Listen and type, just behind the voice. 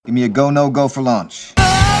Give me a go, no go for launch.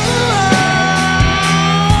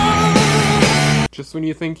 Just when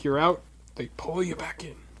you think you're out, they pull you back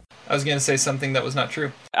in. I was going to say something that was not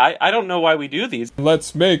true. I don't know why we do these.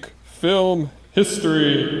 Let's make film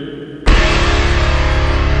history.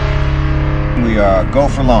 We are go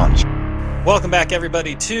for launch. Welcome back,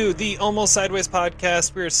 everybody, to the Almost Sideways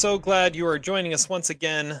podcast. We are so glad you are joining us once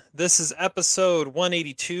again. This is episode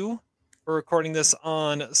 182. We're recording this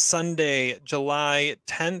on Sunday, July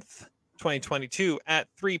 10th, 2022 at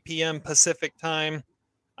 3 p.m. Pacific time.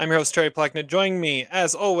 I'm your host, Terry Plecknett. Joining me,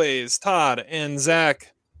 as always, Todd and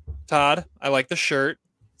Zach. Todd, I like the shirt.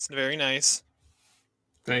 It's very nice.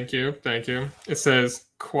 Thank you. It says,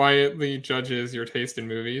 quietly judges your taste in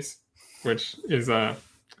movies, which is,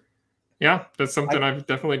 yeah, that's something I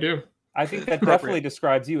definitely do. I think that definitely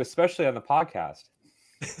describes you, especially on the podcast.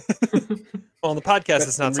 Well, on the podcast,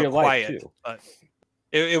 it's not so quiet, but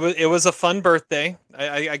it was a fun birthday.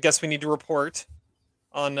 I guess we need to report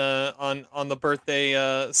on the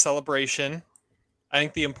birthday celebration. I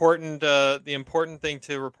think the important thing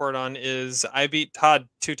to report on is I beat Todd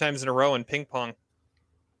 2 times in a row in ping pong.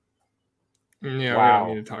 Yeah, wow. We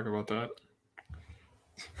don't need to talk about that.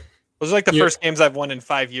 Those are like the first games I've won in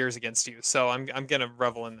 5 years against you, so I'm gonna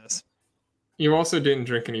revel in this. You also didn't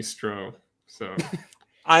drink any Stro, so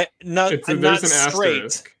I'm not straight.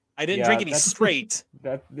 Asterisk. I didn't drink any straight.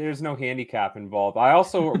 There's no handicap involved. I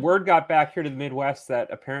also word got back here to the Midwest that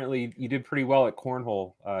apparently you did pretty well at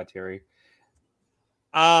cornhole, Terry.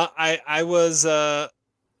 I was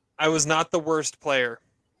not the worst player.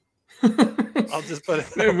 I'll just put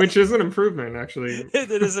it. Which is an improvement, actually.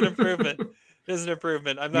 It is an improvement. It is an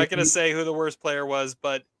improvement. I'm not going to say who the worst player was,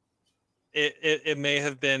 but it may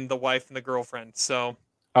have been the wife and the girlfriend. So.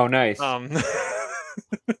 Oh, nice.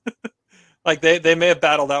 Like they may have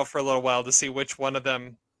battled out for a little while to see which one of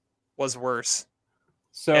them was worse.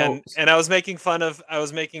 So and I was making fun of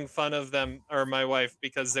them, or my wife,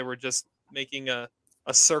 because they were just making a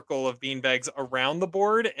circle of beanbags around the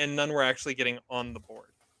board and none were actually getting on the board.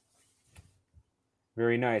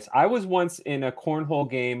 Very nice. I was once in a cornhole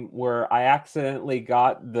game where I accidentally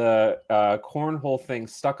got the cornhole thing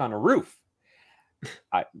stuck on a roof.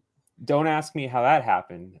 Don't ask me how that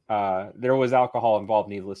happened. There was alcohol involved,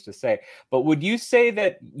 needless to say. But would you say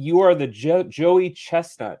that you are the Joey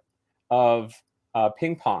Chestnut of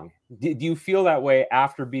ping pong? Do you feel that way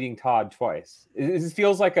after beating Todd twice? It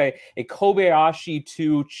feels like a Kobayashi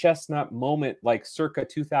to Chestnut moment, like circa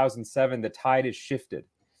 2007. The tide is shifted.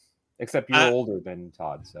 Except you're older than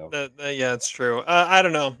Todd, so yeah, it's true. I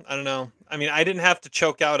don't know. I mean, I didn't have to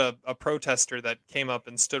choke out a protester that came up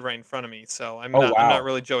and stood right in front of me, so I'm not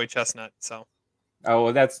really Joey Chestnut. So,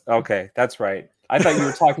 well, that's okay. That's right. I thought you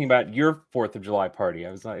were talking about your 4th of July party.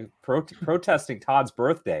 I was like protesting Todd's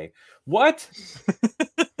birthday. What?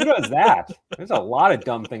 Who does that? There's a lot of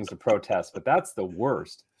dumb things to protest, but that's the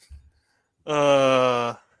worst.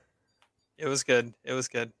 It was good. It was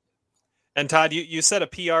good. And Todd, you set a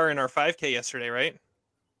PR in our 5K yesterday, right?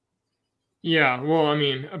 Yeah, well, I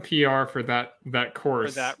mean, a PR for that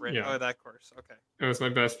course. That course. Okay. It was my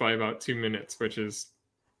best by about 2 minutes, which is,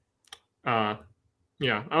 yeah,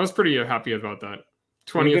 I was pretty happy about that.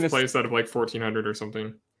 20th place out of like 1,400 or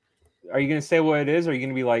something. Are you going to say what it is? Or are you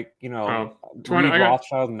going to be like,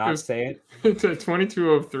 Rothschild and not say it?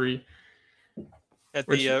 2203. At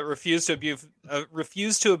the refuse to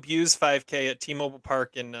abuse 5K at T-Mobile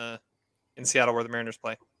Park in Seattle, where the Mariners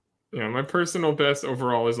play. Yeah, my personal best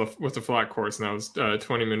overall was a flat course, and that was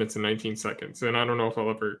 20 minutes and 19 seconds. And I don't know if I'll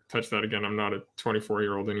ever touch that again. I'm not a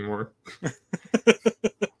 24-year-old anymore.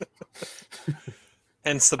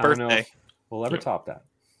 Hence the birthday. We'll ever top that.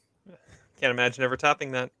 Can't imagine ever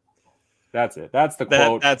topping that. That's it. That's the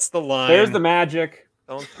quote. That's the line. There's the magic.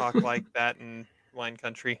 Don't talk like that in wine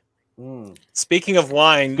country. Speaking of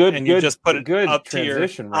wine, you just put it up to your.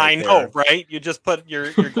 I know, right? You just put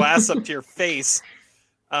your glass up to your face.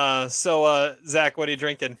 So, Zach, what are you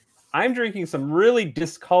drinking? I'm drinking some really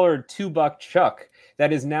discolored $2 Chuck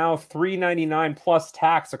that is now $3.99 plus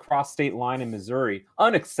tax across state line in Missouri.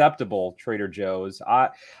 Unacceptable, Trader Joe's.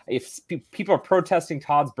 If people are protesting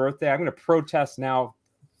Todd's birthday, I'm going to protest now.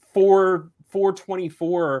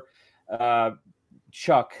 $4.24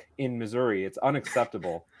 Chuck in Missouri. It's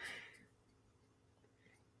unacceptable.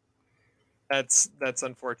 That's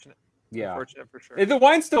unfortunate. Yeah, unfortunate for sure. The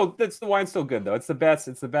wine's still good though. It's the best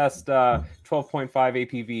 12.5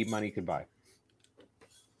 APV money could buy.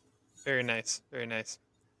 Very nice. Very nice.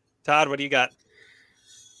 Todd, what do you got?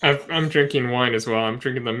 I'm drinking wine as well. I'm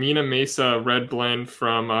drinking the Mina Mesa Red Blend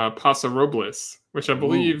from Paso Robles, which I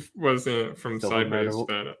believe was from Sideways.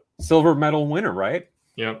 Silver medal winner, right?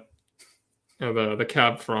 Yep. the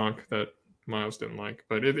Cab Franc that Miles didn't like,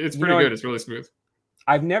 but it's You pretty know, good. It's really smooth.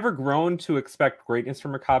 I've never grown to expect greatness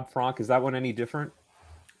from a Cab Franc. Is that one any different?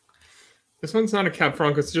 This one's not a Cab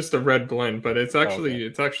Franc; it's just a red blend, but it's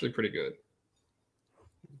actually pretty good.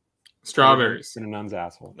 Strawberries. In a nun's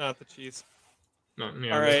asshole. Not the cheese. No,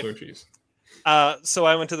 All right. blue cheese. So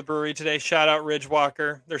I went to the brewery today. Shout out Ridge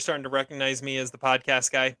Walker. They're starting to recognize me as the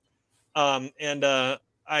podcast guy. I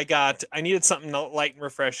needed something light and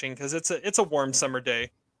refreshing because it's a warm summer day.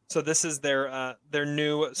 So this is their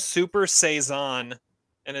new Super Saison,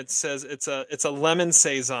 and it says it's a lemon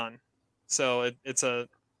saison. So it's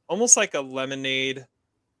almost like a lemonade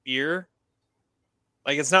beer.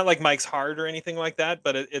 Like it's not like Mike's Hard or anything like that,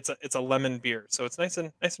 but it's a lemon beer. So it's nice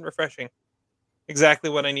and refreshing. Exactly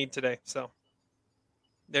what I need today. So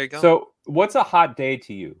there you go. So what's a hot day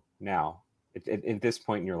to you now at this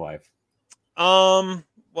point in your life? What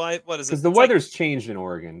is it? Because the weather's changed in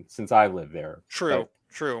Oregon since I live there. True.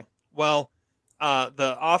 Well,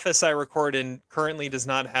 the office I record in currently does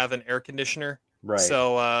not have an air conditioner. Right.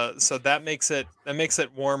 So that makes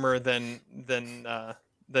it warmer than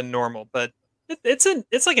normal. But it's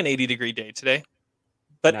like an 80-degree day today.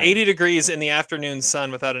 But Nice. 80 degrees in the afternoon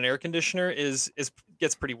sun without an air conditioner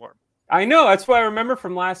gets pretty warm. I know. That's what I remember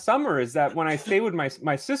from last summer is that when I stayed with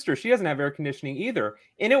my sister, she doesn't have air conditioning either.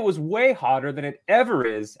 And it was way hotter than it ever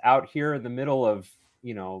is out here in the middle of,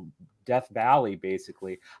 Death Valley,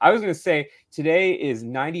 basically. I was going to say today is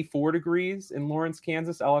 94 degrees in Lawrence,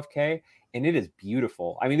 Kansas, LFK, and it is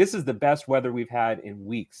beautiful. I mean, this is the best weather we've had in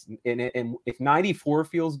weeks. And if 94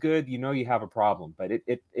 feels good, you have a problem. But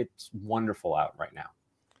it's wonderful out right now.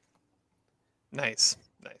 Nice.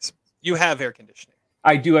 You have air conditioning.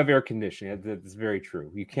 I do have air conditioning. That's very true.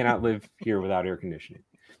 You cannot live here without air conditioning.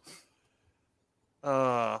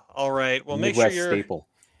 All right. Well, make Midwest sure you're staple.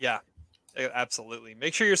 Yeah, absolutely.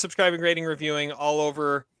 Make sure you're subscribing, rating, reviewing all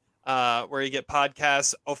over where you get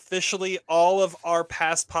podcasts. Officially, all of our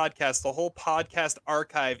past podcasts, the whole podcast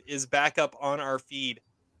archive is back up on our feed.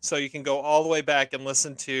 So you can go all the way back and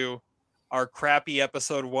listen to our crappy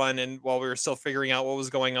episode 1, and while we were still figuring out what was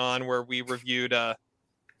going on, where we reviewed Todd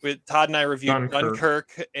and I reviewed Dunkirk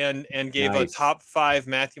and gave a top 5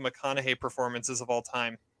 Matthew McConaughey performances of all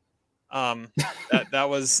time. That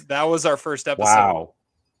was our first episode. Wow.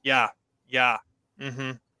 Yeah.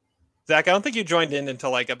 Mm-hmm. Zach, I don't think you joined in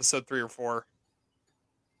until like episode 3 or 4.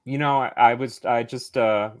 I was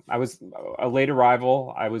a late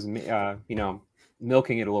arrival. I was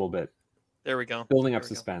milking it a little bit. There we go. Building up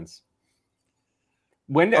suspense.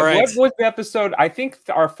 What was the episode? I think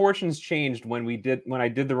our fortunes changed when I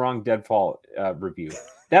did the wrong Deadfall review.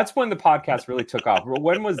 That's when the podcast really took off.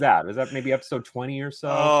 When was that? Was that maybe episode 20 or so?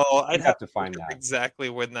 Oh, I'd have to find that exactly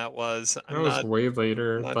when that was. That was way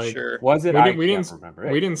later. Not sure. Was it? We didn't remember.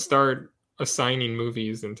 We didn't start assigning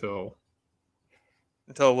movies until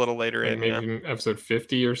a little later maybe episode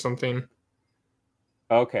 50 or something.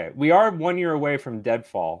 Okay, we are 1 year away from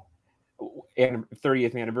Deadfall and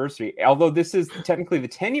 30th anniversary. Although this is technically the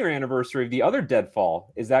 10-year anniversary of the other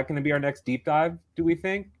Deadfall. Is that going to be our next deep dive? Do we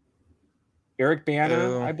think? Eric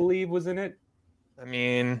Bana, I believe, was in it. I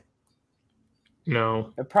mean,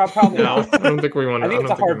 no, probably no. I don't think we want to. I think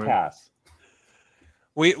it's a hard pass.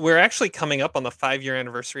 We're actually coming up on the 5-year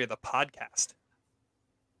anniversary of the podcast.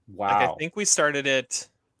 Wow! Like, I think we started it.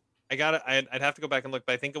 I'd have to go back and look,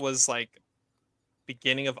 but I think it was like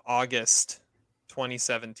beginning of August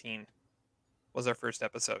 2017 was our first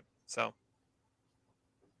episode. So,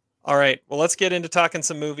 all right. Well, let's get into talking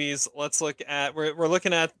some movies. Let's look at we're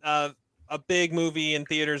looking at a big movie in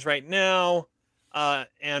theaters right now,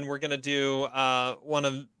 and we're gonna do one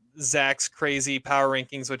of Zach's crazy power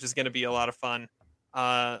rankings, which is gonna be a lot of fun,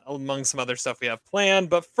 among some other stuff we have planned.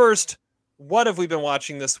 But first, what have we been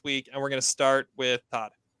watching this week? And we're gonna start with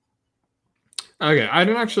Todd. Okay, I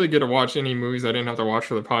didn't actually get to watch any movies I didn't have to watch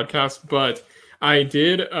for the podcast, but I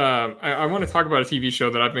did. I want to talk about a TV show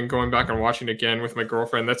that I've been going back and watching again with my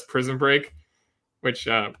girlfriend. That's Prison Break, which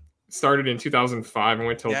started in 2005 and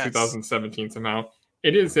went till 2017 somehow.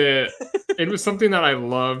 It was something that I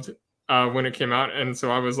loved when it came out, and so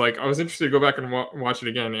I was interested to go back and watch it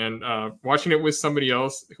again. And watching it with somebody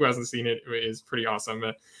else who hasn't seen it is pretty awesome.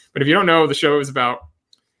 But if you don't know, the show is about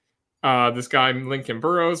this guy, Lincoln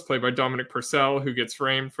Burrows, played by Dominic Purcell, who gets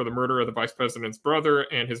framed for the murder of the vice president's brother.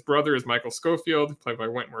 And his brother is Michael Schofield, played by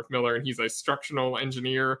Wentworth Miller. And he's a structural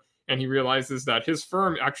engineer. And he realizes that his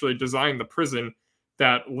firm actually designed the prison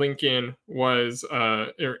that Lincoln is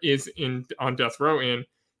on death row in.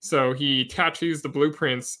 So he tattoos the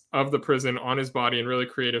blueprints of the prison on his body in really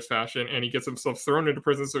creative fashion. And he gets himself thrown into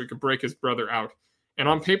prison so he could break his brother out. And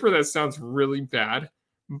on paper, that sounds really bad.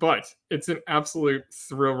 but it's an absolute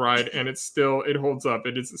thrill ride, and it holds up.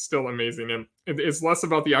 It is still amazing, and it's less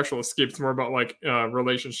about the actual escape. It's more about like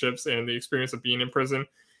relationships and the experience of being in prison.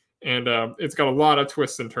 And it's got a lot of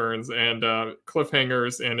twists and turns and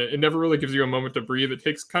cliffhangers, and it never really gives you a moment to breathe. It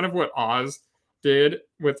takes kind of what Oz did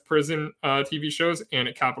with prison TV shows, and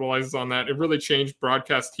it capitalizes on that. It really changed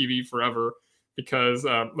broadcast TV forever because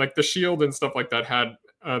like The Shield and stuff like that had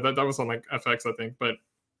that was on like FX, I think, but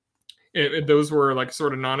those were like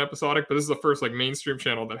sort of non-episodic. But this is the first like mainstream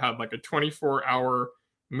channel that had like a 24-hour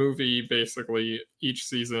movie basically each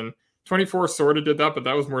season. 24 sort of did that, but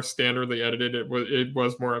that was more standardly edited. It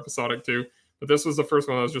was more episodic too. But this was the first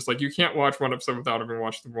one that was just like, you can't watch one episode without having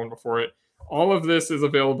watched the one before it. All of this is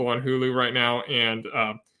available on Hulu right now, and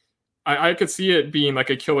I could see it being like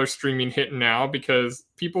a killer streaming hit now because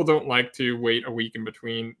people don't like to wait a week in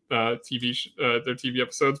between their TV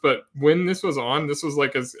episodes. But when this was on, this was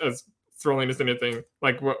like as thrilling as anything.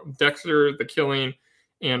 Like what Dexter, The Killing,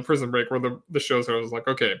 and Prison Break were the shows where I was like,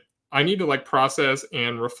 okay, I need to like process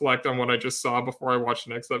and reflect on what I just saw before I watch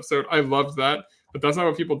the next episode. I loved that, but that's not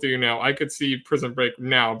what people do now. I could see Prison Break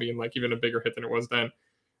now being like even a bigger hit than it was then.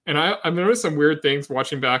 And I've noticed some weird things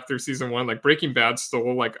watching back through season 1. Like Breaking Bad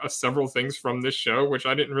stole like several things from this show, which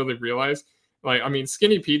I didn't really realize. Like, I mean,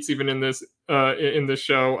 Skinny Pete's even in this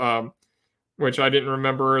show, which I didn't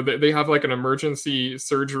remember. They have like an emergency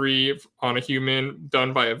surgery on a human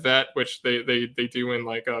done by a vet, which they do in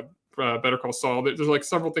like a Better Call Saul. There's like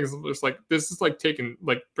several things. There's like this is like taken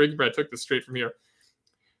like Breaking Bad took this straight from here.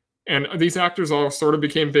 And these actors all sort of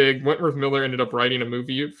became big. Wentworth Miller ended up writing a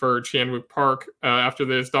movie for Chan-wook Park after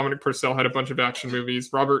this. Dominic Purcell had a bunch of action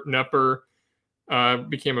movies. Robert Knepper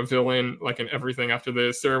became a villain like in everything after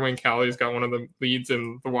this. Sarah Wayne Callies got one of the leads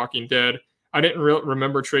in The Walking Dead. I didn't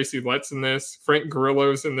remember Tracy Letts in this. Frank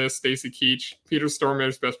Grillo's in this. Stacy Keach. Peter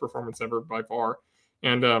Stormare's best performance ever by far.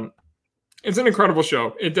 And it's an incredible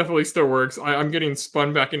show. It definitely still works. I'm getting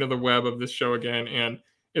spun back into the web of this show again, and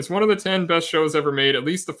it's one of the 10 best shows ever made, at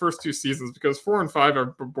least the first 2 seasons, because 4 and 5 are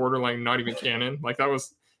borderline not even canon. Like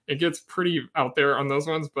it gets pretty out there on those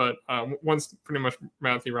ones, but once pretty much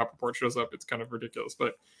Matthew Rappaport shows up, it's kind of ridiculous.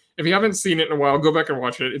 But if you haven't seen it in a while, go back and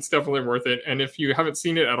watch it. It's definitely worth it. And if you haven't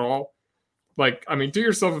seen it at all, like, I mean, do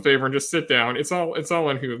yourself a favor and just sit down. It's all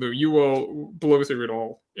on Hulu. You will blow through it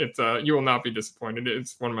all. You will not be disappointed.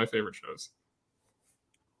 It's one of my favorite shows.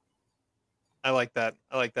 I like that.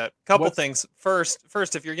 Couple things. First,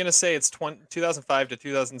 if you're going to say it's 2005 to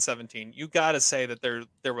 2017, you got to say that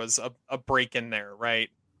there was a break in there, right?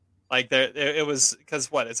 Like it was,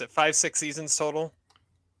 because what is it? 5-6 seasons total?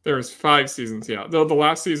 There's 5 seasons. Yeah. The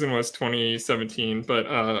last season was 2017,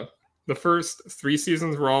 but the first 3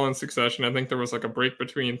 seasons were all in succession. I think there was like a break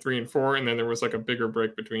between 3 and 4. And then there was like a bigger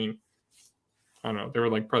break between, I don't know, they were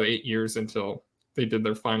like probably 8 years until they did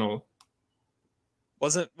their final.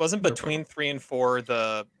 Wasn't between 3 and 4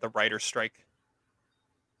 the writer's strike?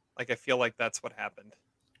 Like, I feel like that's what happened.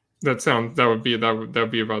 That would be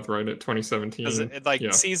about right at 2017.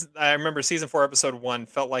 I remember season 4 episode 1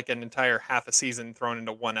 felt like an entire half a season thrown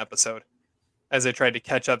into one episode as they tried to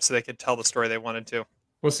catch up so they could tell the story they wanted to.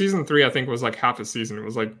 Well, season 3 I think was like half a season. It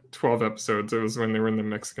was like 12 episodes. It was when they were in the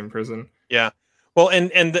Mexican prison. Yeah. Well,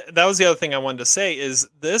 and that was the other thing I wanted to say is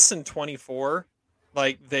this in 24.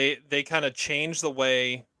 Like they kind of change the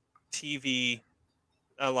way TV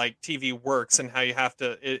works and how you have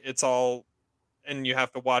to it's all, and you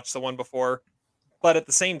have to watch the one before, but at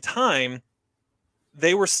the same time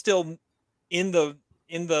they were still in the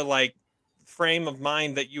like frame of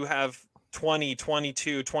mind that you have 20,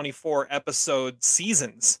 22, 24 episode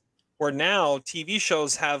seasons, where now TV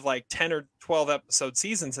shows have like 10 or 12 episode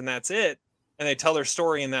seasons and that's it, and they tell their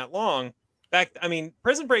story in that long.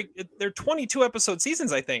 Prison Break, they're 22 episode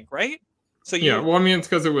seasons, I think, right? So yeah, well, I mean, it's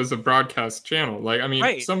because it was a broadcast channel. Like, I mean,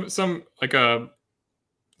 right. some like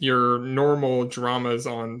your normal dramas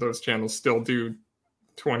on those channels still do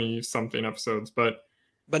 20 something episodes, but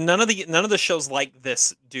none of the shows like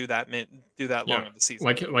this do that long of the season.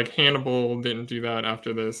 Like Hannibal didn't do that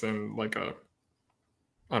after this, and like I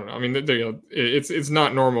don't know. I mean, it's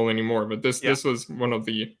not normal anymore. But this was one of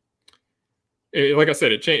the. Like I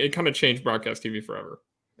said, it kind of changed broadcast TV forever.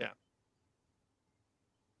 Yeah.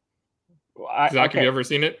 Zach, have you ever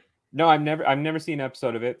seen it? No, I've never seen an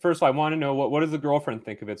episode of it. First of all, I want to know what does the girlfriend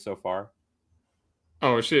think of it so far?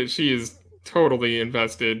 Oh, she is totally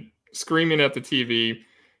invested, screaming at the TV.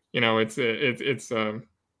 You know, it's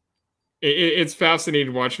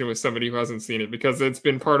fascinating watching it with somebody who hasn't seen it, because it's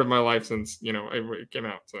been part of my life since it came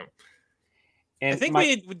out. So. And I think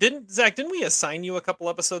didn't we assign you a couple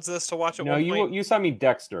episodes of this to watch at one point? No, you saw me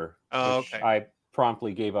Dexter. Oh, okay.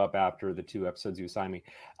 promptly gave up after the 2 episodes you assigned me.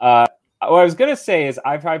 What I was gonna say is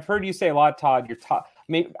I've heard you say a lot, Todd. Your top.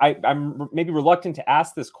 I'm maybe reluctant to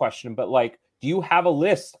ask this question, but like, do you have a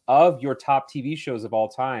list of your top TV shows of all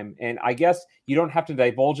time? And I guess you don't have to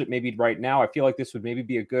divulge it maybe right now. I feel like this would maybe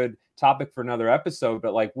be a good topic for another episode.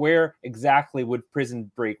 But like, where exactly would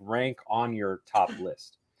Prison Break rank on your top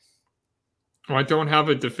list? Well, I don't have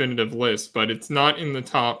a definitive list, but it's not in the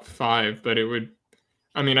top 5. But it would.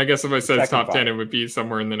 I mean, I guess if I said top 10, it would be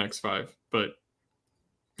somewhere in the next 5. But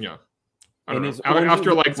yeah. I don't know.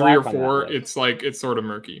 After like 3 or 4, it's sort of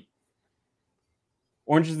murky.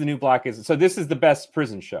 Orange is the New Black is so. This is the best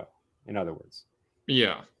prison show, in other words.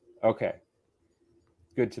 Yeah. Okay.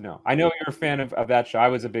 Good to know. I know you're a fan of that show. I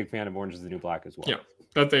was a big fan of Orange is the New Black as well. Yeah,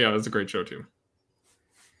 that's a great show too.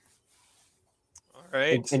 All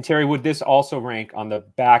right. And Terry, would this also rank on the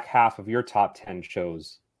back half of your top 10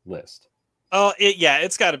 shows list? Oh,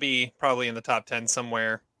 it's got to be probably in the top 10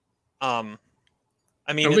 somewhere.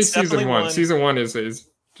 I mean, at least it's season 1. Season 1 is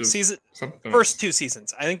just first 2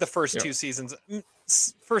 seasons. I think the first 2 seasons,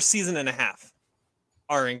 first season and a half,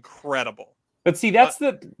 are incredible. But see, that's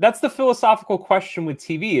the philosophical question with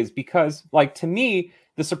TV, is because, like, to me,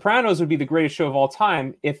 The Sopranos would be the greatest show of all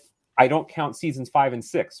time if I don't count seasons 5 and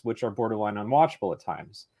 6, which are borderline unwatchable at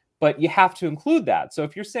times. But you have to include that. So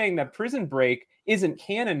if you're saying that Prison Break isn't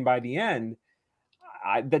canon by the end,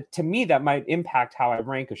 to me that might impact how I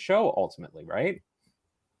rank a show ultimately, right?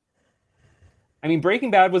 I mean, Breaking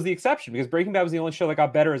Bad was the exception because Breaking Bad was the only show that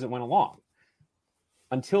got better as it went along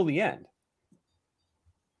until the end.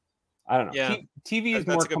 I don't know. Yeah, TV is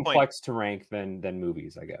more complex to rank than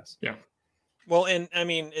movies, I guess. Yeah. Well, and I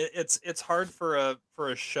mean, it's hard for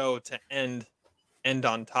a show to end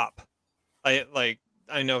on top. I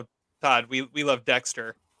know, Todd, we love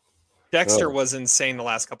Dexter. Dexter was insane the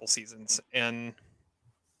last couple seasons, and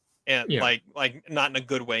like not in a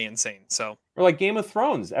good way insane. So, or like Game of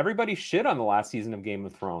Thrones, everybody shit on the last season of Game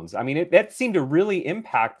of Thrones. I mean, that seemed to really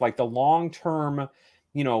impact like the long-term,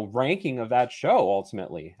 ranking of that show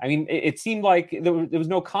ultimately. I mean, it seemed like there was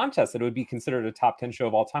no contest that it would be considered a top 10 show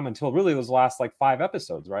of all time until really those last like 5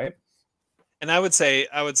 episodes, right? And I would say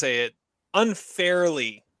it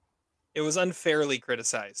was unfairly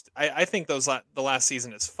criticized. I think the last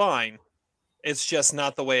season is fine. It's just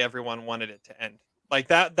not the way everyone wanted it to end. Like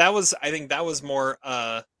that was, I think that was more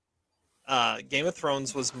Game of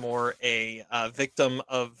Thrones was more a victim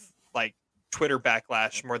of like Twitter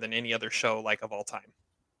backlash more than any other show like of all time.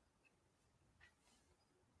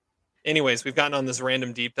 Anyways, we've gotten on this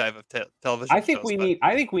random deep dive of television. I think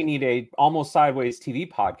we need a Almost Sideways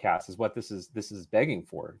TV podcast is what this is begging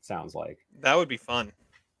for. It sounds like that would be fun.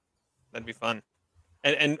 That'd be fun,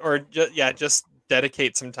 just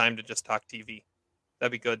dedicate some time to just talk TV.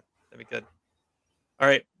 That'd be good. All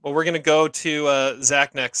right. Well, we're gonna go to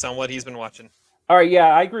Zach next on what he's been watching. All right. Yeah,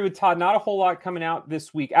 I agree with Todd. Not a whole lot coming out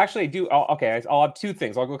this week. Actually, I do. I'll have 2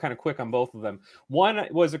 things. I'll go kind of quick on both of them. One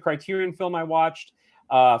was a Criterion film I watched.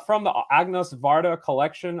 From the Agnès Varda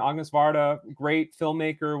collection. Agnès Varda, great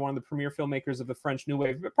filmmaker, one of the premier filmmakers of the French New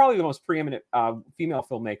Wave, but probably the most preeminent female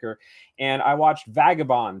filmmaker. And I watched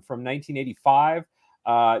Vagabond from 1985.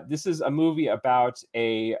 This is a movie about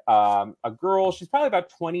a girl. She's probably about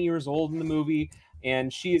 20 years old in the movie.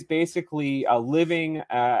 And she is basically living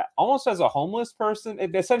almost as a homeless person,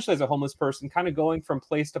 essentially as a homeless person, kind of going from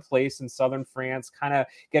place to place in southern France, kind of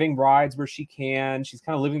getting rides where she can. She's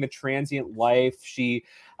kind of living the transient life. She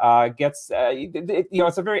gets,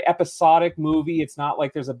 it's a very episodic movie. It's not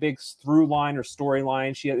like there's a big through line or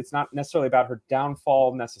storyline. It's not necessarily about her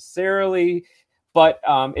downfall necessarily. But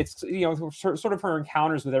it's sort of her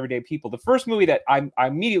encounters with everyday people. The first movie that I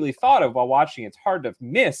immediately thought of while watching, it's hard to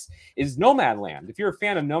miss, is Nomadland. If you're a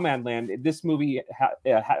fan of Nomadland, this movie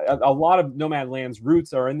a lot of Nomadland's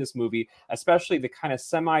roots are in this movie, especially the kind of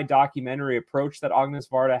semi-documentary approach that Agnès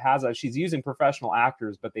Varda has. She's using professional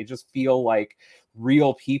actors, but they just feel like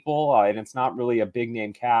real people, and it's not really a big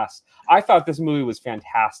name cast. I thought this movie was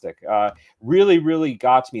fantastic. Really, really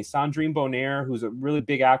got to me. Sandrine Bonnaire, who's a really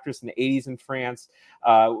big actress in the 80s in France,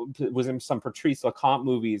 was in some Patrice Lecomte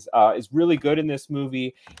movies, is really good in this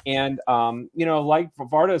movie. And, like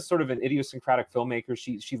Varda is sort of an idiosyncratic filmmaker.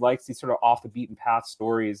 She likes these sort of off the beaten path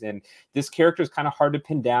stories. And this character is kind of hard to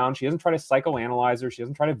pin down. She doesn't try to psychoanalyze her. She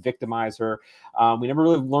doesn't try to victimize her. We never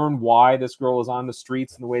really learn why this girl is on the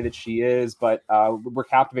streets in the way that she is, but we're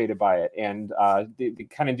captivated by it. And they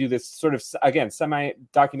kind of do this sort of, again,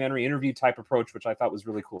 semi-documentary interview type approach, which I thought was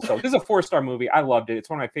really cool. So this is a 4-star movie. I loved it. It's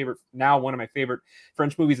one of my favorite favorite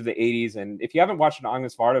French movies of the 80s. And if you haven't watched an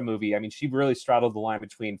Agnes Varda movie, I mean, she really straddled the line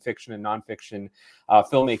between fiction and nonfiction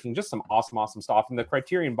filmmaking. Just some awesome stuff. And the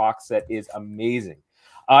Criterion box set is amazing.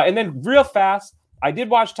 And then real fast, I did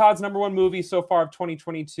watch Todd's number one movie so far of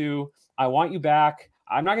 2022, I Want You Back.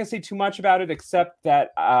 I'm not going to say too much about it, except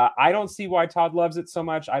that I don't see why Todd loves it so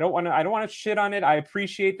much. I don't want to shit on it. I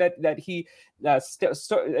appreciate that he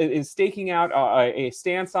is staking out a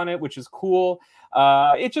stance on it, which is cool.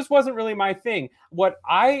 It just wasn't really my thing. What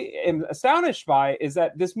I am astonished by is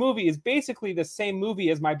that this movie is basically the same movie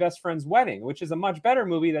as My Best Friend's Wedding, which is a much better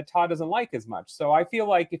movie that Todd doesn't like as much. So I feel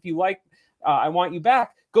like if you like I Want You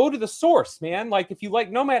Back, go to the source, man. Like if you like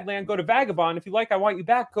Nomadland, go to Vagabond. If you like I Want You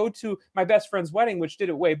Back, go to My Best Friend's Wedding, which did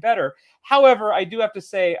it way better. However, I do have to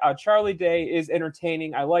say Charlie Day is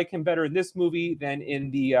entertaining. I like him better in this movie than in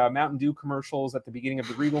the Mountain Dew commercials at the beginning of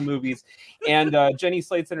the Regal movies. And Jenny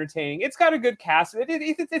Slate's entertaining. It's got a good cast.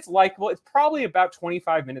 It's likable. It's probably about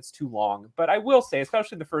 25 minutes too long. But I will say,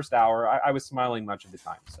 especially the first hour, I was smiling much of the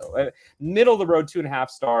time. So middle of the road, 2.5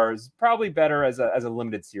 stars. Probably better as a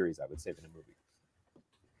limited series, I would say, than a movie.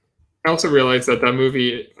 I also realized that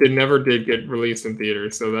movie never did get released in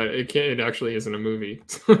theaters, so that it actually isn't a movie,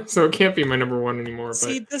 so it can't be my number one anymore.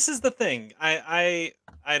 See, this is the thing. I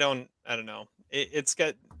don't know. It's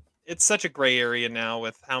such a gray area now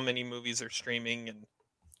with how many movies are streaming and.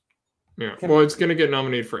 Yeah, well, it's going to get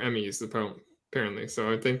nominated for Emmys apparently,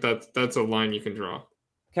 so I think that's a line you can draw.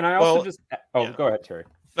 Can I also go ahead, Terry.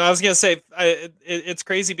 No, I was going to say it's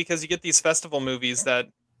crazy because you get these festival movies that.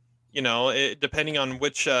 You know, depending on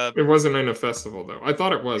which. It wasn't in a festival, though. I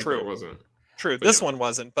thought it was, but it wasn't. True. This one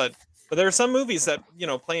wasn't, but there are some movies that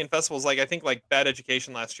play in festivals. Like I think like Bad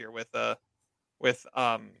Education last year with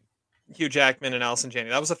Hugh Jackman and Allison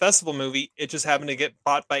Janney. That was a festival movie. It just happened to get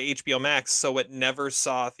bought by HBO Max, so it never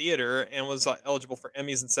saw theater and was eligible for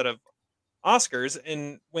Emmys instead of Oscars.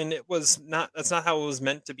 And when it was not, that's not how it was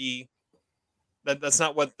meant to be. That's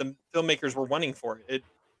not what the filmmakers were wanting for it.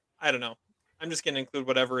 I don't know. I'm just going to include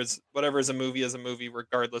whatever is a movie,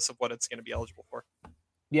 regardless of what it's going to be eligible for.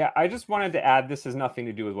 Yeah, I just wanted to add, this has nothing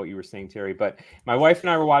to do with what you were saying, Terry, but my wife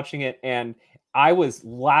and I were watching it, and I was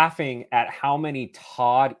laughing at how many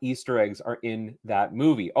Todd Easter eggs are in that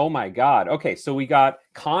movie. Oh my God. Okay, so we got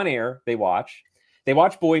Con Air, they watch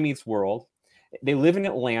Boy Meets World, they live in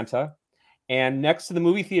Atlanta, and next to the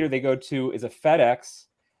movie theater they go to is a FedEx.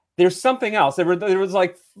 There's something else. There was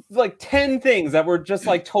like 10 things that were just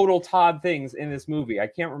like total Todd things in this movie. I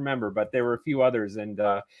can't remember, but there were a few others, and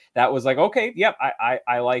that was like, okay, yep,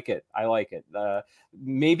 I like it. I like it.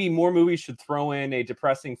 Maybe more movies should throw in a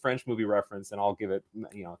depressing French movie reference, and I'll give it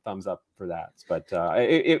thumbs up for that. But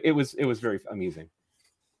it was very amusing.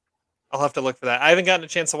 I'll have to look for that. I haven't gotten a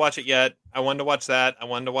chance to watch it yet. I wanted to watch that. I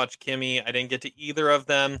wanted to watch Kimmy. I didn't get to either of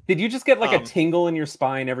them. Did you just get like a tingle in your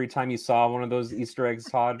spine every time you saw one of those Easter eggs,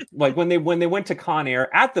 Todd? Like when they went to Con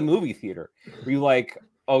Air at the movie theater, were you like,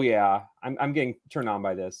 oh yeah, I'm getting turned on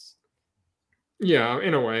by this? Yeah,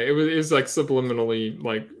 in a way. It was like subliminally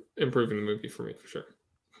like improving the movie for me, for sure.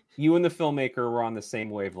 You and the filmmaker were on the same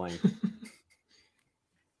wavelength.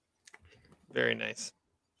 Very nice.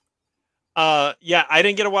 Yeah, I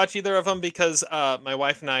didn't get to watch either of them because my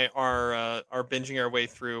wife and I are binging our way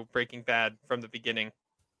through Breaking Bad from the beginning.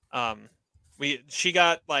 She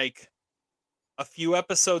got like a few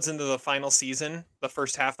episodes into the final season, the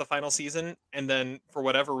first half of the final season, and then for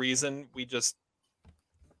whatever reason we just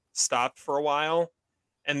stopped for a while,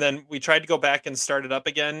 and then we tried to go back and start it up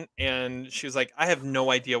again, and she was like, I have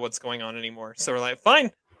no idea what's going on anymore. So we're like, fine,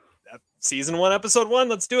 season 1 episode 1,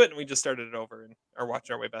 let's do it. And we just started it over and are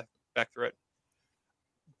watching our way back through it.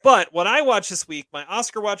 But what I watched this week, my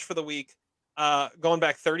Oscar watch for the week, going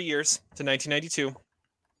back 30 years to 1992.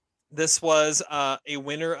 This was a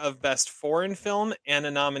winner of Best Foreign Film and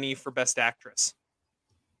a nominee for Best Actress.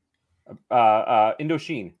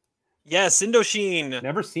 Indochine. Yes, Indochine.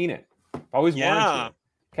 Never seen it. Always wanted to.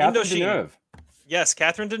 Catherine Deneuve. Yes,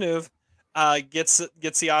 Catherine Deneuve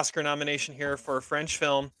gets the Oscar nomination here for a French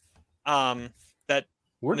film.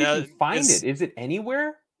 Where did you find it? Is it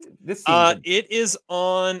anywhere? It is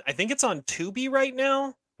on. I think it's on Tubi right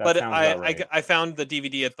now. But I found the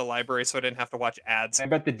DVD at the library, so I didn't have to watch ads. I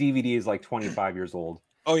bet the DVD is like 25 years old.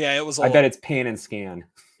 Oh yeah, it was old. I bet it's pan and scan.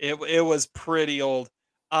 It was pretty old.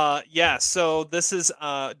 Yeah. So this is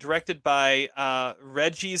directed by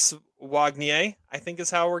Régis Wagnier, I think is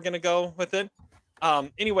how we're gonna go with it.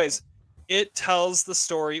 Anyways, it tells the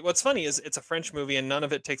story. What's funny is it's a French movie, and none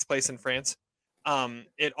of it takes place in France.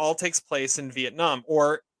 It all takes place in Vietnam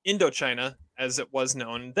or Indochina, as it was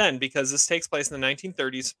known then, because this takes place in the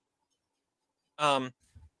 1930s.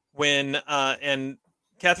 When and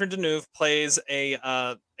Catherine Deneuve plays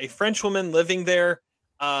a French woman living there,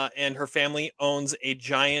 and her family owns a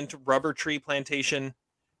giant rubber tree plantation.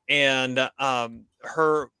 And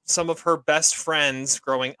some of her best friends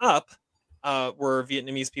growing up were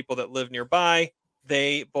Vietnamese people that lived nearby.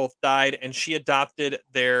 They both died, and she adopted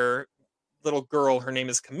their little girl. Her name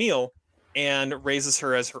is Camille, and raises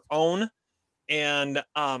her as her own. And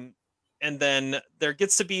then there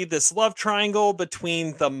gets to be this love triangle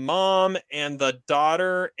between the mom and the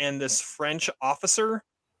daughter and this French officer,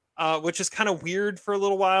 which is kind of weird for a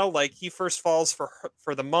little while. Like, he first falls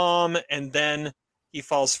for the mom, and then he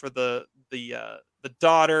falls for the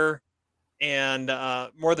daughter, and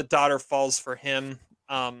more the daughter falls for him,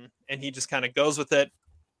 and he just kind of goes with it.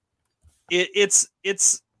 It's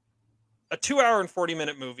a 2-hour and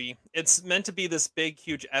 40-minute movie. It's meant to be this big,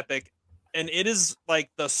 huge epic. And it is like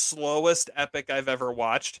the slowest epic I've ever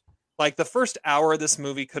watched. Like, the first hour of this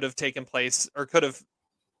movie could have taken place, or could have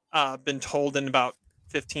been told in about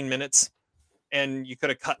 15 minutes. And you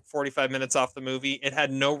could have cut 45 minutes off the movie. It had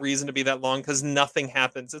no reason to be that long because nothing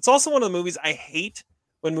happens. It's also one of the movies I hate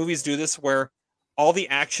when movies do this, where all the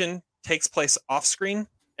action takes place off screen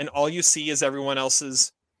and all you see is everyone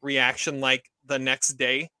else's reaction, like the next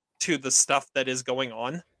day, to the stuff that is going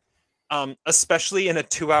on. Especially in a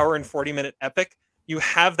 2-hour and 40-minute epic, you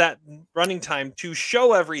have that running time to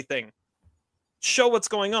show everything, show what's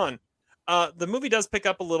going on. The movie does pick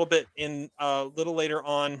up a little bit in a little later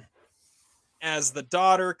on, as the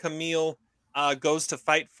daughter Camille goes to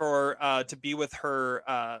fight for to be with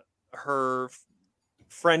her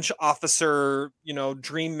French officer,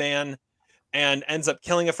 dream man, and ends up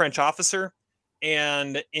killing a French officer.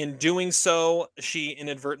 And in doing so, she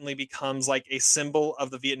inadvertently becomes like a symbol of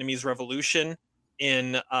the Vietnamese Revolution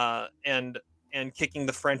and kicking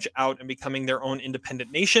the French out and becoming their own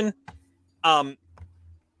independent nation. Like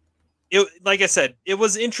I said, it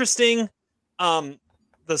was interesting. The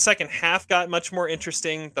second half got much more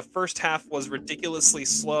interesting. The first half was ridiculously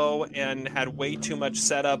slow and had way too much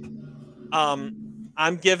setup.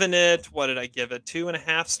 I'm giving it, what did I give it?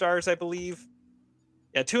 2.5 stars, I believe.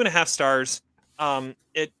 Yeah, 2.5 stars.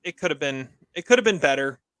 It could have been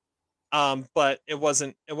better. But it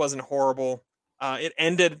wasn't horrible. It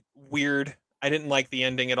ended weird. I didn't like the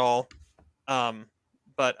ending at all.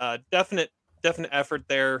 But definite effort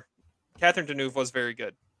there. Catherine Deneuve was very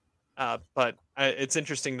good. But it's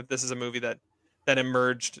interesting that this is a movie that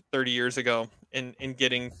emerged 30 years ago in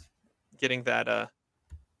getting that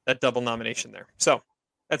double nomination there. So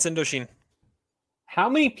that's Indochine. How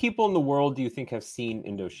many people in the world do you think have seen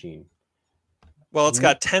Indochine? Well, it's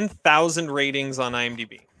got 10,000 ratings on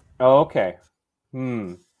IMDb. Oh, okay.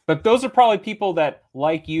 But those are probably people that,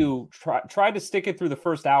 like you, tried to stick it through the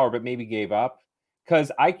first hour, but maybe gave up.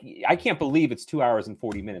 Because I can't believe it's 2 hours and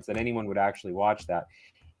 40 minutes that anyone would actually watch that.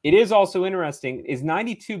 It is also interesting. Is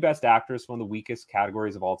 92 Best Actress one of the weakest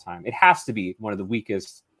categories of all time? It has to be one of the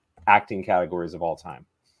weakest acting categories of all time.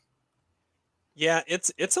 Yeah,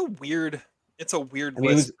 it's a weird list. It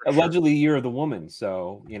was allegedly Year of the Woman,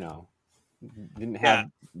 so didn't have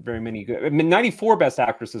very many good. I mean, 94 Best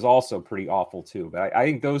Actress is also pretty awful too. But I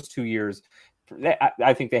think those 2 years,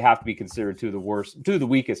 I think they have to be considered two of the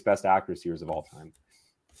weakest Best Actress years of all time.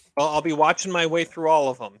 Well, I'll be watching my way through all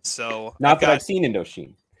of them. So I've seen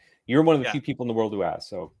Indochine. You're one of the few people in the world who has.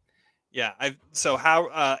 So yeah,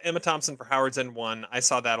 Emma Thompson for Howard's End won. I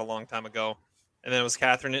saw that a long time ago, and then it was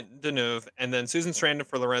Catherine Deneuve, and then Susan Sarandon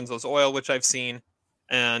for Lorenzo's Oil, which I've seen.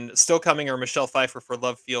 And still coming are Michelle Pfeiffer for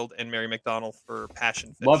Love Field and Mary McDonnell for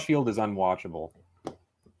Passion Fish. Love Field is unwatchable.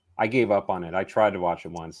 I gave up on it. I tried to watch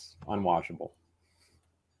it once. Unwatchable.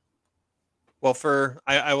 Well,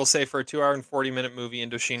 I will say for a 2 hour and 40-minute movie,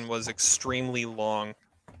 Indochine was extremely long.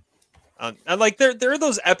 And like there are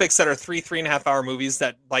those epics that are 3.5 hour movies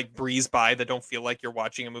that like breeze by, that don't feel like you're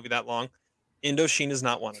watching a movie that long. Indochine is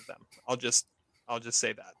not one of them. I'll just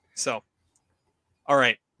say that. So, all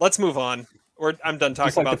right, let's move on. I'm done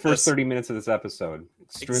talking about the first 30 minutes of this episode.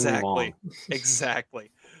 Extremely long.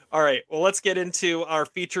 Exactly. All right. Well, let's get into our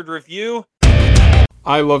featured review.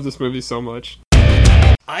 I love this movie so much.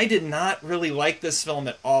 I did not really like this film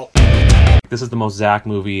at all. This is the most Zach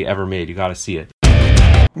movie ever made. You got to see it.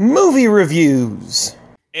 Movie reviews.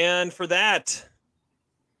 And for that,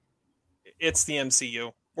 it's the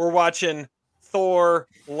MCU. We're watching Thor,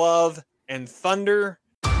 Love, and Thunder.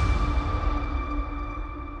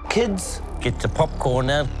 Kids, get your popcorn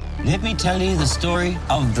now. Let me tell you the story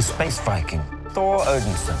of the space Viking, Thor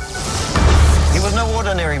Odinson. He was no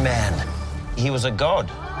ordinary man. He was a god.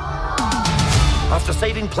 After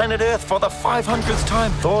saving planet Earth for the 500th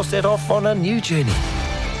time, Thor set off on a new journey.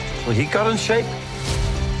 Well, he got in shape.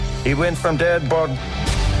 He went from dad bod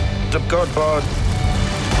servant of Godbard.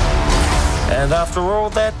 And after all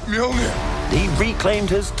that, he reclaimed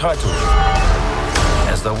his title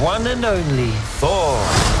as the one and only Thor.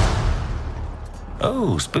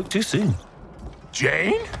 Oh, spoke too soon.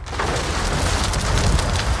 Jane?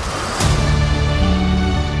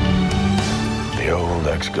 The old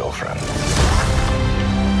ex-girlfriend.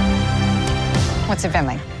 What's it been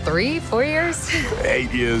like? 3, 4 years?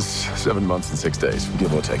 8 years, 7 months, and 6 days,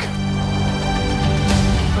 give or take.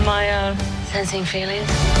 Am I sensing feelings?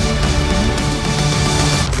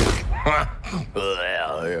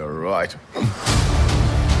 Well, you're right.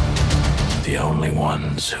 The only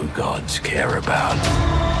ones who gods care about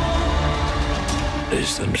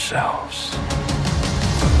is themselves.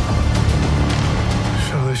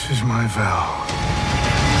 So this is my vow.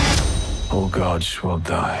 All gods will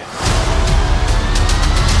die.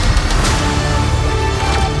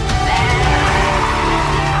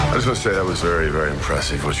 I just want to say that was very, very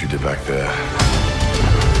impressive what you did back there.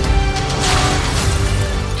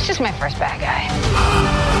 He's just my first bad guy.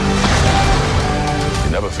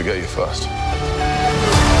 You never forget your first.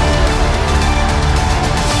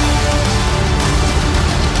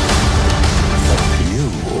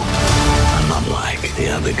 You are not like the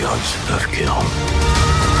other gods of Kill.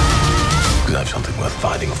 Because I have something worth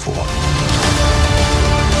fighting for.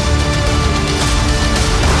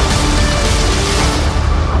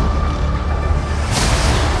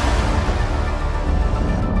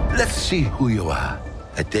 Let's see who you are.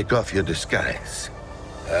 I take off your disguise.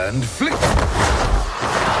 And flick.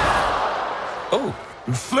 Oh,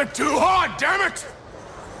 you flipped too hard, damn it!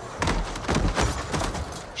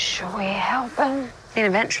 Should we help him? And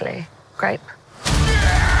eventually, grape.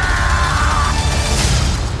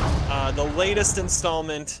 The latest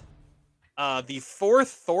installment, the fourth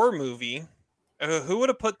Thor movie. Who would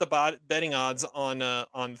have put the betting odds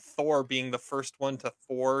on Thor being the first one to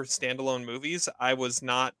 4 standalone movies? I was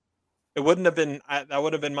not. It wouldn't have been. That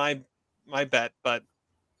would have been my bet, but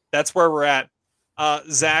that's where we're at.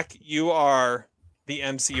 Zach, you are the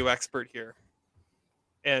MCU expert here,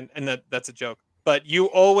 and that's a joke. But you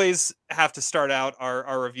always have to start out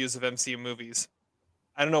our reviews of MCU movies.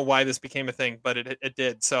 I don't know why this became a thing, but it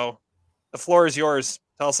did. So the floor is yours.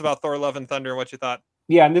 Tell us about Thor: Love and Thunder and what you thought.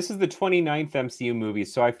 Yeah, and this is the 29th MCU movie,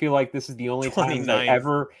 so I feel like this is the only time I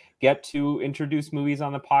ever get to introduce movies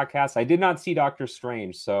on the podcast. I did not see Doctor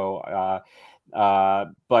Strange, so yeah,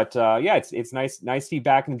 it's nice to be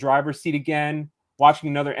back in the driver's seat again, watching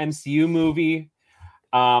another MCU movie.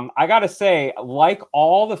 I gotta say, like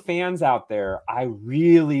all the fans out there, I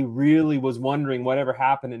really, really was wondering whatever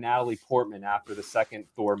happened to Natalie Portman after the second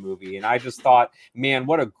Thor movie, and I just thought, man,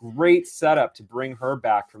 what a great setup to bring her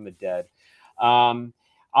back from the dead.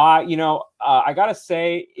 I gotta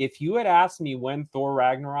say, if you had asked me when Thor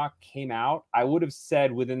Ragnarok came out, I would have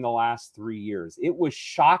said within the last 3 years. It was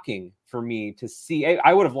shocking for me to see.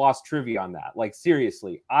 I would have lost trivia on that. Like,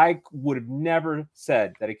 seriously, I would have never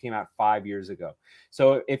said that it came out 5 years ago.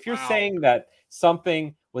 So if you're saying that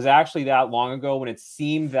something was actually that long ago when it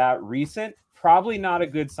seemed that recent, probably not a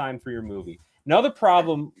good sign for your movie.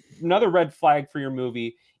 Another red flag for your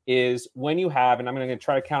movie is when you have, and I'm going to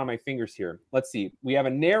try to count on my fingers here. Let's see. We have a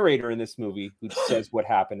narrator in this movie who says what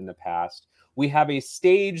happened in the past. We have a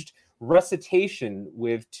staged recitation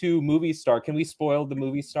with 2 movie stars. Can we spoil the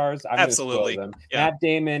movie stars? I'm Absolutely. Gonna spoil them. Yeah. Matt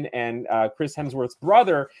Damon and Chris Hemsworth's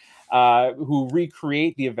brother, who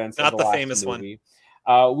recreate the events Not of the the last famous movie. one.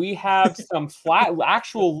 We have some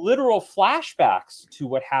actual literal flashbacks to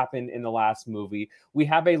what happened in the last movie. We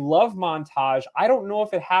have a love montage. I don't know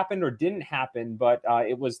if it happened or didn't happen, but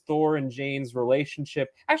it was Thor and Jane's relationship.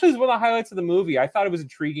 Actually, it was one of the highlights of the movie. I thought it was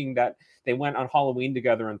intriguing that they went on Halloween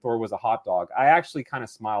together and Thor was a hot dog. I actually kind of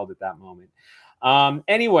smiled at that moment.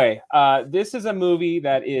 Anyway, this is a movie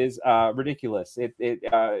that is ridiculous. Chris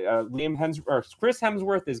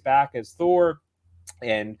Hemsworth is back as Thor,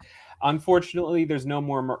 and unfortunately, there's no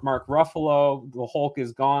more Mark Ruffalo. The Hulk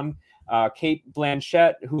is gone. Cate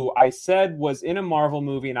Blanchett, who I said was in a Marvel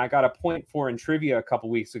movie, and I got a point for in trivia a couple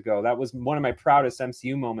weeks ago. That was one of my proudest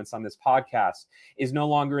MCU moments on this podcast, is no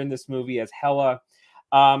longer in this movie as Hela.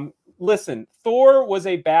 Listen, Thor was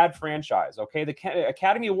a bad franchise, okay? The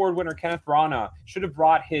Academy Award winner Kenneth Branagh should have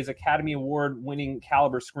brought his Academy Award winning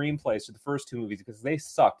caliber screenplays to the first 2 movies because they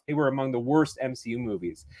sucked. They were among the worst MCU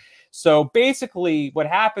movies. So basically what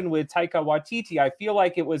happened with Taika Waititi, I feel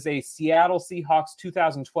like it was a Seattle Seahawks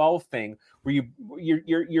 2012 thing where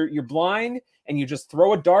you're blind and you just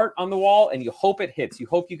throw a dart on the wall and you hope it hits. You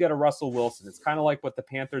hope you get a Russell Wilson. It's kind of like what the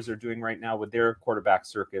Panthers are doing right now with their quarterback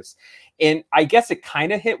circus. And I guess it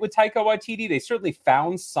kind of hit with Taika Waititi. They certainly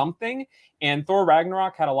found something, and Thor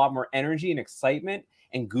Ragnarok had a lot more energy and excitement.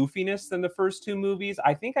 and goofiness than the first two movies.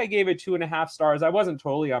 I think I gave it 2.5 stars. I wasn't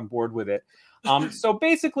totally on board with it. So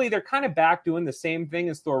basically, they're kind of back doing the same thing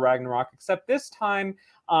as Thor Ragnarok, except this time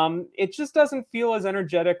it just doesn't feel as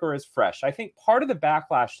energetic or as fresh. I think part of the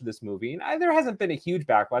backlash to this movie, and there hasn't been a huge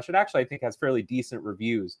backlash, it actually I think has fairly decent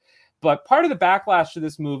reviews, but part of the backlash to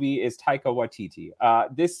this movie is Taika Waititi.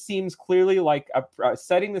 This seems clearly like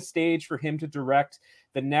setting the stage for him to direct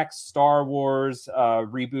the next Star Wars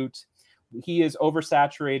reboot. He is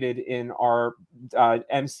oversaturated in our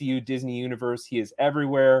MCU Disney universe. He is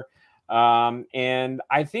everywhere. And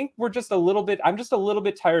I think I'm just a little bit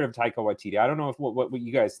tired of Taika Waititi. I don't know what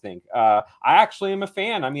you guys think. I actually am a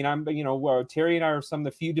fan. I mean, Terry and I are some of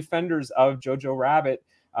the few defenders of Jojo Rabbit,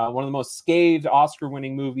 one of the most scathed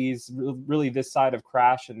Oscar-winning movies, really this side of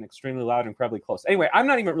Crash, and Extremely Loud, Incredibly Close. Anyway, I'm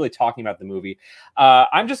not even really talking about the movie.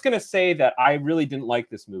 I'm just going to say that I really didn't like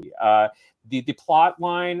this movie. The plot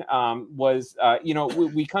line was,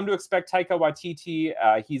 we come to expect Taika Waititi.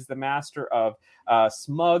 He's the master of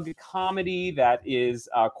smug comedy that is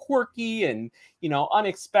quirky and,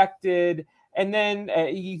 unexpected. And then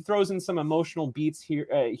he throws in some emotional beats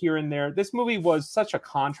here and there. This movie was such a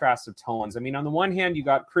contrast of tones. I mean, on the one hand, you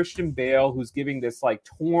got Christian Bale, who's giving this like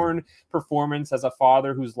torn performance as a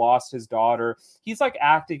father who's lost his daughter. He's like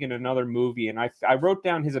acting in another movie. And I wrote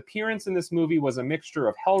down his appearance in this movie was a mixture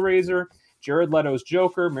of Hellraiser, Jared Leto's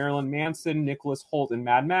Joker, Marilyn Manson, Nicholas Hoult in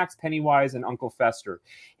Mad Max, Pennywise, and Uncle Fester.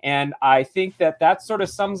 And I think that sort of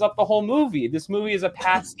sums up the whole movie. This movie is a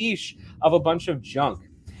pastiche of a bunch of junk.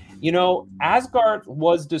 Asgard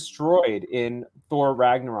was destroyed in Thor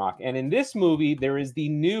Ragnarok. And in this movie, there is the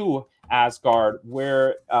new Asgard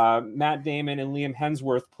where Matt Damon and Liam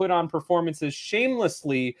Hemsworth put on performances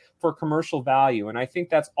shamelessly for commercial value. And I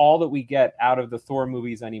think that's all that we get out of the Thor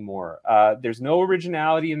movies anymore. There's no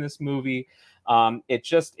originality in this movie. It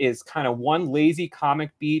just is kind of one lazy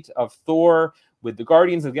comic beat of Thor with the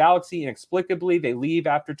Guardians of the Galaxy. Inexplicably, they leave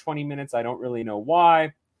after 20 minutes. I don't really know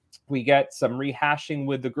why. We get some rehashing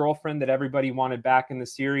with the girlfriend that everybody wanted back in the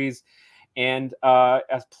series, and a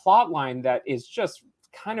plot line that is just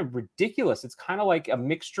kind of ridiculous. It's kind of like a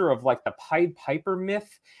mixture of like the Pied Piper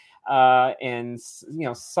myth and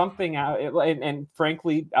something out, and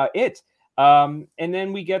frankly it. And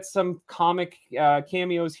then we get some comic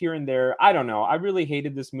cameos here and there. I don't know. I really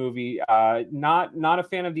hated this movie. Not a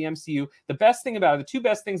fan of the MCU. The two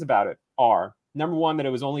best things about it are, number one, that it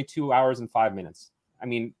was only 2 hours and 5 minutes. I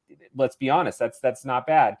mean, let's be honest, that's not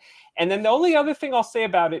bad. And then the only other thing I'll say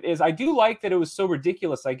about it is I do like that it was so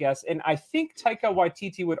ridiculous, I guess. And I think Taika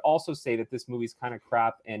Waititi would also say that this movie's kind of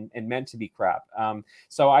crap and meant to be crap.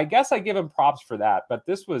 So I guess I give him props for that. But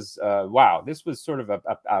this was, wow, this was sort of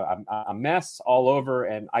a mess all over,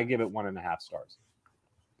 and I give it 1.5 stars.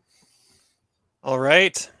 All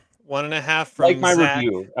right. 1.5 from like my Zach.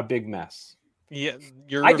 review, a big mess. Yeah,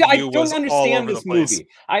 your review I don't was understand all over this the place. movie.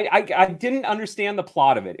 I didn't understand the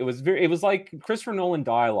plot of it. It was like Christopher Nolan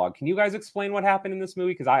dialogue. Can you guys explain what happened in this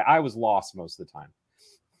movie? Because I was lost most of the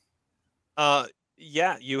time.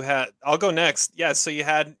 Yeah, I'll go next. Yeah, so you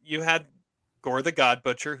had Gore the God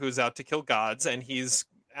Butcher, who's out to kill gods, and he's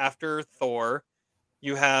after Thor.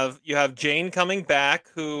 You have Jane coming back,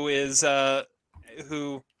 who is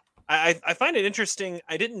who I find it interesting.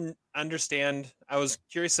 I didn't understand. I was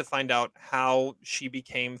curious to find out how she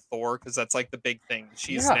became Thor, because that's like the big thing.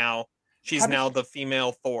 She's now the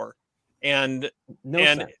female Thor, and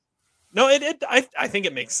sense. No, I think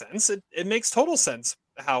it makes sense. It makes total sense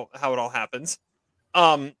how it all happens.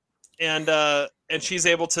 And she's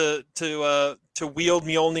able to wield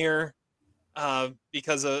Mjolnir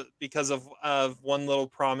because of one little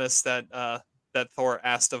promise that Thor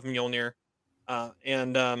asked of Mjolnir.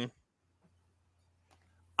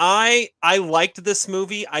 I liked this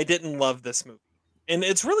movie. I didn't love this movie. And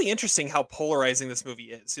it's really interesting how polarizing this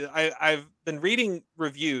movie is. I've been reading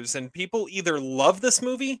reviews, and people either love this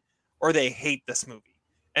movie or they hate this movie.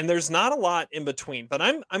 And there's not a lot in between, but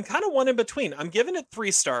I'm kind of one in between. I'm giving it 3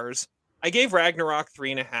 stars. I gave Ragnarok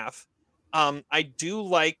 3.5. I do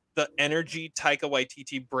like the energy Taika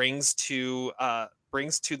Waititi brings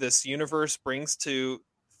to this universe, brings to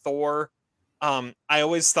Thor. I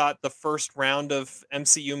always thought the first round of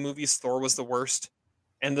MCU movies, Thor was the worst.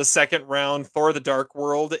 And the second round, Thor: The Dark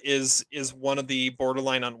World, is one of the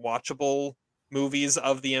borderline unwatchable movies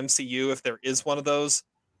of the MCU, if there is one of those.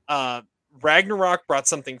 Ragnarok brought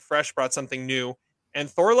something fresh, brought something new. And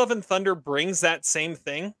Thor: Love and Thunder brings that same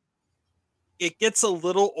thing. It gets a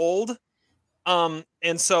little old.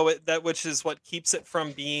 And so which is what keeps it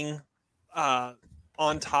from being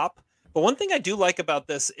on top. But one thing I do like about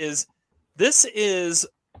this is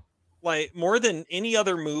like more than any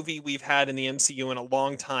other movie we've had in the MCU in a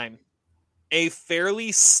long time, a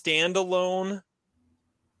fairly standalone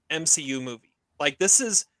MCU movie. Like this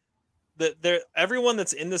is everyone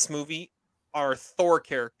that's in this movie are Thor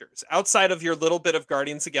characters outside of your little bit of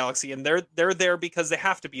Guardians of the Galaxy, and they're there because they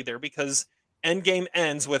have to be there because Endgame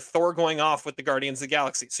ends with Thor going off with the Guardians of the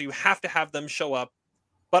Galaxy, so you have to have them show up.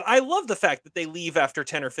 But I love the fact that they leave after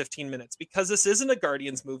 10 or 15 minutes because this isn't a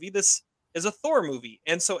Guardians movie. This is a Thor movie.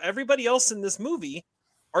 And so everybody else in this movie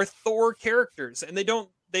are Thor characters, and they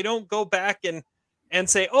don't go back and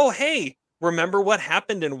say, "Oh, hey, remember what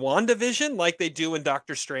happened in WandaVision?" like they do in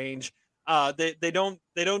Doctor Strange. They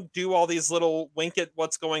don't do all these little wink at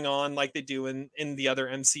what's going on like they do in the other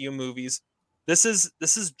MCU movies. This is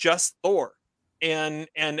just Thor. And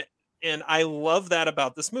I love that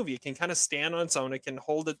about this movie. It can kind of stand on its own. It can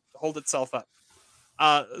hold itself up.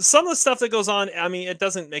 Some of the stuff that goes on, I mean, it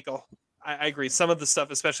doesn't make I agree. Some of the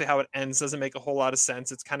stuff, especially how it ends, doesn't make a whole lot of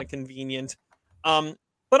sense. It's kind of convenient. But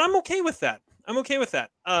I'm okay with that.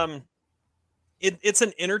 It's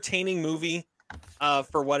an entertaining movie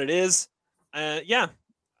for what it is.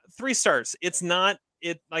 3 stars. It's not,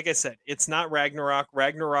 like I said, it's not Ragnarok.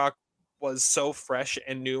 Ragnarok was so fresh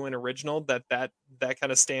and new and original that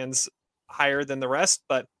kind of stands higher than the rest,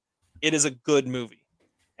 but it is a good movie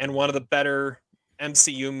and one of the better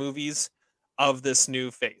MCU movies of this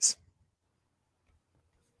new phase.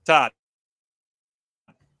 Todd,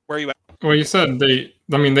 where are you at? Well, you said they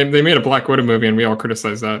made a Black Widow movie and we all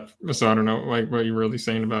criticized that. So I don't know like what you're really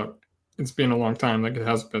saying about it's been a long time. Like it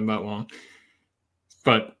hasn't been that long,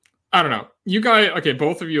 but I don't know. You guys, okay,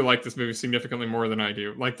 both of you like this movie significantly more than I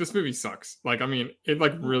do. Like this movie sucks. Like, I mean, it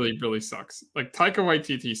like really, really sucks. Like Taika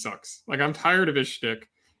Waititi sucks. Like I'm tired of his shtick.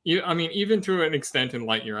 I mean, even to an extent in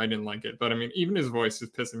Lightyear, I didn't like it. But I mean, even his voice is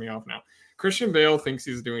pissing me off now. Christian Bale thinks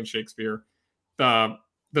he's doing Shakespeare. The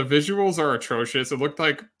visuals are atrocious. It looked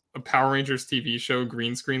like a Power Rangers TV show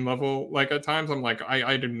green screen level. Like at times, I'm like,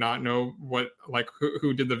 I do not know what like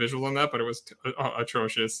who did the visuals on that, but it was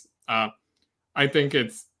atrocious. I think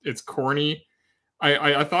it's corny.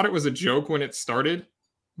 I thought it was a joke when it started,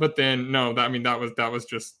 but then no, that's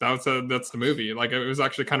the movie. Like it was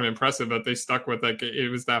actually kind of impressive that they stuck with like it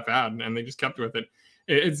was that bad and they just kept with it.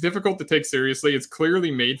 It's difficult to take seriously. It's clearly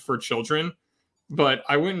made for children, but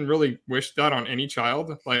I wouldn't really wish that on any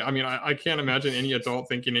child. Like I mean, I can't imagine any adult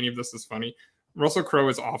thinking any of this is funny. Russell Crowe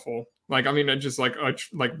is awful. Like I mean, I just like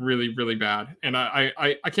really really bad. And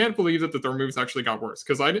I can't believe that the Thor movies actually got worse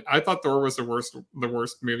because I thought Thor was the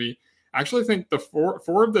worst movie. I actually think the four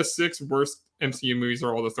of the 6 worst MCU movies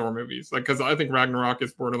are all the Thor movies. Like because I think Ragnarok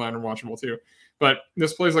is borderline unwatchable too. But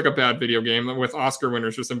this plays like a bad video game with Oscar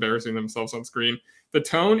winners just embarrassing themselves on screen. The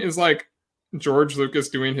tone is like George Lucas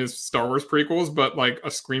doing his Star Wars prequels, but like a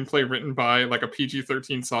screenplay written by like a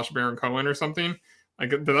PG-13 Sacha Baron Cohen or something.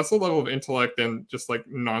 Like that's the level of intellect and just like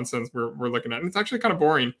nonsense we're looking at. And it's actually kind of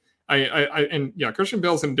boring. And Christian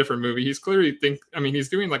Bale's in a different movie. He's clearly he's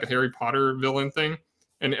doing like a Harry Potter villain thing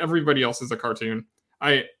and everybody else is a cartoon.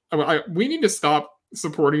 We need to stop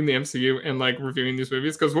supporting the MCU and like reviewing these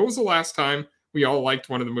movies because what was the last time we all liked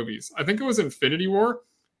one of the movies? I think it was Infinity War,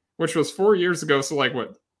 which was 4 years ago. So like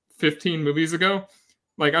what, 15 movies ago?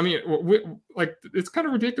 Like, I mean, like it's kind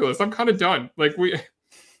of ridiculous. I'm kind of done. Like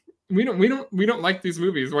we don't like these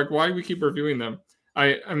movies. Like why we keep reviewing them?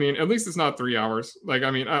 I mean, at least it's not 3 hours. Like,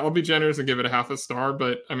 I mean, I'll be generous and give it a half a star,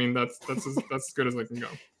 but I mean, that's as good as I can go.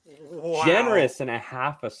 Wow. Generous and a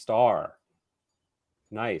half a star.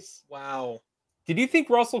 Nice. Wow. Did you think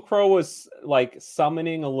Russell Crowe was like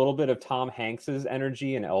summoning a little bit of Tom Hanks's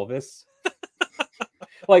energy in Elvis?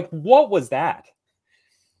 Like, what was that?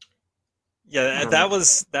 Yeah, that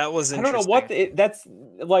was interesting. I don't know what that's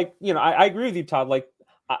like. You know, I agree with you, Todd. Like,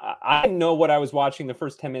 I didn't know what I was watching the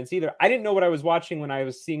first 10 minutes either. I didn't know what I was watching when I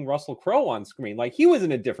was seeing Russell Crowe on screen. Like he was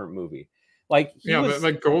in a different movie. Like but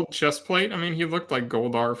like gold chest plate. I mean, he looked like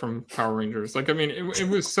Goldar from Power Rangers. Like, I mean, it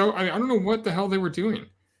was so. I mean, I don't know what the hell they were doing.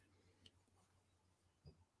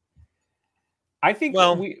 I think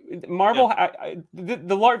Marvel. Yeah.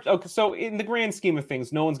 The large. Okay, so in the grand scheme of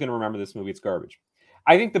things, no one's going to remember this movie. It's garbage.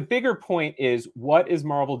 I think the bigger point is what is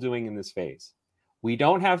Marvel doing in this phase? We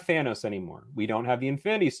don't have Thanos anymore. We don't have the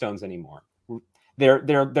Infinity Stones anymore.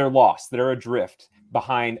 They're lost. They're adrift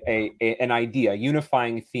behind an idea,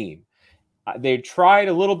 unifying theme. They tried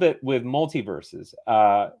a little bit with multiverses,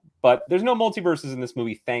 but there's no multiverses in this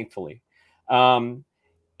movie, thankfully.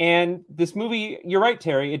 And this movie, you're right,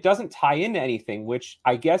 Terry, it doesn't tie into anything, which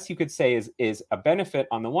I guess you could say is a benefit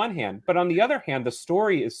on the one hand. But on the other hand, the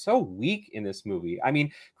story is so weak in this movie. I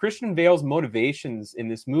mean, Christian Bale's motivations in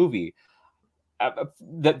this movie,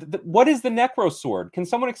 what is the Necro sword? Can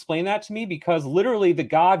someone explain that to me? Because literally the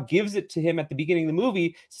god gives it to him at the beginning of the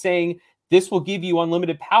movie, saying this will give you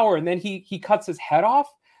unlimited power, and then he cuts his head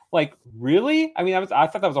off. Like, really? I mean, I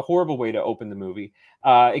thought that was a horrible way to open the movie.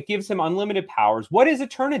 It gives him unlimited powers. What is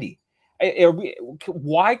eternity?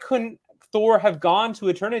 Why couldn't Thor have gone to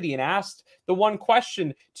eternity and asked the one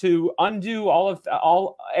question to undo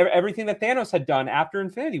everything that Thanos had done after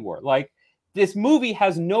Infinity War? Like, this movie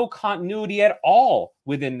has no continuity at all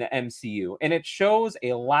within the MCU, and it shows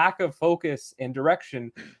a lack of focus and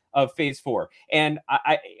direction of Phase 4. And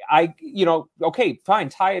I okay, fine,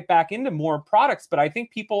 tie it back into more products, but I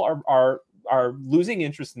think people are losing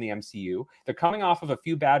interest in the MCU. They're coming off of a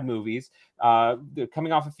few bad movies. They're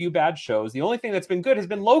coming off a few bad shows. The only thing that's been good has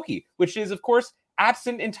been Loki, which is, of course,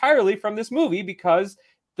 absent entirely from this movie because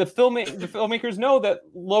the filmmakers know that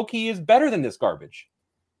Loki is better than this garbage.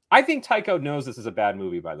 I think Taika knows this is a bad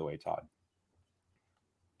movie, by the way, Todd.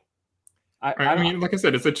 I mean, like I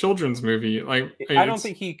said, it's a children's movie. Like, I don't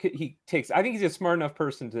think he takes. I think he's a smart enough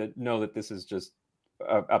person to know that this is just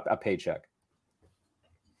a paycheck.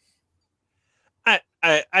 I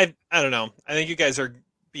don't know. I think you guys are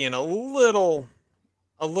being a little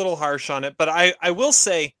harsh on it, but I will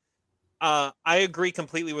say I agree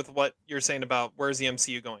completely with what you're saying about where's the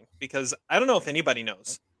MCU going, because I don't know if anybody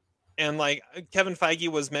knows. And like Kevin Feige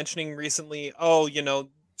was mentioning recently,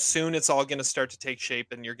 soon it's all going to start to take shape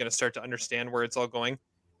and you're going to start to understand where it's all going.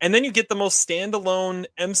 And then you get the most standalone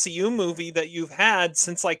MCU movie that you've had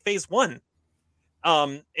since like Phase 1.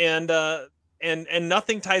 And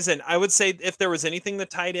nothing ties in. I would say if there was anything that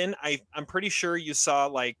tied in, I'm pretty sure you saw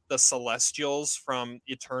like the Celestials from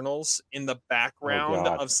Eternals in the background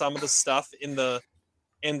of some of the stuff in the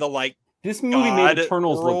like this movie made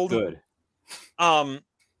Eternals world. Look good.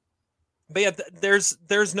 But yeah,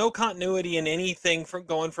 there's no continuity in anything from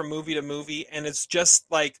going from movie to movie, and it's just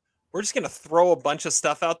like we're just gonna throw a bunch of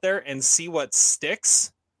stuff out there and see what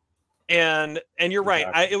sticks. And you're right.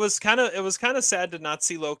 It was kind of sad to not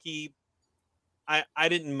see Loki. I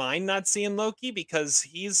didn't mind not seeing Loki because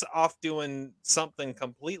he's off doing something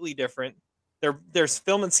completely different. There's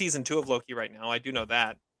filming season 2 of Loki right now. I do know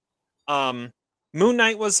that. Moon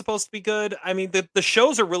Knight was supposed to be good. I mean, the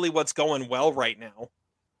shows are really what's going well right now.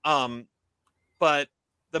 But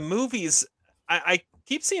the movies, I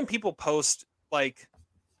keep seeing people post, like,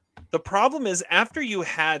 the problem is after you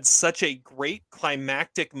had such a great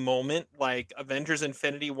climactic moment like Avengers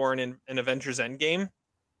Infinity War and Avengers Endgame,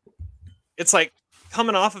 it's like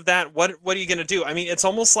coming off of that, what are you going to do? I mean, it's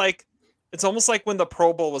almost like when the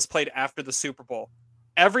Pro Bowl was played after the Super Bowl.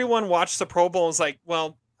 Everyone watched the Pro Bowl and was like,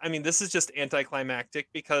 well, I mean, this is just anticlimactic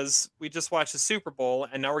because we just watched the Super Bowl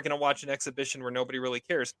and now we're going to watch an exhibition where nobody really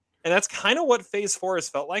cares. And that's kind of what Phase 4 has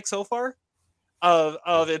felt like so far.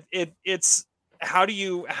 It's how do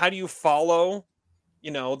you follow,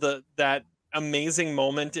 that amazing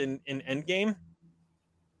moment in Endgame?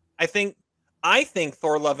 I think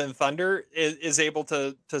Thor: Love and Thunder is able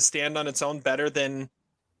to stand on its own better than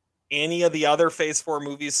any of the other Phase 4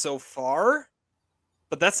 movies so far,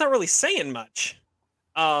 but that's not really saying much.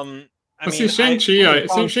 Shang-Chi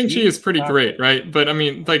is pretty great, right? But I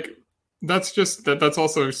mean, like, that's just that's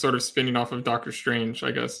also sort of spinning off of Doctor Strange,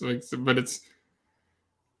 I guess. Like, but it's,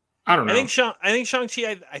 I don't know. I think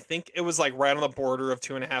Shang-Chi, I think it was like right on the border of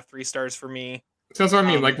 2.5, 3 stars for me. So that's what I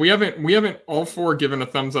mean. Like, we haven't all 4 given a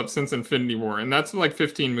thumbs up since Infinity War, and that's like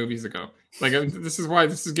 15 movies ago. Like, this is why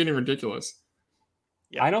this is getting ridiculous.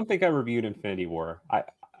 Yeah. I don't think I reviewed Infinity War. I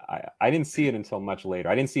didn't see it until much later.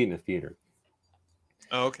 I didn't see it in the theater.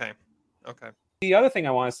 Oh, okay. The other thing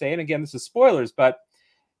I want to say, and again, this is spoilers, but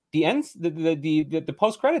the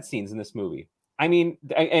post-credit scenes in this movie. I mean,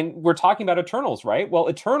 and we're talking about Eternals, right? Well,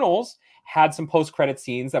 Eternals had some post-credit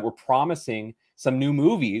scenes that were promising some new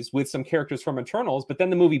movies with some characters from Eternals, but then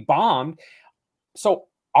the movie bombed. So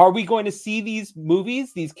are we going to see these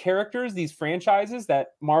movies, these characters, these franchises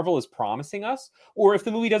that Marvel is promising us? Or if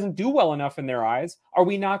the movie doesn't do well enough in their eyes, are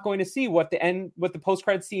we not going to see what the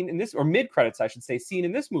post-credit scene in this, or mid-credits, I should say, scene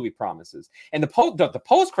in this movie promises? And the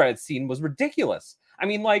post-credit scene was ridiculous. I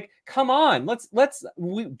mean, like, come on,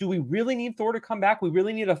 do we really need Thor to come back? We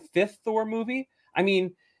really need a 5th Thor movie? I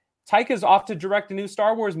mean, Taika's off to direct a new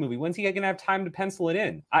Star Wars movie. When's he going to have time to pencil it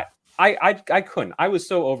in? I couldn't. I was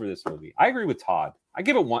so over this movie. I agree with Todd. I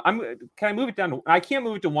give it 1. Can I move it down? I can't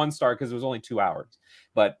move it to 1 star because it was only 2 hours.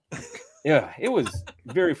 But yeah, it was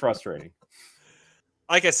very frustrating.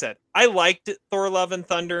 Like I said, I liked Thor: Love and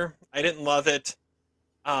Thunder. I didn't love it.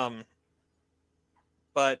 But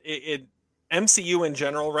it MCU in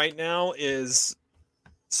general right now is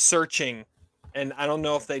searching, and I don't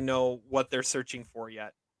know if they know what they're searching for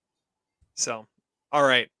yet. So, all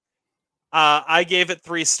right. I gave it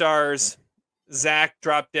 3 stars. Zach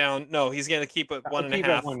dropped down. No, he's going to keep it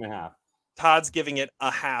 1.5. 1.5. Todd's giving it a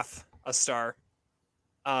half a star.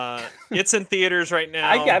 It's in theaters right now.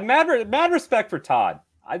 I got mad respect for Todd.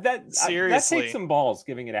 That Seriously. takes some balls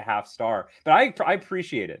giving it a half star, but I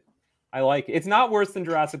appreciate it. I like it. It's not worse than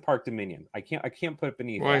Jurassic Park Dominion. I can't put it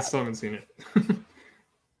beneath. Well, I that. still haven't seen it.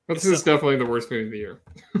 But this is definitely the worst movie of the year.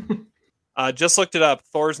 Just looked it up.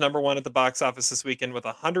 Thor's #1 at the box office this weekend with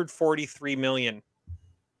 143 million.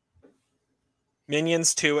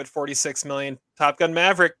 Minions 2 at 46 million. Top Gun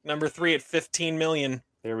Maverick #3 at 15 million.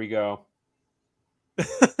 There we go.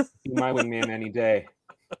 Be my wingman any day.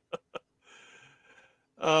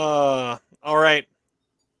 All right.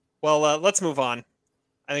 Well, let's move on.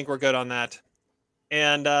 I think we're good on that.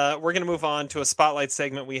 And we're going to move on to a spotlight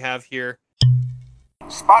segment we have here.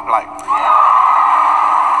 Spotlight.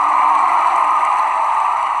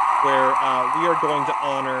 Where we are going to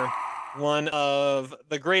honor one of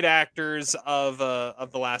the great actors of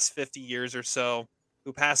the last 50 years or so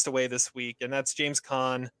who passed away this week, and that's James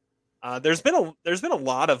Caan. There's been a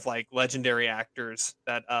lot of like legendary actors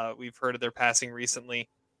that we've heard of their passing recently,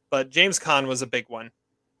 but James Caan was a big one.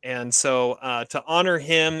 And so to honor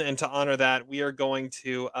him and to honor that, we are going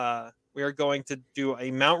to do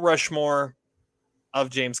a Mount Rushmore of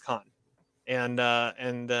James Caan, and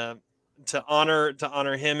to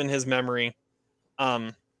honor him and his memory.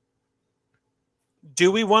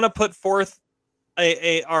 Do we want to put forth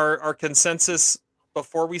our consensus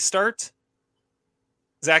before we start?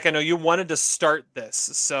 Zach, I know you wanted to start this,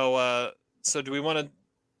 so do we want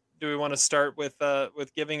to start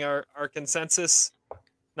with giving our consensus?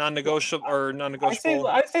 Non-negotiable.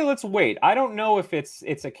 I'd say let's wait. I don't know if it's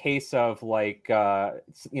a case of like the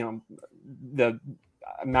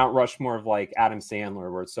Mount Rushmore of like Adam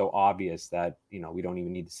Sandler, where it's so obvious that we don't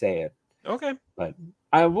even need to say it. Okay, but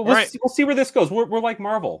we'll see where this goes. We're like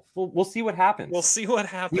Marvel. We'll see what happens. We'll see what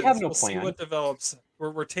happens. We have no plan. See what develops.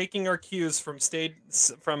 We're taking our cues from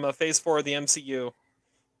Phase 4 of the MCU,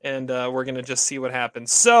 and we're gonna just see what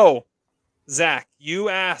happens. So, Zach, you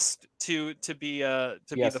asked to be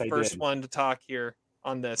the first one to talk here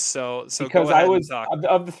on this. So because go ahead I was and talk.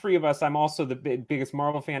 of the three of us, I'm also the biggest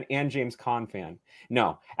Marvel fan and James Caan fan.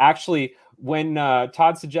 No, actually, when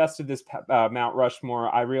Todd suggested this Mount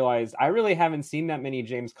Rushmore, I realized I really haven't seen that many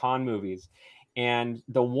James Caan movies. And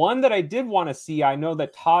the one that I did want to see, I know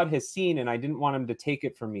that Todd has seen, and I didn't want him to take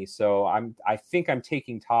it from me. So I think I'm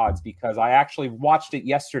taking Todd's because I actually watched it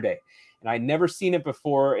yesterday. And I'd never seen it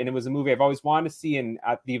before, and it was a movie I've always wanted to see, and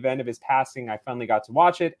at the event of his passing, I finally got to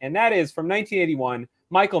watch it, and that is from 1981,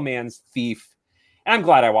 Michael Mann's Thief. And I'm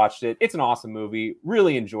glad I watched it. It's an awesome movie.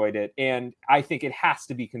 Really enjoyed it, and I think it has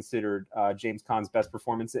to be considered James Caan's best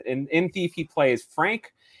performance. In Thief, he plays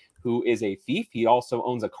Frank, who is a thief. He also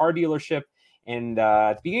owns a car dealership, and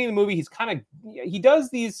at the beginning of the movie, he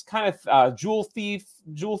does these kind of jewel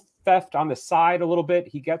theft on the side a little bit.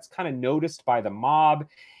 He gets kind of noticed by the mob.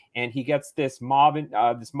 And he gets this mob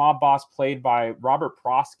boss played by Robert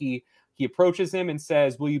Prosky. He approaches him and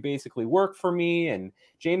says, "Will you basically work for me?" And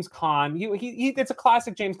James Caan, it's a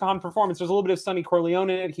classic James Caan performance. There's a little bit of Sonny Corleone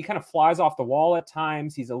in it. He kind of flies off the wall at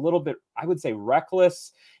times. He's a little bit, I would say,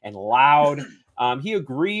 reckless and loud. He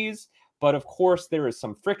agrees, but of course there is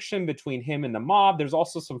some friction between him and the mob. There's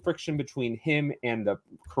also some friction between him and the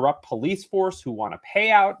corrupt police force who want to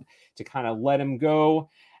pay out to kind of let him go.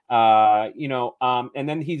 And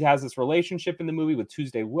then he has this relationship in the movie with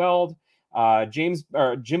Tuesday Weld. Jim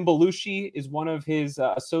Belushi is one of his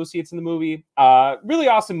associates in the movie. Really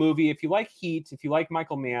awesome movie. If you like Heat, if you like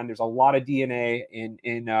Michael Mann, there's a lot of DNA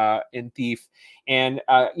in Thief. And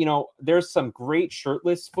there's some great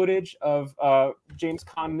shirtless footage of James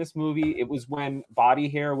Caan in this movie. It was when body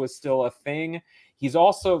hair was still a thing. We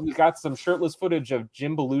got some shirtless footage of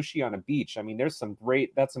Jim Belushi on a beach. I mean, that's some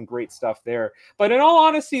great stuff there. But in all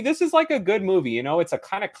honesty, this is like a good movie. It's a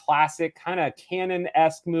kind of classic, kind of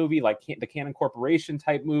Cannon-esque movie, like the Cannon Corporation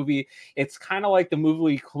type movie. It's kind of like the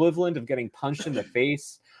movie equivalent of getting punched in the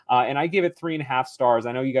face. And I give it 3.5 stars.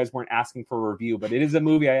 I know you guys weren't asking for a review, but it is a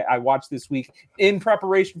movie I watched this week in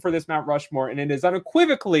preparation for this Mount Rushmore. And it is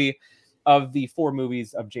unequivocally, of the 4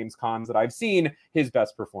 movies of James Caan's that I've seen, his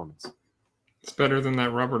best performance. It's better than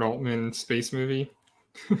that Robert Altman space movie.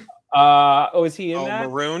 Is he in that?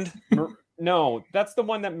 Marooned? No, that's the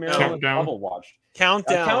one that Marilyn Bubble watched.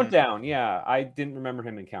 Countdown. Countdown, yeah. I didn't remember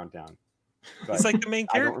him in Countdown. It's like the main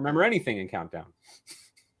character. I don't remember anything in Countdown.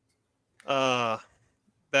 Was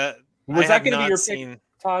that going to be your pick,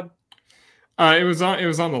 Todd? It was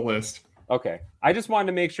on the list. Okay. I just wanted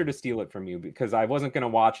to make sure to steal it from you because I wasn't going to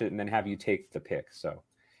watch it and then have you take the pick. So,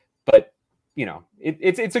 but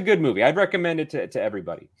it's a good movie. I'd recommend it to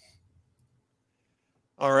everybody.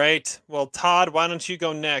 All right. Well, Todd, why don't you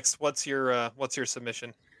go next? What's your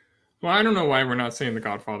submission? Well, I don't know why we're not saying The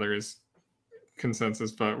Godfather is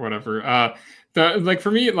consensus, but whatever.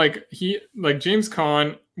 For me, James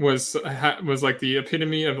Caan was like the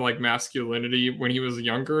epitome of like masculinity when he was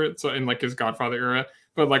younger, so in like his Godfather era.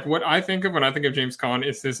 But like what I think of when I think of James Caan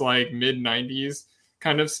is his like mid-90s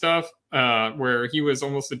kind of stuff, where he was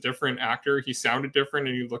almost a different actor. He sounded different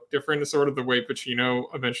and he looked different, sort of the way Pacino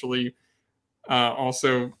eventually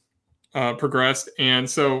also progressed. And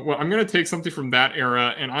so I'm going to take something from that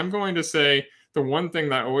era, and I'm going to say the one thing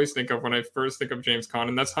that I always think of when I first think of James Caan,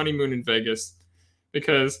 and that's Honeymoon in Vegas.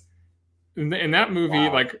 Because in that movie,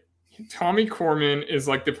 like Tommy Corman is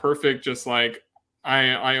like the perfect, just like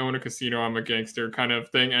I own a casino, I'm a gangster kind of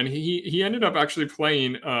thing. And he ended up actually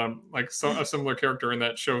playing a similar character in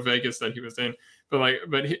that show Vegas that he was in.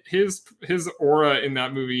 But his aura in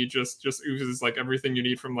that movie just oozes like everything you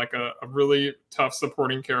need from like a really tough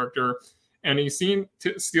supporting character. And he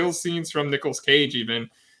steals scenes from Nicolas Cage even.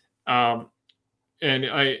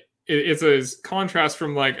 It's a contrast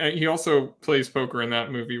from like he also plays poker in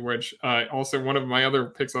that movie, which also one of my other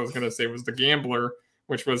picks I was going to say was The Gambler,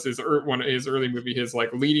 which was his early movie, his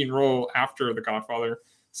like leading role after The Godfather.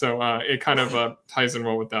 So it kind of ties in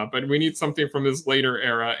well with that. But we need something from his later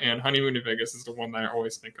era, and Honeymoon in Vegas is the one that I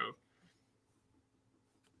always think of.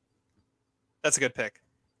 That's a good pick.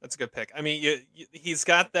 I mean, he's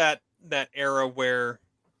got that era where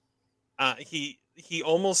he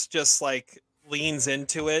almost just like leans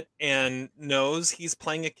into it and knows he's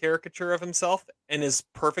playing a caricature of himself and is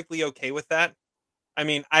perfectly okay with that. I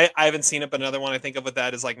mean, I haven't seen it, but another one I think of with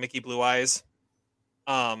that is like Mickey Blue Eyes.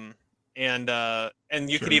 And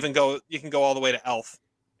you could even go all the way to Elf,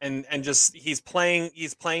 and just he's playing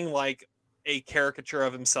like a caricature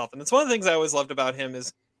of himself. And it's one of the things I always loved about him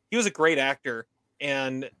is he was a great actor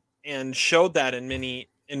and showed that in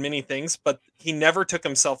many things, but he never took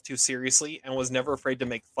himself too seriously and was never afraid to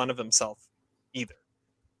make fun of himself either.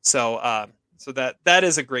 So that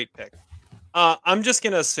is a great pick. I'm just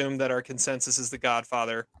going to assume that our consensus is The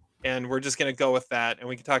Godfather, and we're just going to go with that, and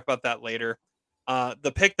we can talk about that later.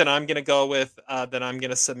 The pick that I'm going to go with, that I'm going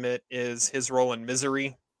to submit, is his role in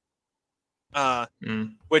Misery,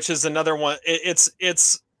 which is another one.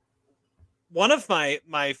 It's one of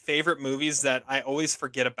my favorite movies that I always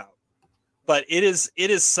forget about, but it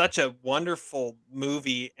is such a wonderful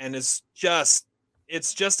movie, and it's just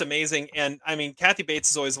amazing. And I mean, Kathy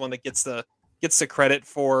Bates is always the one that gets the credit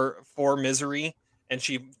for Misery, and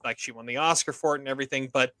she won the Oscar for it and everything.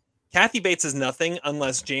 But Kathy Bates is nothing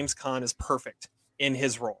unless James Caan is perfect in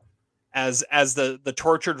his role as the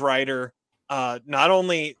tortured writer, not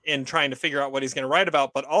only in trying to figure out what he's going to write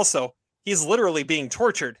about, but also he's literally being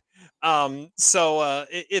tortured.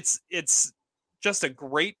 It's just a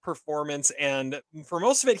great performance, and for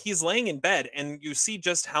most of it, he's laying in bed, and you see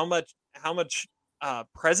just how much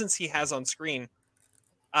presence he has on screen.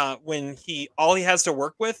 When all he has to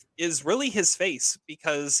work with is really his face,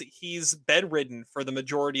 because he's bedridden for the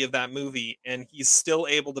majority of that movie, and he's still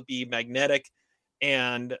able to be magnetic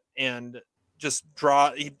and just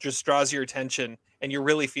draws your attention, and you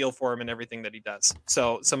really feel for him in everything that he does.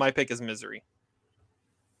 So my pick is Misery.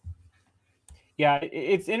 Yeah,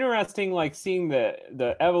 it's interesting, like seeing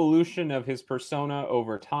the evolution of his persona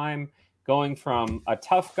over time, going from a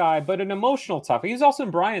tough guy, but an emotional tough. He's also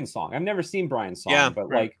in Brian's Song. I've never seen Brian's Song, but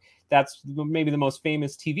right. Like that's maybe the most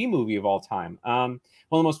famous TV movie of all time. One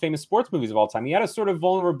of the most famous sports movies of all time. He had a sort of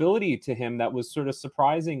vulnerability to him that was sort of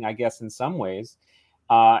surprising, I guess, in some ways.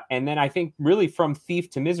 And then I think really from Thief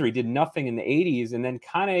to Misery did nothing in the 80s, and then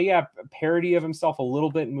kind of, parody of himself a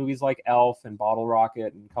little bit in movies like Elf and Bottle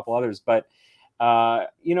Rocket and a couple others. But,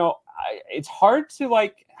 it's hard to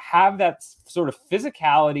like have that sort of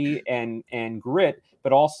physicality and grit,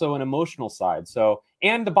 but also an emotional side. So,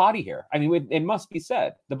 and the body hair. I mean, it must be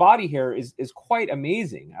said, the body hair is quite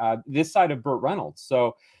amazing. This side of Burt Reynolds.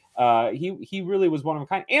 So he really was one of a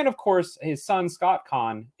kind. And of course, his son Scott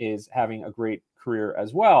Caan is having a great career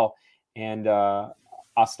as well, and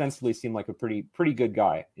ostensibly seemed like a pretty good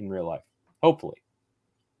guy in real life. Hopefully.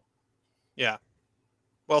 Yeah.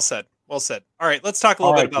 Well said. Well said. All right, let's talk a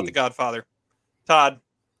little bit about The Godfather. Todd,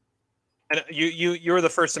 and you were the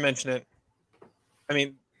first to mention it. I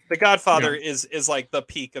mean, The Godfather is like the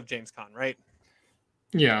peak of James Caan, right?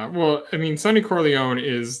 Yeah, well, I mean, Sonny Corleone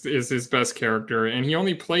is his best character, and he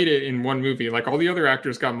only played it in one movie. Like all the other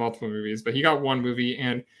actors got multiple movies, but he got one movie,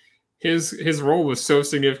 and his role was so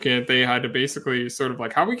significant they had to basically sort of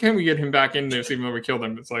like, how can we get him back in this even though we killed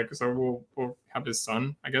him? It's like, so we'll have his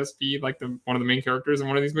son, I guess, be like one of the main characters in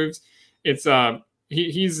one of these movies. it's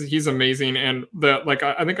he's amazing, and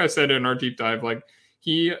I think I said in our deep dive, like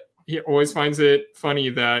he always finds it funny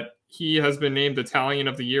that he has been named Italian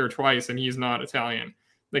of the Year twice and he's not Italian.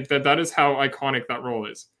 Like that is how iconic that role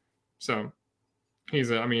is. So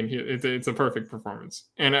it's a perfect performance.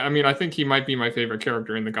 And I mean, I think he might be my favorite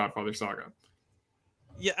character in the Godfather saga.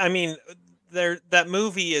 Yeah, I mean, that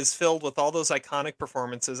movie is filled with all those iconic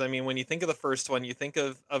performances. I mean, when you think of the first one, you think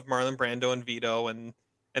of Marlon Brando and Vito, and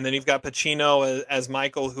then you've got Pacino as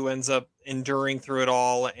Michael, who ends up enduring through it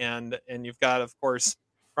all, and you've got, of course,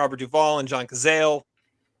 Robert Duvall and John Cazale.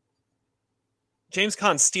 James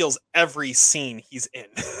Caan steals every scene he's in,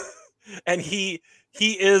 and he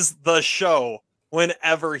is the show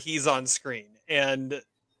whenever he's on screen. And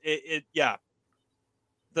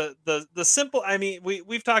the simple, I mean,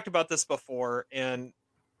 we've talked about this before, and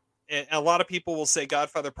a lot of people will say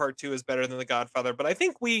Godfather Part 2 is better than The Godfather, but I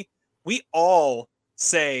think we all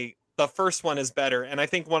say the first one is better. And I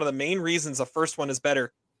think one of the main reasons the first one is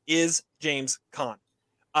better is James Caan.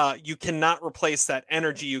 You cannot replace that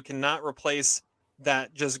energy. You cannot replace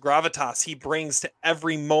that just gravitas he brings to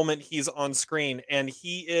every moment he's on screen. And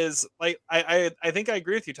he is like, I think I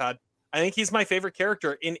agree with you, Todd. I think he's my favorite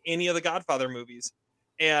character in any of the Godfather movies.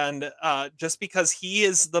 And just because he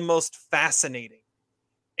is the most fascinating,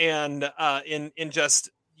 and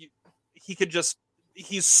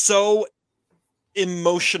he's so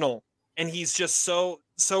emotional, and he's just so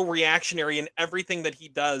reactionary in everything that he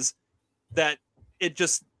does, that it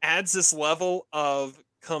just adds this level of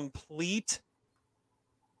complete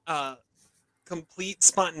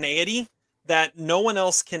spontaneity that no one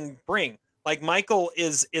else can bring. Like Michael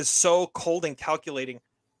is so cold and calculating.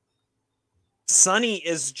 Sonny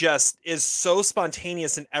is so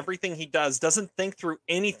spontaneous in everything he does, doesn't think through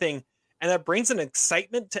anything, and that brings an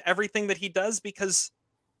excitement to everything that he does, because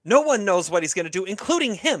no one knows what he's going to do,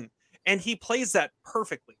 including him, and he plays that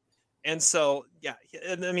perfectly. And so, yeah,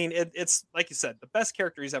 I mean, it's like you said, the best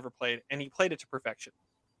character he's ever played, and he played it to perfection.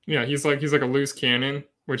 Yeah, he's like a loose cannon,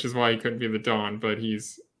 which is why he couldn't be the Don, but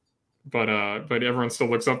everyone still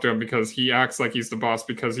looks up to him because he acts like he's the boss,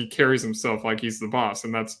 because he carries himself like he's the boss,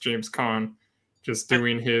 and that's James Caan just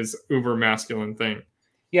doing his uber masculine thing.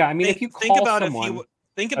 Yeah, I mean, if you think about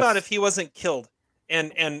if he wasn't killed,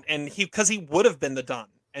 and because he would have been the Don,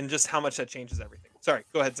 and just how much that changes everything. Sorry,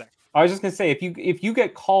 go ahead, Zach. I was just gonna say, if you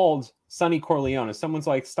get called Sonny Corleone, if someone's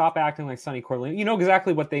like, stop acting like Sonny Corleone, you know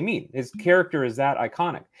exactly what they mean. His character is that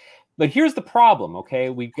iconic. But here's the problem, okay?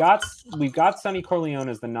 We've got Sonny Corleone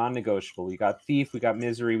as the non-negotiable. We got Thief, we got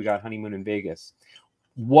Misery, we got Honeymoon in Vegas.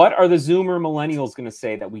 What are the Zoomer millennials going to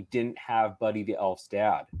say that we didn't have Buddy the Elf's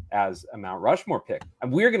dad as a Mount Rushmore pick?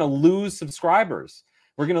 And we're going to lose subscribers.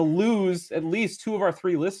 We're going to lose at least 2 of our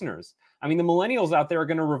 3 listeners. I mean, the millennials out there are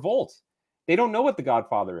going to revolt. They don't know what The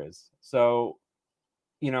Godfather is. So,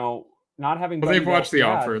 not having... Well, they've watched The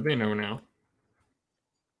Offer. They know now.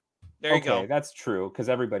 There you go. That's true, because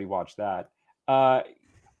everybody watched that.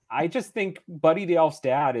 I just think Buddy the Elf's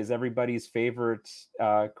dad is everybody's favorite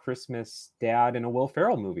Christmas dad in a Will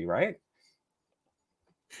Ferrell movie, right?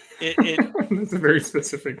 It's a very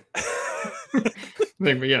specific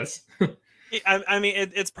thing, but yes. I mean,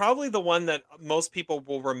 it's probably the one that most people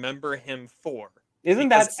will remember him for. Isn't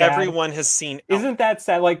that sad? Everyone has seen. Isn't that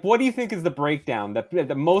sad? Like, what do you think is the breakdown?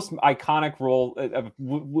 The most iconic role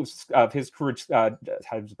of his career? I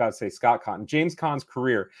was about to say Scott Caan, James Caan's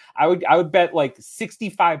career. I would bet like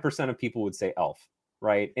 65% of people would say Elf,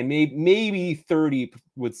 right? And maybe 30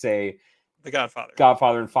 would say The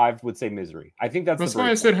Godfather. And 5 would say Misery. I think that's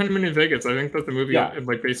why I said Honeymoon in Vegas. I think that the movie,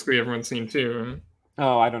 like basically everyone's seen too.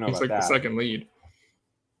 Oh, I don't know. It's about like that. the second lead.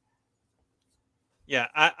 Yeah,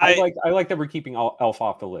 I like that we're keeping Elf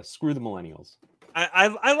off the list. Screw the millennials.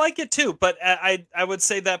 I like it too, but I would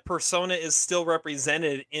say that persona is still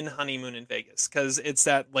represented in Honeymoon in Vegas, because it's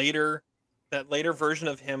that later version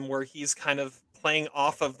of him where he's kind of playing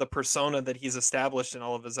off of the persona that he's established in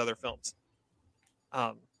all of his other films.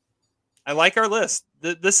 I like our list.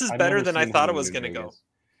 This is better than I thought it was going to go.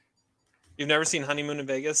 You've never seen Honeymoon in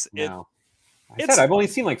Vegas? No. I've only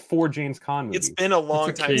seen like 4 James Caan movies. It's been a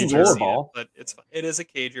long time since I've seen it, but it is a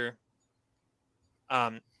cager. All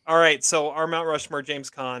right, so our Mount Rushmore, James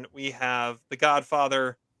Caan, we have The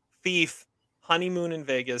Godfather, Thief, Honeymoon in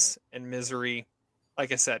Vegas, and Misery.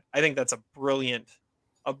 Like I said, I think that's a brilliant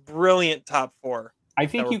top 4. I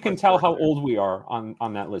think you can tell how old we are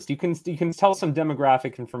on that list. You can tell some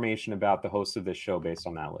demographic information about the hosts of this show based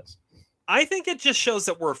on that list. I think it just shows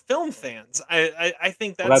that we're film fans. I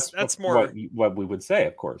think that's more what we would say,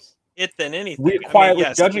 of course. It than anything. We're quietly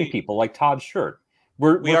judging people like Todd Shirt.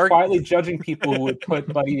 We're quietly judging people who would put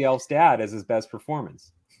Buddy the Elf's dad as his best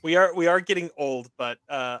performance. We are getting old, but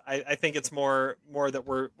I think it's more that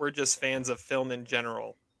we're just fans of film in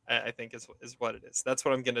general. I think is what it is. That's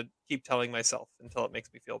what I'm gonna keep telling myself until it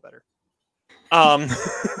makes me feel better.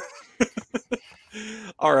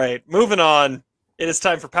 All right, moving on. It is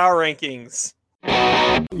time for power rankings.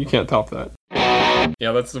 You can't top that.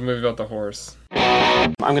 Yeah, that's the movie about the horse.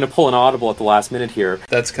 I'm going to pull an audible at the last minute here.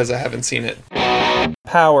 That's because I haven't seen it.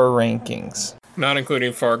 Power rankings. Not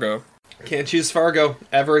including Fargo. Can't choose Fargo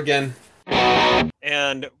ever again.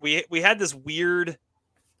 And we had this weird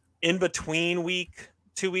in-between week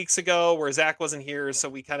 2 weeks ago where Zach wasn't here, so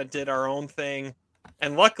we kind of did our own thing.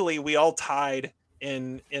 And luckily we all tied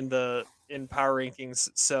in power rankings,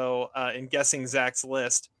 so in guessing Zach's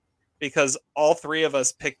list, because all three of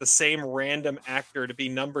us picked the same random actor to be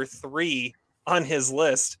number 3 on his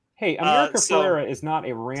list. Hey, America Ferrera is not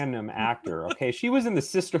a random actor, okay? She was in the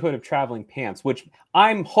Sisterhood of Traveling Pants, which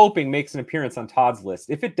I'm hoping makes an appearance on Todd's list.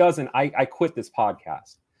 If it doesn't, I quit this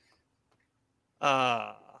podcast.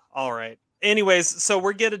 All right. Anyways, so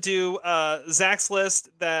we're going to do Zach's list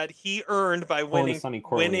that he earned by winning.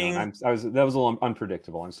 That was a little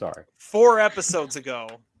unpredictable. I'm sorry. 4 episodes ago.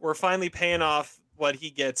 We're finally paying off what he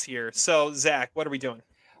gets here. So, Zach, what are we doing?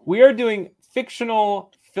 We are doing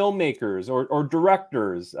fictional filmmakers or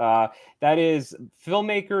directors. That is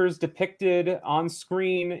filmmakers depicted on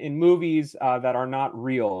screen in movies that are not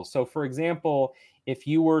real. So, for example, if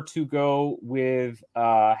you were to go with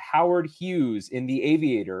Howard Hughes in The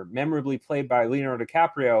Aviator, memorably played by Leonardo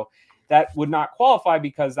DiCaprio, that would not qualify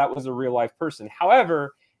because that was a real life person.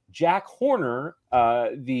 However, Jack Horner,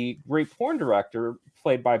 the great porn director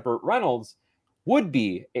played by Burt Reynolds, would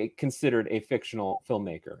be considered a fictional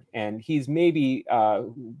filmmaker. And he's maybe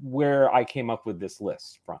where I came up with this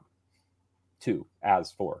list from, too,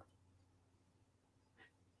 as for.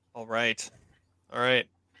 All right.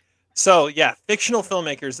 So yeah, fictional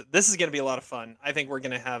filmmakers. This is going to be a lot of fun. I think we're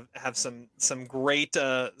going to have some great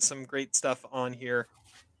stuff on here.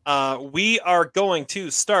 We are going to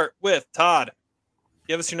start with Todd.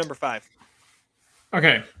 Give us your number 5.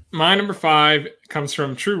 Okay, my number 5 comes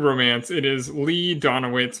from True Romance. It is Lee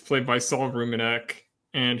Donowitz, played by Saul Rubinek,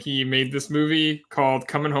 and he made this movie called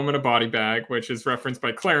Coming Home in a Body Bag, which is referenced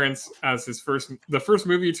by Clarence as the first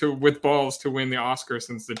movie with balls to win the Oscar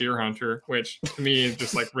since The Deer Hunter, which to me is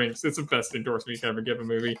just like rings. It's the best endorsement you can ever give a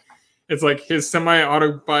movie. It's like his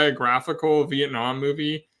semi-autobiographical Vietnam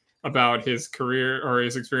movie about his career or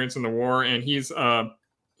his experience in the war, and he is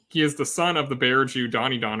the son of the Bear Jew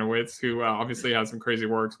Donnie Donowitz, who obviously has some crazy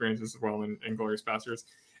war experiences as well in Inglourious Basterds.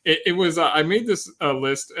 It was I made this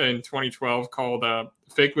list in 2012 called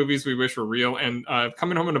Fake Movies We Wish Were Real, and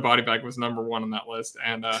Coming Home in a Body Bag was number 1 on that list,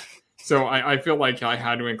 and so I feel like I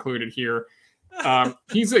had to include it here.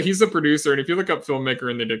 He's a producer, and if you look up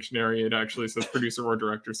filmmaker in the dictionary, it actually says producer or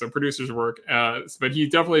director, so producer's work. But he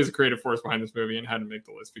definitely is a creative force behind this movie and had to make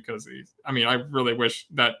the list because I really wish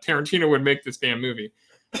that Tarantino would make this damn movie.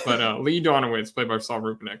 But Lee Donowitz, played by Saul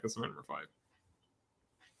Rubinek, is number 5.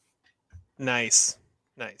 Nice.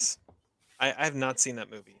 I have not seen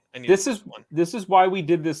that movie. This is why we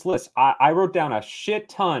did this list. I wrote down a shit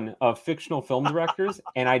ton of fictional film directors,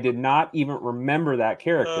 and I did not even remember that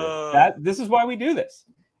character. This is why we do this.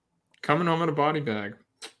 Coming Home in a Body Bag.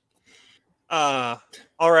 All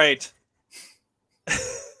right.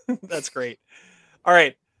 That's great. All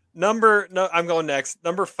right. I'm going next.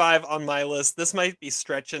 Number 5 on my list. This might be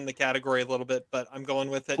stretching the category a little bit, but I'm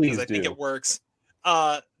going with it because I think it works.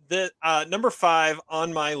 Number 5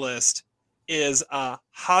 on my list is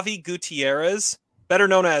Javi Gutierrez, better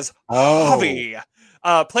known as Javi,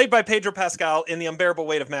 played by Pedro Pascal in The Unbearable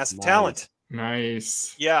Weight of Massive Talent.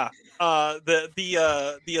 Nice. Yeah.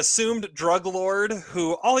 The assumed drug lord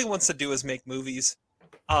who all he wants to do is make movies,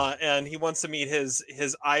 and he wants to meet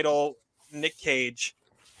his idol Nick Cage,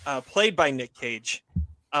 played by Nick Cage,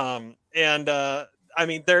 their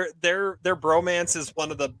bromance is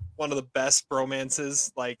one of the best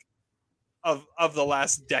bromances like of the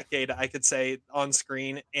last decade, I could say, on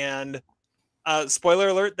screen. And spoiler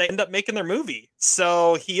alert, they end up making their movie.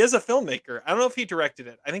 So he is a filmmaker. I don't know if he directed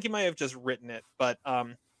it. I think he might have just written it, but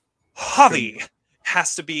Javi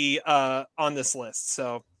has to be on this list.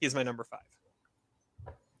 So he's my number 5.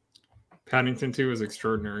 Paddington 2 is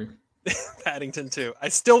extraordinary. Paddington 2. I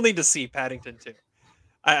still need to see Paddington 2.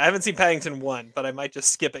 I haven't seen Paddington 1, but I might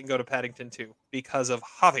just skip it and go to Paddington 2 because of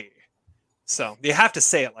Javi. So you have to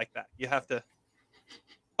say it like that. You have to.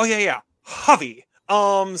 Oh yeah, Javi.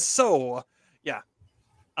 So yeah,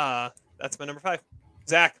 that's my number 5.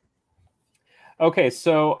 Zach. Okay,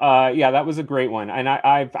 so yeah, that was a great one, and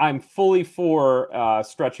I'm fully for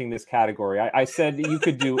stretching this category. I said that you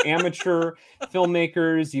could do amateur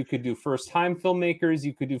filmmakers, you could do first-time filmmakers,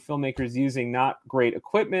 you could do filmmakers using not great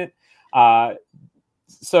equipment.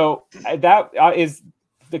 So that is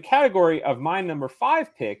the category of my number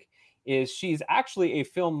 5 pick. Is she's actually a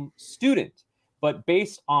film student, but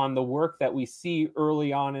based on the work that we see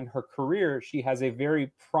early on in her career, she has a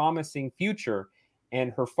very promising future,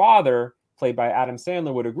 and her father, played by Adam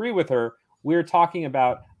Sandler, would agree with her. We're talking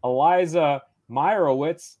about Eliza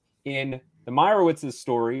Meyerowitz in the Meyerowitz's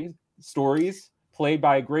stories, played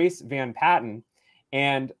by Grace Van Patten.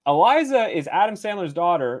 And Eliza is Adam Sandler's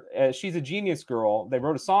daughter. She's a genius girl. They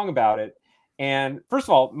wrote a song about it. And first of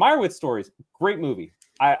all, Meyerowitz Stories, great movie.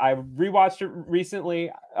 I rewatched it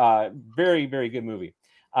recently. Very, very good movie.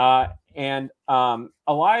 And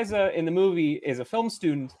Eliza in the movie is a film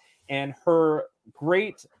student, and her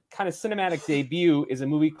great kind of cinematic debut is a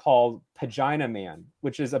movie called Pagina Man,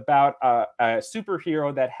 which is about a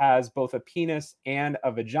superhero that has both a penis and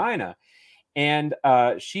a vagina. And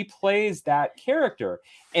she plays that character.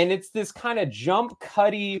 And it's this kind of jump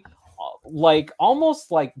cutty, like almost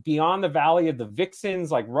like Beyond the Valley of the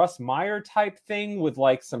Vixens, like Russ Meyer type thing with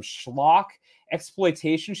like some schlock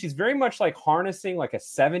exploitation. She's very much like harnessing like a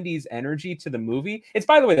 70s energy to the movie. It's,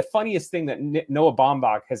 by the way, the funniest thing that Noah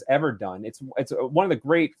Baumbach has ever done. It's one of the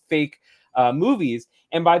great fake movies.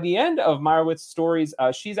 And by the end of Meyerowitz Stories,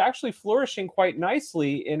 she's actually flourishing quite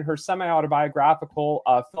nicely in her semi-autobiographical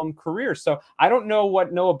film career. So I don't know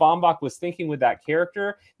what Noah Baumbach was thinking with that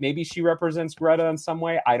character. Maybe she represents Greta in some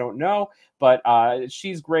way. I don't know. But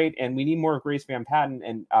she's great, and we need more of Grace Van Patten.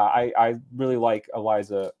 And I really like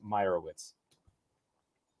Eliza Meyerowitz.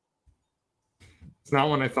 It's not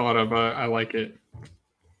one I thought of. I like it.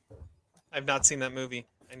 I've not seen that movie.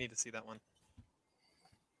 I need to see that one.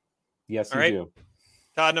 Yes, you do.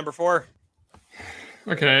 Todd, number 4.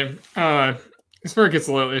 Okay. This where it gets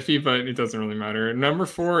a little iffy, but it doesn't really matter. Number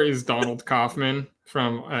 4 is Donald Kaufman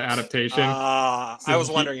from Adaptation. I was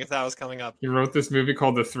wondering if that was coming up. He wrote this movie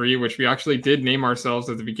called The Three, which we actually did name ourselves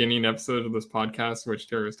at the beginning episode of this podcast, which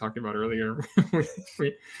Terry was talking about earlier.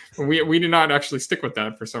 we did not actually stick with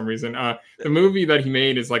that for some reason. The movie that he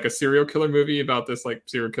made is like a serial killer movie about this like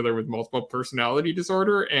serial killer with multiple personality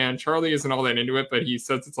disorder, and Charlie isn't all that into it, but he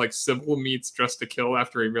says it's like Sybil meets Dressed to Kill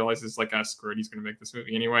after he realizes like, screw it, he's going to make this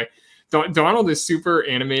movie anyway. Donald is super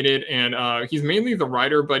animated, and he's mainly the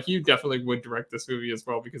writer, but he definitely would direct this movie as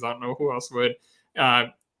well, because I don't know who else would.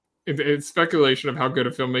 It's speculation of how good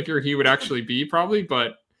a filmmaker he would actually be, probably,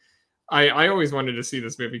 but I always wanted to see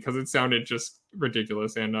this movie because it sounded just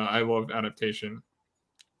ridiculous, and I love Adaptation.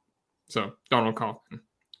 So, Donald Kaufman,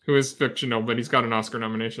 who is fictional, but he's got an Oscar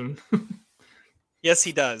nomination. Yes,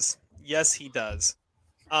 he does. Yes, he does.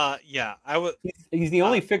 Yeah, I would. He's the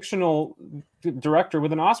only fictional director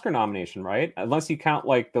with an Oscar nomination, right? Unless you count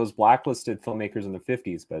like those blacklisted filmmakers in the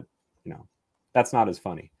 50s, but you know, that's not as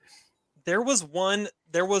funny. There was one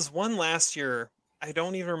last year. I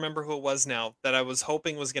don't even remember who it was now, that I was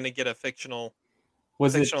hoping was going to get a fictional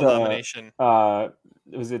nomination.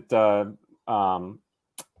 Was it oh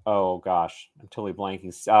gosh, I'm totally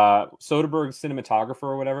blanking. Soderbergh's cinematographer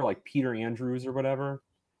or whatever, like Peter Andrews or whatever.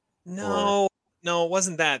 No, it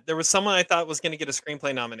wasn't that. There was someone I thought was going to get a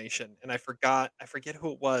screenplay nomination, and I forget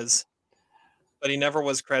who it was, but he never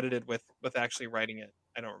was credited with actually writing it.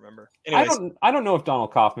 I don't remember. Anyways. I don't know if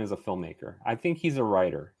Donald Kaufman is a filmmaker. I think he's a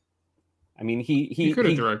writer. I mean, he could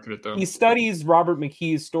have directed it though. He studies Robert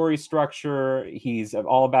McKee's story structure. He's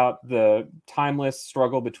all about the timeless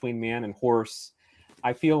struggle between man and horse.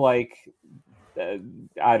 I feel like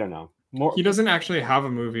I don't know. He doesn't actually have a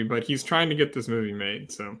movie, but he's trying to get this movie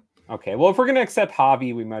made. So okay, well, if we're gonna accept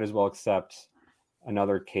Javi, we might as well accept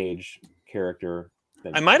another Cage character.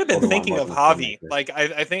 I might have been thinking of Javi. Like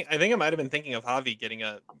I think I might have been thinking of Javi getting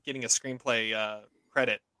a screenplay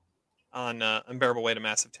credit on Unbearable Weight of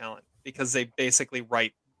Massive Talent, because they basically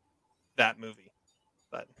write that movie.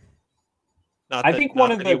 But I think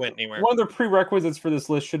one of the prerequisites for this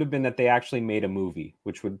list should have been that they actually made a movie,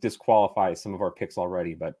 which would disqualify some of our picks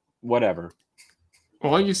already. But whatever.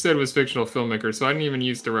 Well, all you said was fictional filmmakers, so I didn't even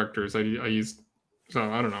use directors. I used, so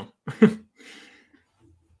I don't know.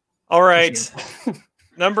 All right,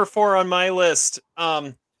 number 4 on my list.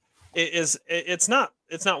 It's not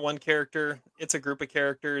one character. It's a group of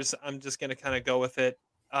characters. I'm just gonna kind of go with it.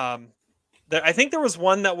 I think there was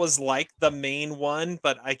one that was like the main one,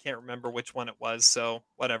 but I can't remember which one it was. So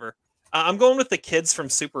whatever. I'm going with the kids from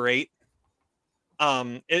Super 8.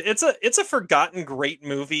 It's a forgotten great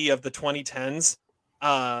movie of the 2010s.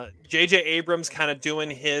 J.J. Abrams kind of doing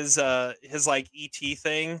his like E.T.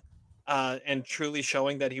 thing, and truly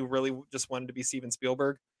showing that he really just wanted to be Steven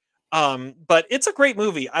Spielberg. But it's a great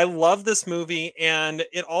movie. I love this movie, and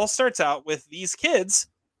it all starts out with these kids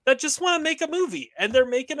that just want to make a movie, and they're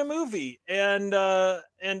making a movie, and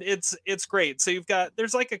it's great. So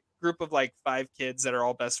there's like a group of like 5 kids that are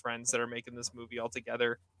all best friends that are making this movie all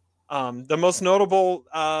together. The most notable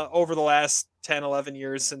over the last 10, 11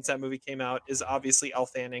 years since that movie came out is obviously Elle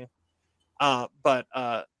Fanning. But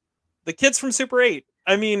the kids from Super 8,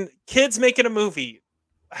 I mean, kids making a movie,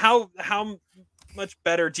 how much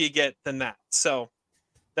better do you get than that? So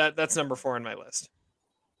that's number 4 on my list.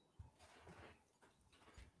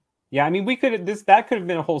 Yeah, I mean, that could have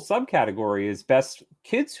been a whole subcategory is best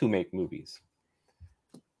kids who make movies.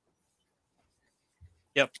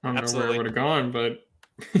 Yep, I don't know where it would have gone, but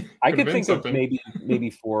I could think of maybe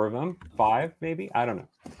 4 of them, 5 maybe. I don't know.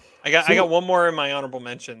 I got one more in my honorable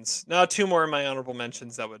mentions. No, 2 more in my honorable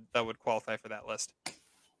mentions that would qualify for that list.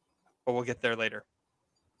 But we'll get there later.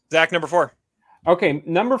 Zach, number 4. Okay,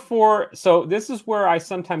 number 4. So this is where I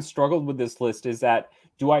sometimes struggled with this list, is that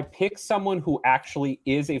do I pick someone who actually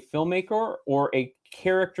is a filmmaker or a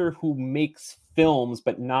character who makes films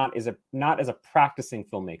but not as a practicing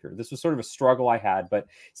filmmaker? This was sort of a struggle I had, but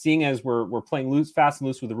seeing as we're playing fast and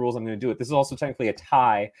loose with the rules, I'm going to do it. This is also technically a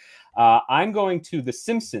tie. I'm going to The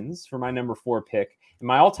Simpsons for my number 4 pick. And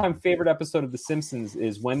my all-time favorite episode of The Simpsons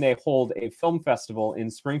is when they hold a film festival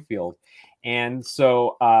in Springfield. And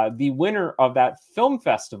so the winner of that film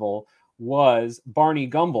festival was Barney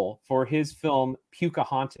Gumble for his film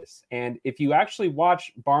Pocahontas. And if you actually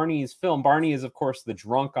watch Barney's film, Barney is, of course, the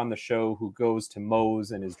drunk on the show who goes to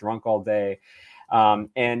Moe's and is drunk all day.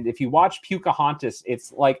 And if you watch Pocahontas,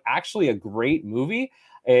 it's like actually a great movie.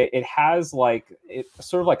 It has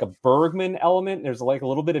sort of like a Bergman element. There's like a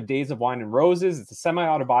little bit of Days of Wine and Roses. It's a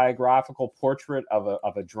semi-autobiographical portrait of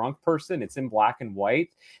a drunk person. It's in black and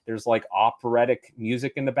white. There's like operatic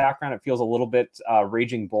music in the background. It feels a little bit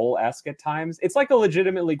Raging Bull-esque at times. It's like a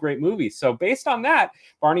legitimately great movie. So based on that,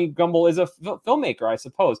 Barney Gumble is a filmmaker, I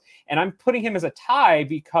suppose. And I'm putting him as a tie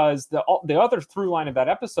because the other through line of that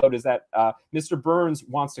episode is that Mr. Burns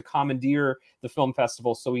wants to commandeer the film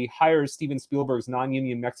festival. So he hires Steven Spielberg's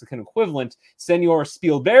non-union Mexican equivalent, Senor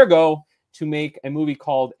Spielbergo, to make a movie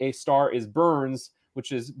called A Star is Burns,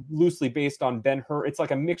 which is loosely based on Ben-Hur. It's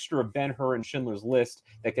like a mixture of Ben-Hur and Schindler's List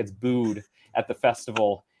that gets booed at the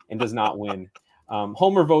festival and does not win.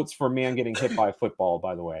 Homer votes for man getting hit by a football,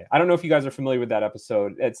 by the way. I don't know if you guys are familiar with that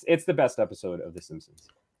episode. It's the best episode of The Simpsons.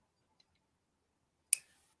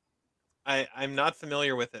 I'm not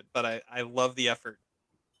familiar with it, but I love the effort.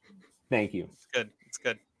 Thank you. It's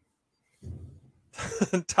good.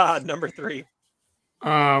 Todd, number 3.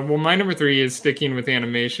 Well, my number 3 is sticking with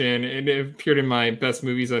animation. It appeared in my best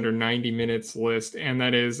movies under 90 minutes list, and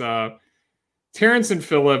that is Terrence and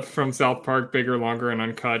Phillip from South Park, Bigger, Longer, and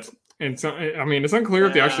Uncut. And so, I mean, it's unclear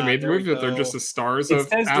if they actually made the movie, but they're just the stars of. It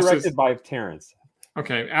says directed by Terrence.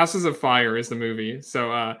 Okay, Asses of Fire is the movie.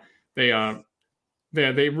 So they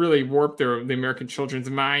really warped the American children's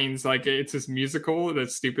minds. Like, it's this musical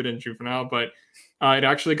that's stupid and juvenile, but it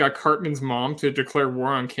actually got Cartman's mom to declare war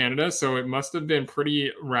on Canada, so it must have been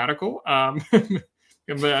pretty radical.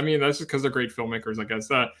 But I mean, that's just because they're great filmmakers, I guess.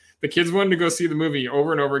 The kids wanted to go see the movie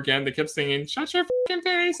over and over again. They kept singing, "Shut your fucking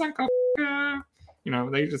face, Uncle." You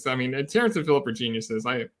know, Terrence and Phillip are geniuses.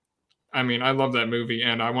 I mean, I love that movie,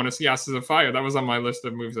 and I want to see Asses of Fire. That was on my list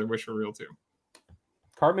of movies I wish were real too.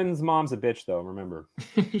 Cartman's mom's a bitch, though. Remember,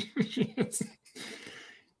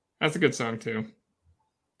 that's a good song too.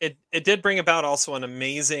 It did bring about also an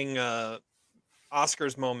amazing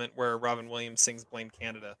Oscars moment where Robin Williams sings "Blame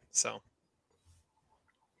Canada." So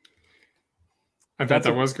I bet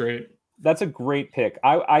that was great. That's a great pick.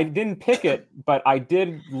 I didn't pick it, but I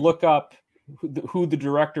did look up who the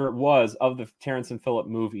director was of the Terrence and Phillip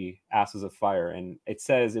movie Asses of Fire, and it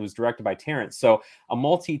says it was directed by Terrence. So a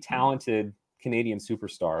multi-talented Canadian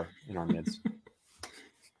superstar in our midst.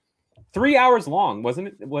 3 hours long, wasn't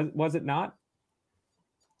it? Was it not?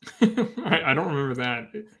 I don't remember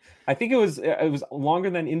that. I think it was longer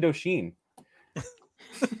than Indochine.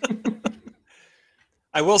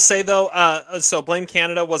 I will say though, so Blame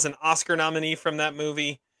Canada was an Oscar nominee from that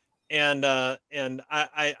movie, and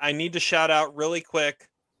I need to shout out really quick.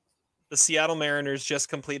 The Seattle Mariners just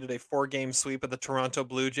completed a 4-game sweep of the Toronto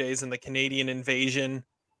Blue Jays in the Canadian Invasion,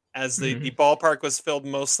 as the ballpark was filled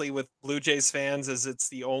mostly with Blue Jays fans, as it's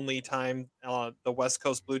the only time the West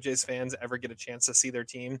Coast Blue Jays fans ever get a chance to see their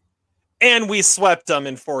team. And we swept them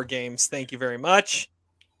in 4 games. Thank you very much.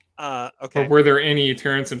 Okay. But were there any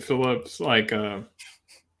Terrence and Phillip's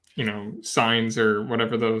signs or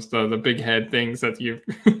whatever the big head things that you.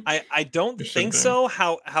 I don't think so.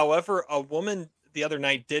 However, a woman the other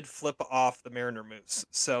night did flip off the Mariner Moose,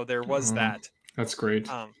 so there was that. That's great.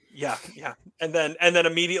 Yeah. And then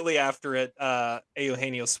immediately after it,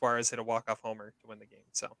 Eugenio Suarez hit a walk-off homer to win the game.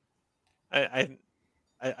 So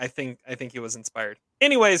I think he was inspired.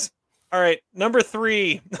 Anyways, all right, number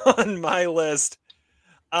 3 on my list.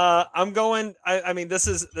 I'm going. I mean, this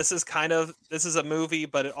is a movie,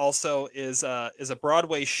 but it also is a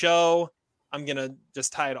Broadway show. I'm gonna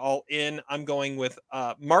just tie it all in. I'm going with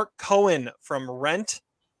Mark Cohen from Rent,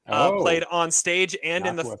 played on stage and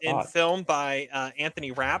in film by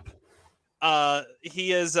Anthony Rapp.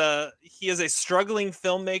 He is a struggling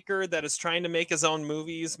filmmaker that is trying to make his own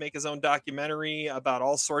movies, make his own documentary about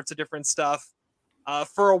all sorts of different stuff.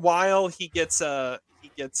 For a while, he gets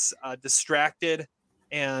distracted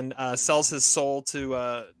and sells his soul to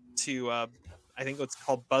I think what's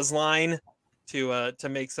called Buzzline to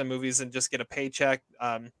make some movies and just get a paycheck,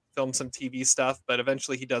 film some TV stuff. But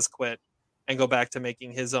eventually, he does quit and go back to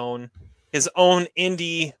making his own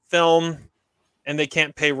indie film. And they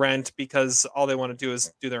can't pay rent because all they want to do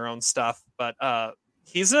is do their own stuff. But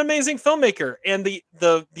he's an amazing filmmaker. And the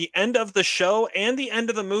end of the show and the end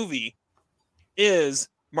of the movie is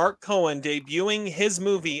Mark Cohen debuting his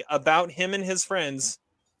movie about him and his friends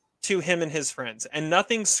to him and his friends. And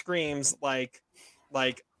nothing screams like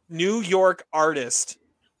New York artist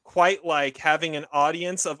quite like having an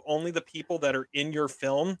audience of only the people that are in your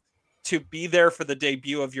film to be there for the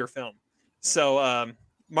debut of your film. So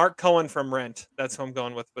Mark Cohen from Rent. That's who I'm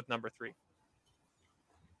going with number 3.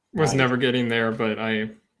 Was never getting there, but I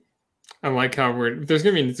like how there's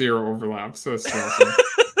gonna be 0 overlap, so it's awesome.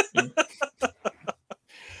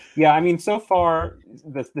 Yeah, I mean, so far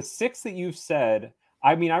the 6 that you've said,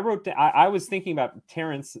 I mean, I was thinking about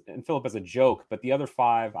Terrence and Philip as a joke, but the other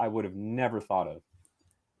 5 I would have never thought of.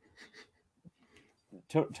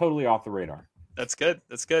 Totally off the radar. That's good.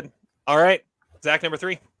 All right, Zach, number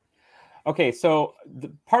 3. Okay, so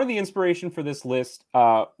part of the inspiration for this list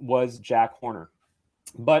was Jack Horner.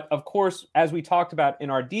 But of course, as we talked about in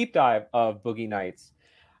our deep dive of Boogie Nights,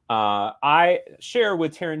 I share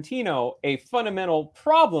with Tarantino a fundamental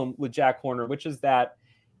problem with Jack Horner, which is that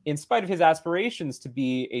in spite of his aspirations to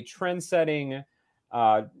be a trend-setting,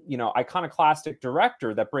 iconoclastic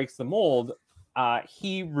director that breaks the mold,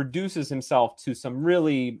 he reduces himself to some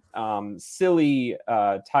really silly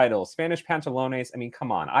titles. Spanish Pantalones. I mean,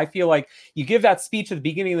 come on. I feel like you give that speech at the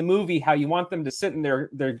beginning of the movie, how you want them to sit in their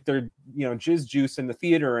jizz juice in the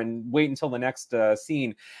theater and wait until the next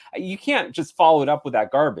scene. You can't just follow it up with that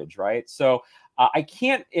garbage, right? So I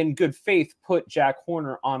can't, in good faith, put Jack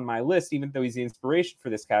Horner on my list, even though he's the inspiration for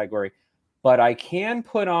this category. But I can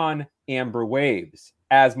put on Amber Waves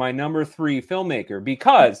as my number 3 filmmaker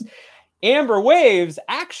because Amber Waves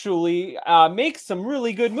actually makes some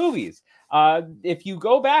really good movies. If you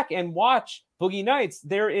go back and watch Boogie Nights,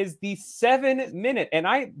 there is the 7-minute, and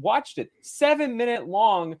I watched it, 7-minute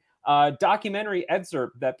long documentary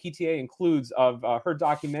excerpt that PTA includes of her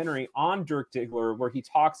documentary on Dirk Diggler, where he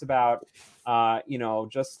talks about,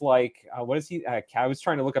 just like, what is he? I was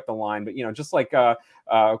trying to look up the line, but, just like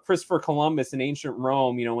Christopher Columbus in ancient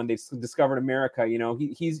Rome, when they discovered America,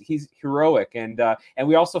 he's heroic. And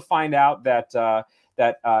we also find out that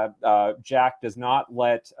Jack does not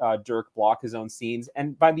let Dirk block his own scenes.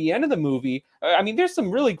 And by the end of the movie, I mean, there's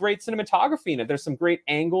some really great cinematography in it. There's some great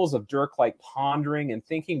angles of Dirk like pondering and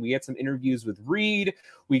thinking. We get some interviews with Reed.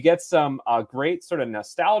 We get some great sort of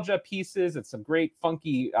nostalgia pieces and some great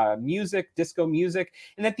funky music, disco music.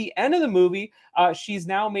 And at the end of the movie, she's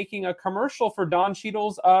now making a commercial for Don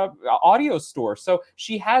Cheadle's audio store. So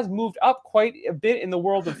she has moved up quite a bit in the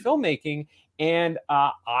world of filmmaking. And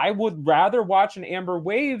I would rather watch an Amber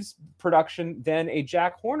Waves production than a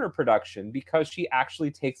Jack Horner production because she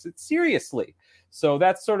actually takes it seriously. So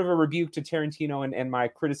that's sort of a rebuke to Tarantino and my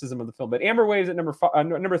criticism of the film. But Amber Waves at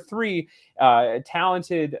number 3,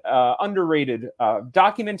 talented, underrated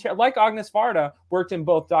documentary, like Agnes Varda, worked in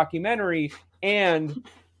both documentary and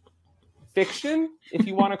fiction, if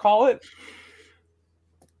you want to call it.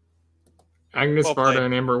 Agnes Varda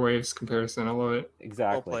and Amber Waves comparison. I love it.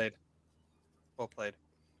 Exactly. Well played.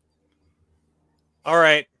 All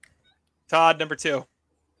right. Todd, number 2.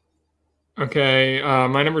 Okay.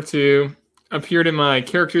 My number 2 appeared in my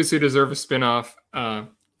Characters Who Deserve a Spinoff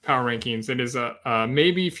power rankings. It is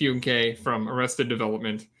Maybe Fugue from Arrested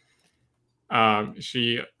Development.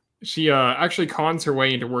 She she actually cons her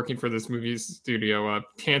way into working for this movie studio,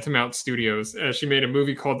 Tantamount Studios. She made a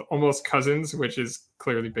movie called Almost Cousins, which is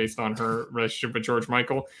clearly based on her relationship with George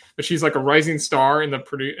Michael. But she's like a rising star in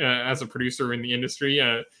the as a producer in the industry.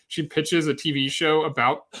 She pitches a TV show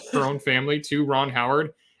about her own family to Ron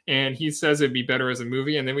Howard, and he says it'd be better as a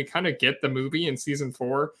movie. And then we kind of get the movie in season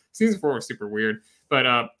 4. Season 4 was super weird.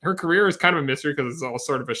 But her career is kind of a mystery because it's all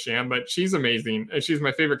sort of a sham, but she's amazing. And she's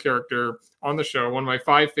my favorite character on the show. One of my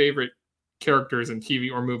 5 favorite characters in TV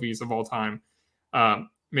or movies of all time.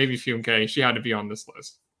 Maybe Funke. She had to be on this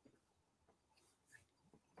list.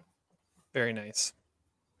 Very nice.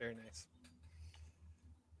 Very nice.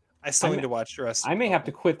 I still need to watch the rest. I may have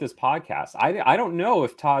to quit this podcast. I don't know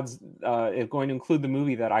if Todd's going to include the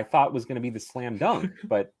movie that I thought was going to be the slam dunk,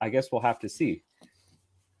 but I guess we'll have to see.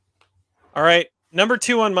 All right. Number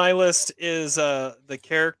 2 on my list is the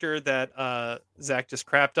character that Zach just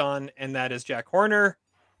crapped on, and that is Jack Horner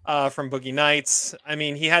from Boogie Nights. I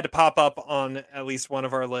mean, he had to pop up on at least one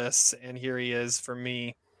of our lists, and here he is for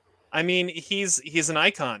me. I mean, he's an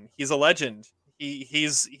icon. He's a legend.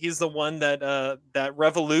 He's the one that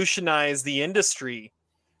revolutionized the industry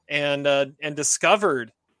and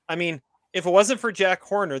discovered. I mean, if it wasn't for Jack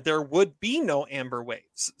Horner, there would be no Amber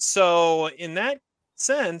Waves. So in that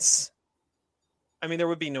sense, I mean, there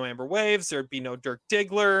would be no Amber Waves. There'd be no Dirk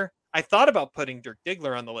Diggler. I thought about putting Dirk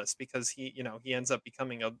Diggler on the list because he ends up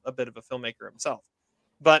becoming a bit of a filmmaker himself.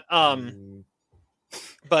 But I'm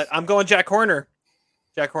going Jack Horner.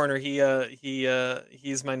 Jack Horner.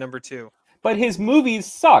 He's my number 2. But his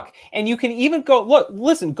movies suck. And you can even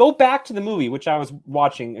go back to the movie, which I was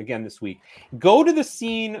watching again this week. Go to the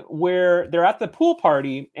scene where they're at the pool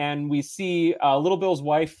party and we see Little Bill's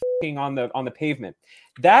wife on the pavement.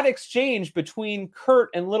 That exchange between Kurt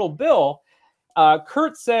and Little Bill,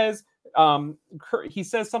 Kurt says, he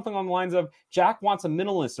says something on the lines of, Jack wants a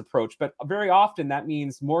minimalist approach, but very often that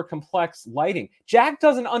means more complex lighting. Jack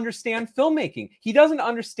doesn't understand filmmaking. He doesn't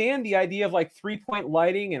understand the idea of like 3-point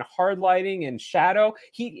lighting and hard lighting and shadow.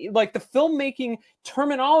 He like the filmmaking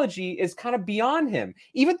terminology is kind of beyond him.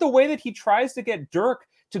 Even the way that he tries to get Dirk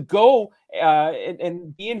to go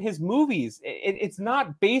and be in his movies, it's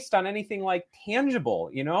not based on anything like tangible,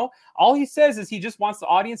 you know? All he says is he just wants the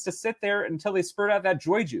audience to sit there until they spurt out that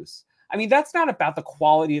joy juice. I mean, that's not about the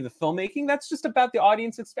quality of the filmmaking. That's just about the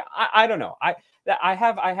audience. I don't know. I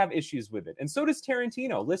have issues with it. And so does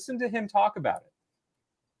Tarantino. Listen to him talk about it.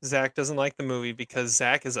 Zach doesn't like the movie because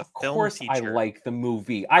Zach is a film course teacher. I like the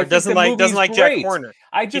movie. Doesn't like Jack Horner.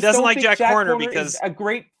 I just doesn't don't like think Jack Horner because is a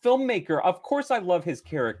great filmmaker. Of course, I love his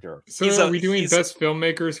character. So are we doing best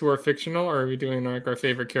filmmakers who are fictional, or are we doing like our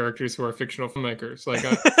favorite characters who are fictional filmmakers? Like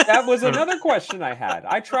that was another question I had.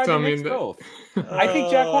 I tried to mix both. I think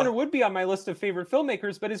Jack Horner would be on my list of favorite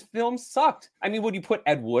filmmakers, but his films sucked. I mean, would you put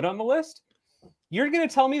Ed Wood on the list? You're going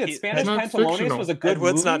to tell me that Spanish Pantalonius was a good movie? Ed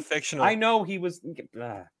Wood's not fictional. I know he was.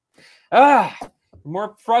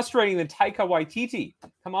 More frustrating than Taika Waititi.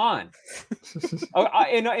 Come on.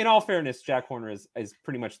 In all fairness, Jack Horner is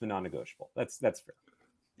pretty much the non-negotiable. That's fair.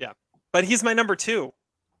 Yeah, but he's my number 2.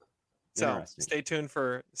 So stay tuned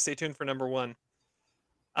for number 1.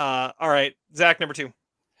 All right, Zach, number 2.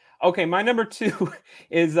 Okay, my number 2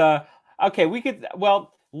 is like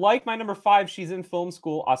my number 5. She's in film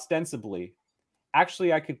school ostensibly.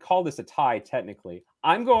 Actually, I could call this a tie technically.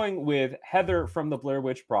 I'm going with Heather from the Blair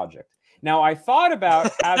Witch Project. Now, I thought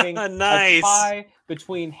about having nice. a tie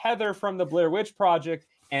between Heather from the Blair Witch Project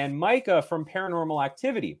and Micah from Paranormal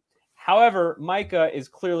Activity. However, Micah is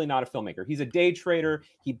clearly not a filmmaker. He's a day trader.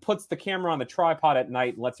 He puts the camera on the tripod at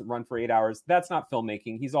night and lets it run for 8 hours. That's not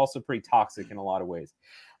filmmaking. He's also pretty toxic in a lot of ways.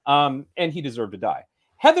 And he deserved to die.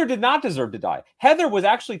 Heather did not deserve to die. Heather was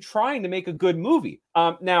actually trying to make a good movie.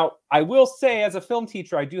 Now, I will say as a film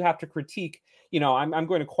teacher, I do have to critique, I'm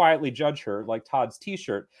going to quietly judge her like Todd's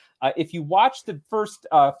t-shirt. If you watch the first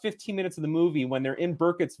 15 minutes of the movie when they're in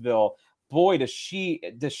Burkittsville, boy, does she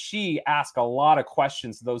ask a lot of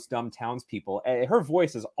questions to those dumb townspeople. Her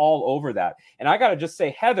voice is all over that. And I got to just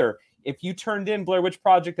say, Heather, if you turned in Blair Witch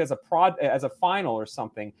Project as a final or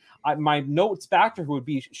something, my notes back to her would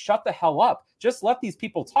be, shut the hell up. Just let these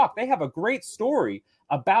people talk. They have a great story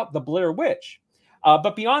about the Blair Witch.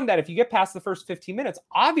 But beyond that, if you get past the first 15 minutes,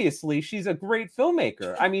 obviously she's a great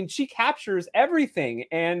filmmaker. I mean, she captures everything.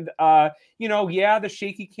 And, the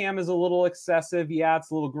shaky cam is a little excessive. Yeah,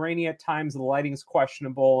 it's a little grainy at times. The lighting's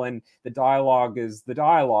questionable and the dialogue is the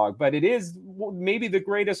dialogue. But it is maybe the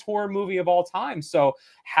greatest horror movie of all time. So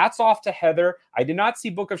hats off to Heather. I did not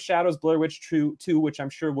see Book of Shadows, Blair Witch 2, which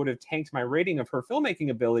I'm sure would have tanked my rating of her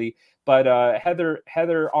filmmaking ability. But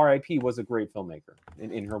Heather R.I.P. was a great filmmaker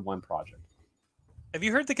in her one project. Have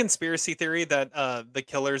you heard the conspiracy theory that the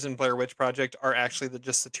killers in Blair Witch Project are actually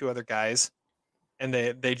just the two other guys, and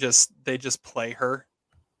they just play her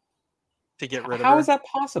to get rid of her? How is that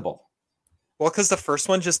possible? Well, because the first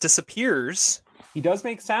one just disappears. He does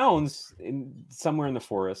make sounds somewhere in the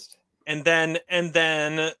forest, and then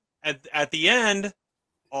at the end,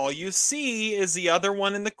 all you see is the other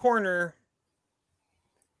one in the corner.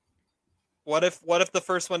 What if the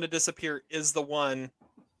first one to disappear is the one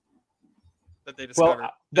that they discovered?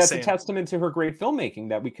 Well, that's a testament to her great filmmaking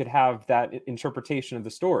that we could have that interpretation of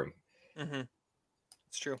the story. Mm-hmm.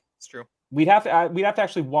 It's true. It's true. We'd have to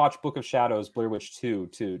actually watch Book of Shadows, Blair Witch 2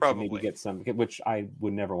 to maybe get some, which I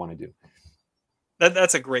would never want to do.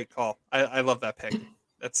 That's a great call. I love that pick.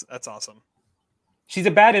 That's awesome. She's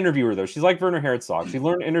a bad interviewer, though. She's like Werner Herzog. She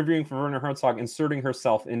learned interviewing for Werner Herzog, inserting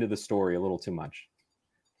herself into the story a little too much.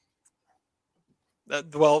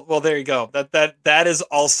 Well, there you go. That is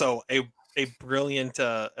also a brilliant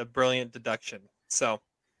deduction. So,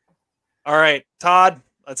 all right, Todd,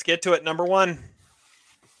 let's get to it. Number one.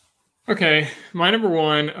 Okay, my number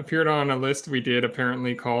one appeared on a list we did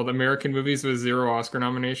apparently called American Movies with Zero Oscar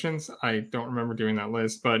Nominations. I don't remember doing that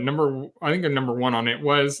list, but I think number one on it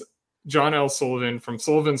was John L. Sullivan from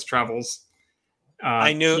Sullivan's Travels.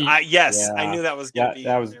 I knew that was going to be.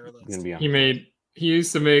 That was going to be on. He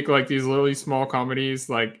used to make like these really small comedies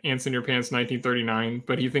like Ants in Your Pants 1939,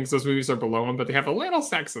 but he thinks those movies are below him, but they have a little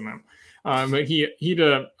sex in them. But he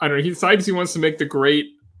decides he wants to make the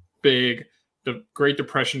Great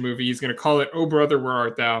Depression movie. He's going to call it Oh Brother, Where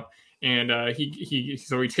Art Thou? And he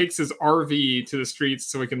takes his RV to the streets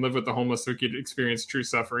so he can live with the homeless, so he could experience true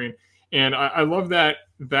suffering. And I love that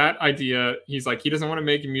idea. He's like, he doesn't want to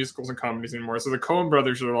make musicals and comedies anymore. So the Coen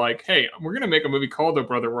brothers are like, hey, we're going to make a movie called Oh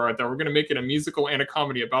Brother, Where Art Thou? We're going to make it a musical and a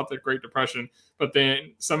comedy about the Great Depression. But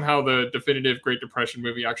then somehow the definitive Great Depression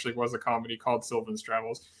movie actually was a comedy called Sullivan's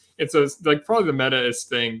Travels. It's probably the meta-ist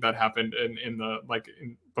thing that happened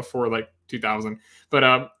before 2000.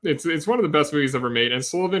 But it's one of the best movies ever made. And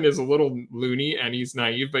Sullivan is a little loony and he's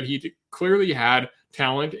naive, but he clearly had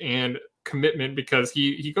talent and commitment because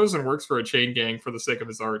he goes and works for a chain gang for the sake of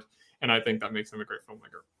his art, and I think that makes him a great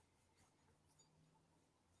filmmaker.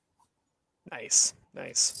 Nice.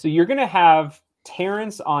 So you're gonna have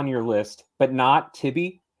Terrence on your list, but not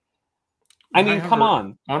Tibby. I mean, come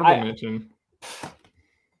on. Honorable mention.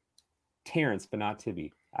 Terrence, but not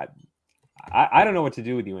Tibby. I don't know what to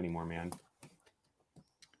do with you anymore, man.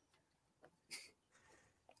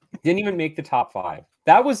 Didn't even make the top 5.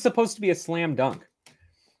 That was supposed to be a slam dunk.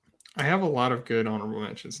 I have a lot of good honorable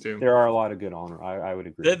mentions too. There are a lot of good honor. I would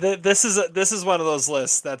agree. This is one of those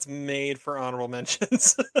lists that's made for honorable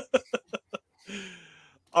mentions.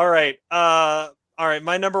 All right.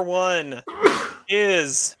 My number one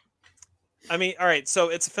is, all right. So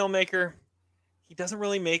it's a filmmaker. He doesn't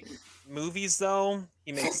really make movies though.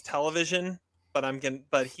 He makes television, but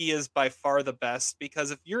he is by far the best because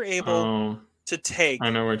if you're able to take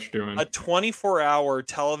I know what you're doing. A 24-hour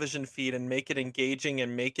television feed and make it engaging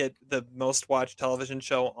and make it the most watched television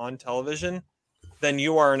show on television, then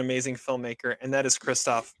you are an amazing filmmaker, and that is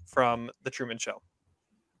Christoph from The Truman Show.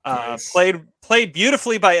 Nice. Played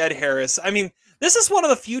beautifully by Ed Harris. I mean, this is one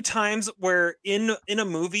of the few times where in a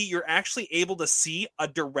movie you're actually able to see a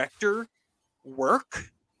director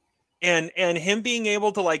work, and him being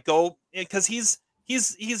able to go, because he's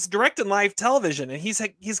directing live television, and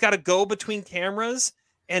he's got to go between cameras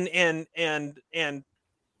and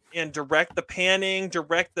direct the panning,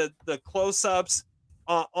 direct the close-ups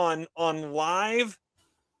on live,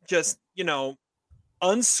 just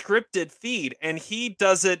unscripted feed, and he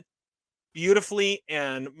does it beautifully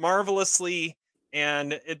and marvelously,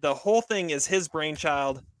 and the whole thing is his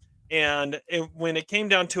brainchild. And when it came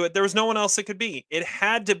down to it, there was no one else it could be. It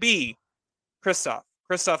had to be Christoph.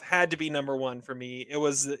 Christoph had to be number one for me. It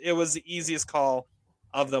was the easiest call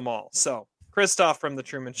of them all. So Christoph from The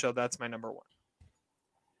Truman Show, that's my number one.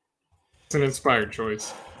 It's an inspired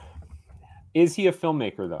choice. Is he a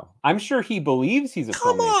filmmaker though? I'm sure he believes he's a filmmaker.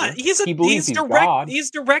 Come on, he believes he's God.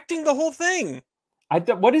 He's directing the whole thing.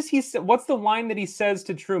 What is he? What's the line that he says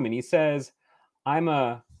to Truman? He says, "I'm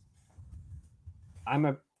a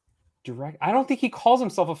direct." I don't think he calls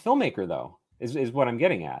himself a filmmaker though. Is what I'm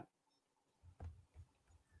getting at.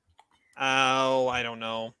 Oh, I don't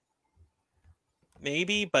know.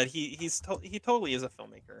 Maybe, but he totally is a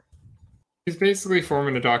filmmaker. He's basically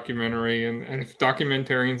forming a documentary, and if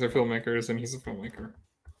documentarians are filmmakers, then he's a filmmaker.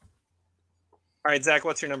 All right, Zach,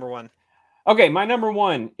 what's your number one? Okay, my number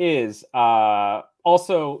one is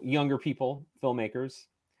also younger people, filmmakers.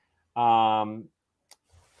 I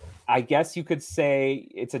guess you could say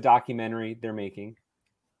it's a documentary they're making.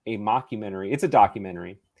 a mockumentary. It's a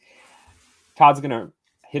documentary. Todd's gonna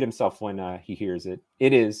hit himself when he hears it.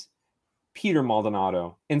 It is Peter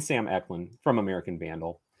Maldonado and Sam Eklund from American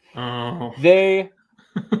Vandal. Oh. They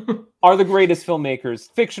are the greatest filmmakers,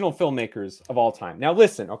 fictional filmmakers of all time. Now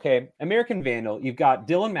listen, okay, American Vandal, you've got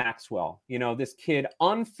Dylan Maxwell, this kid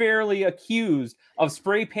unfairly accused of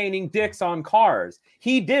spray painting dicks on cars.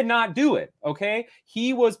 He did not do it, okay?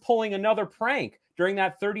 He was pulling another prank during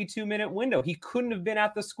that 32-minute window. He couldn't have been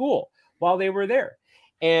at the school while they were there.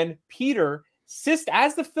 And Peter,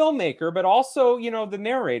 as the filmmaker, but also, the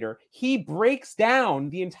narrator, he breaks down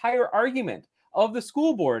the entire argument of the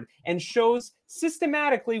school board and shows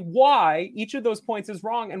systematically why each of those points is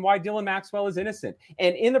wrong and why Dylan Maxwell is innocent.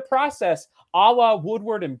 And in the process, a la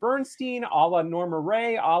Woodward and Bernstein, a la Norma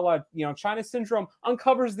Ray, a la, China Syndrome,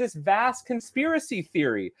 uncovers this vast conspiracy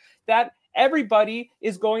theory that everybody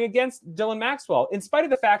is going against Dylan Maxwell, in spite of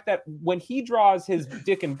the fact that when he draws his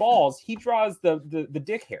dick and balls, he draws the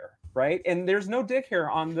dick hair. Right, and there's no dick hair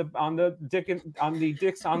on the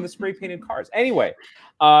dicks on the spray painted cars. Anyway,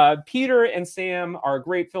 Peter and Sam are a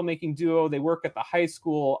great filmmaking duo. They work at the high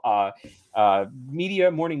school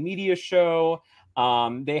morning media show.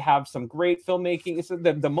 They have some great filmmaking. So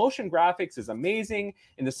the motion graphics is amazing.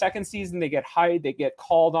 In the second season, they get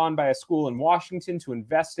called on by a school in Washington to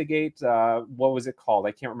investigate. What was it called?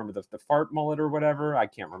 I can't remember the fart mullet or whatever. I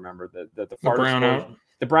can't remember the fart brownout.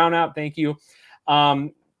 The brownout. Thank you.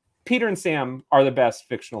 Peter and Sam are the best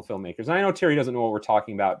fictional filmmakers. And I know Terry doesn't know what we're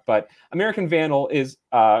talking about, but American Vandal is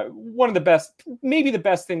one of the best, maybe the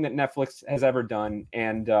best thing that Netflix has ever done.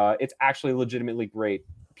 And it's actually a legitimately great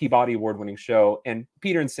Peabody Award-winning show. And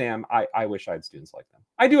Peter and Sam, I wish I had students like them.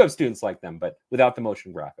 I do have students like them, but without the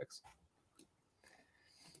motion graphics.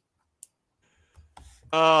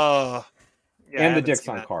 Yeah, and the dicks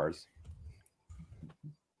on cars.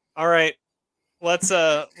 All right, let's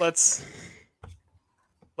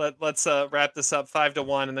wrap this up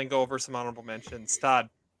 5-1 and then go over some honorable mentions. Todd.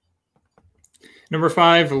 Number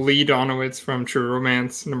 5, Lee Donowitz from True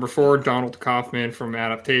Romance. Number 4, Donald Kaufman from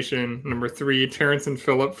Adaptation. Number 3, Terrence and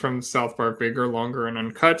Phillip from South Park: Bigger, Longer, and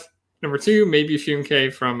Uncut. Number 2, Maybe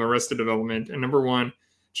Funke from Arrested Development. And number 1,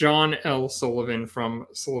 John L. Sullivan from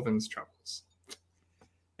Sullivan's Travels.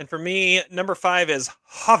 And for me, number 5 is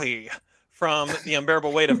Javi from The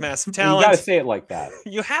Unbearable Weight of Massive Talent. You gotta say it like that.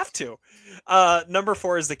 You have to. Number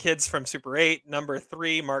 4 is the kids from Super 8. Number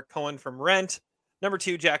 3, Mark Cohen from Rent. Number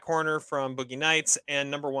 2, Jack Horner from Boogie Nights. And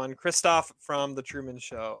number 1, Christoph from The Truman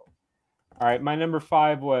Show. All right, my number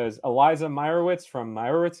 5 was Eliza Meyerowitz from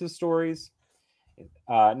Meyerowitz's Stories.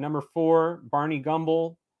 Number 4, Barney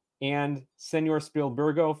Gumble and Senor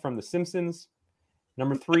Spielbergo from The Simpsons.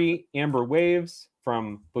 Number 3, Amber Waves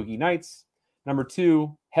from Boogie Nights. Number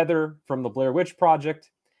 2, Heather from The Blair Witch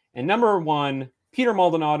Project. And number 1, Peter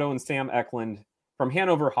Maldonado and Sam Eklund from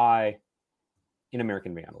Hanover High in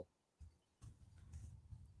American Vandal.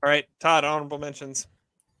 All right, Todd, honorable mentions.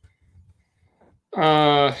 So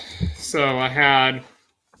I had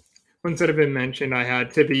ones that have been mentioned. I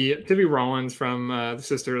had Tibby Rollins from The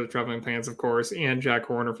Sister of the Traveling Pants, of course, and Jack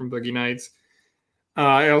Horner from Boogie Nights.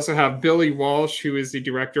 I also have Billy Walsh, who is the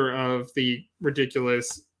director of the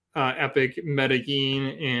ridiculous epic Medellin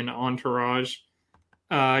in Entourage.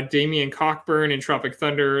 Damian Cockburn in Tropic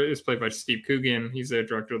Thunder is played by Steve Coogan. He's the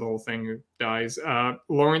director of the whole thing, who dies.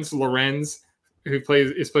 Lawrence Lorenz, who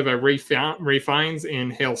is played by Ray Fiennes in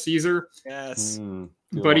Hail Caesar. Yes.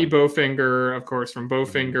 Buddy Bowfinger, of course, from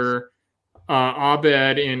Bowfinger.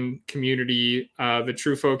 Abed in Community. The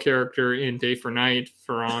Truffaut character in Day for Night.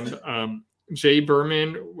 Ferrand. Jay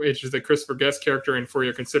Berman, which is the Christopher Guest character in For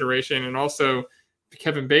Your Consideration. And also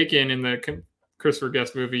Kevin Bacon in the Christopher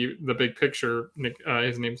Guest movie, The Big Picture.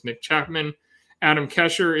 His name's Nick Chapman. Adam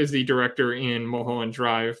Kesher is the director in Mulholland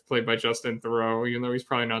Drive, played by Justin Theroux, even though he's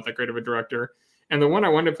probably not that great of a director. And the one I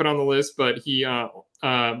wanted to put on the list, but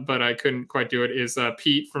I couldn't quite do it, is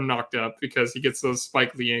Pete from Knocked Up, because he gets those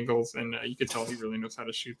Spike Lee angles, and you could tell he really knows how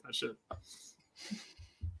to shoot that shit.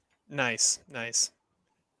 Nice.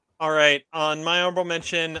 All right, on my honorable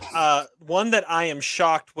mention, one that I am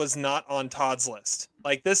shocked was not on Todd's list.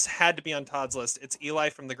 Like, this had to be on Todd's list. It's Eli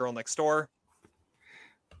from The Girl Next Door.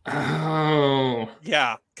 Oh.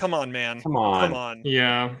 Yeah, come on, man. Come on.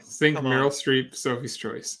 Yeah, think Meryl Streep, Sophie's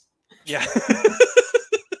Choice. Yeah.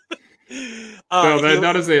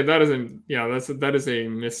 That is a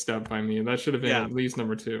misstep by me. That should have been at least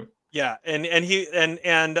number 2. Yeah, and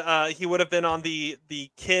he would have been on the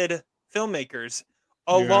kid filmmakers,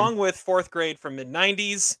 along with Fourth Grade from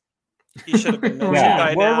mid-90s. He should have been mentioned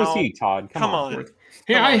by where now. was he, Todd? Come on.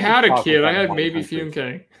 Hey, I had a kid. I had Maybe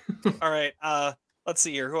Funke. All right. let's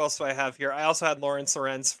see here. Who else do I have here? I also had Lawrence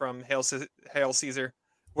Lorenz from Hail Caesar.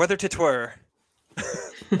 Whether to twir.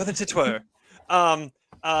 Whether to twir.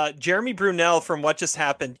 Jeremy Brunel from What Just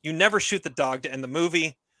Happened. You never shoot the dog to end the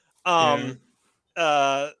movie. Let's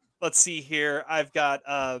see here. I've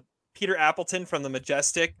got Peter Appleton from The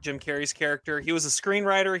Majestic, Jim Carrey's character. He was a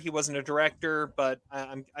screenwriter. He wasn't a director, but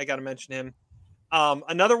I got to mention him.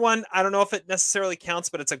 Another one, I don't know if it necessarily counts,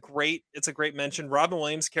 but it's a great mention. Robin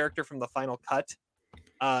Williams' character from The Final Cut.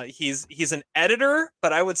 He's an editor,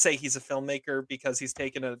 but I would say he's a filmmaker because he's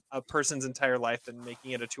taken a person's entire life and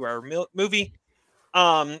making it a 2-hour movie.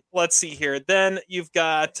 Let's see here. Then you've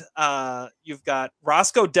got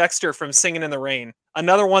Roscoe Dexter from Singing in the Rain.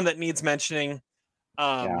 Another one that needs mentioning.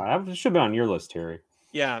 That should be on your list, Terry.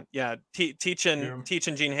 Yeah. Teaching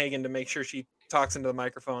Gene Hagen to make sure she talks into the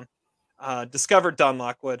microphone. Discovered Don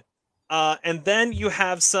Lockwood. And then you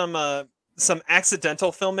have some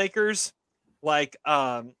accidental filmmakers like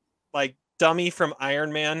Dummy from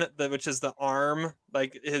Iron Man, which is the arm,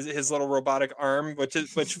 like his little robotic arm, which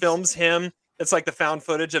films him. It's like the found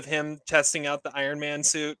footage of him testing out the Iron Man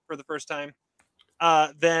suit for the first time.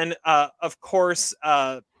 Then of course,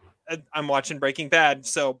 I'm watching Breaking Bad.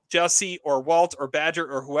 So Jesse or Walt or Badger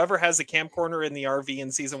or whoever has the camcorder in the RV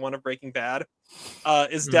in season 1 of Breaking Bad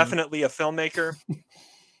is definitely a filmmaker.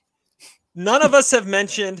 None of us have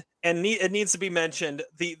mentioned, and it needs to be mentioned,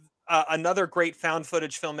 the another great found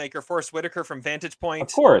footage filmmaker, Forrest Whitaker from Vantage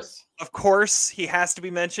Point. Of course, he has to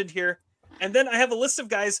be mentioned here. And then I have a list of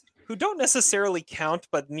guys who don't necessarily count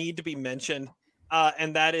but need to be mentioned,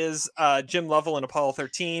 and that is Jim Lovell in Apollo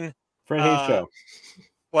 13. Fred Haise Show.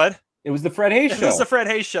 What? It was the Fred Haise Show. It was the Fred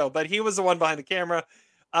Haise Show, but he was the one behind the camera.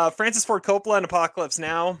 Francis Ford Coppola in Apocalypse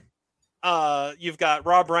Now. You've got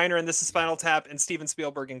Rob Reiner in This Is Spinal Tap, and Steven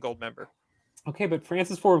Spielberg in Goldmember. Okay, but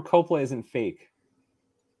Francis Ford Coppola isn't fake.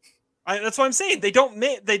 That's what I'm saying. They don't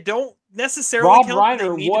necessarily. Rob count,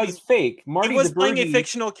 Reiner was fake. Marty he was DiBergi playing a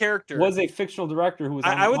fictional character. Was a fictional director who was.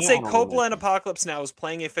 I would say Coppola in Apocalypse Now is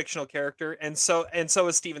playing a fictional character, and so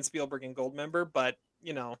is Steven Spielberg in Goldmember. But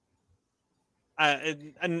you know,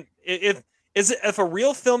 and if a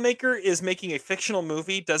real filmmaker is making a fictional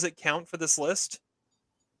movie, does it count for this list?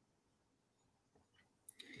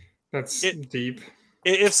 That's deep.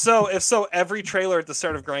 If so, every trailer at the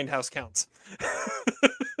start of Grindhouse counts.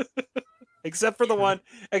 Except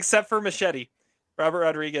for Machete. Robert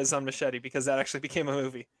Rodriguez on Machete, because that actually became a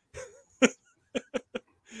movie.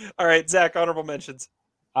 All right, Zach, honorable mentions.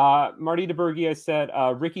 Marty DiBergi, I said.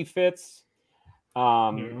 Ricky Fitz.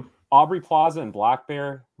 Aubrey Plaza and Black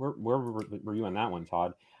Bear. Where were you on that one,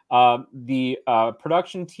 Todd? The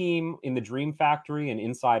production team in The Dream Factory and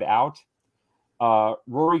Inside Out.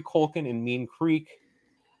 Rory Culkin in Mean Creek.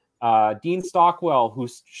 Dean Stockwell, who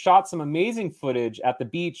shot some amazing footage at the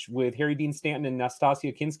beach with Harry Dean Stanton and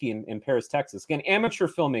Nastasia Kinski in Paris, Texas. Again, amateur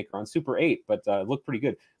filmmaker on Super 8, but looked pretty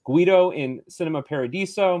good. Guido in Cinema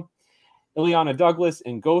Paradiso. Ileana Douglas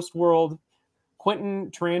in Ghost World.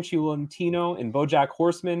 Quentin Tarantino in BoJack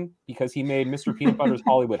Horseman, because he made Mr. Peanut Butter's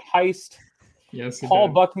Hollywood Heist. Yes, Paul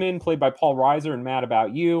Buckman, played by Paul Reiser in Mad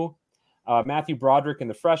About You. Matthew Broderick in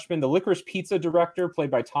The Freshman. The Licorice Pizza director,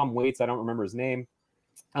 played by Tom Waits. I don't remember his name.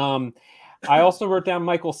 I also wrote down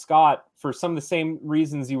Michael Scott for some of the same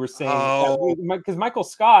reasons you were saying, because Michael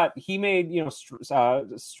Scott, he made,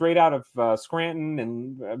 Straight Out of Scranton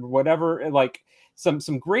and whatever, like some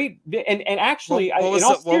great, and actually,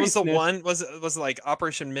 what was the one? Was it like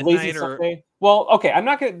Operation Midnight or? Sunday? Well, okay, I'm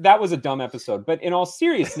not gonna. That was a dumb episode, but in all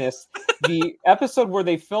seriousness, the episode where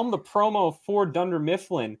they filmed the promo for Dunder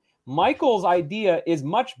Mifflin, Michael's idea is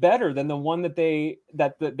much better than the one that they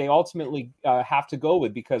ultimately have to go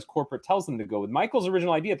with because corporate tells them to go with. Michael's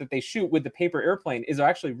original idea that they shoot with the paper airplane is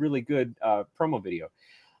actually really good promo video.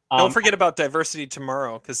 Don't forget about Diversity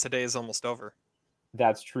Tomorrow, because today is almost over.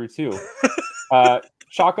 That's true too.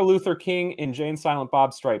 Chaka Luther King in Jay and Silent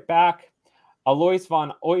Bob Strike Back. Alois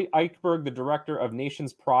von Eichberg, the director of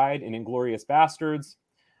Nation's Pride and Inglourious Bastards.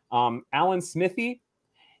 Alan Smithy.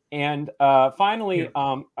 And finally,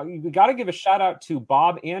 we got to give a shout out to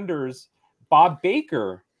Bob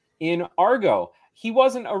Baker in Argo. He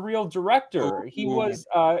wasn't a real director. He was,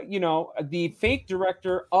 the fake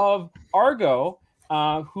director of Argo,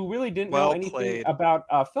 who really didn't know anything about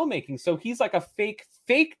filmmaking. So he's like a fake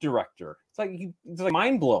director. It's like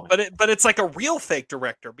mind blowing. But it's like a real fake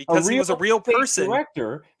director because he was a real person.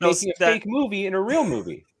 Director making a fake movie in a real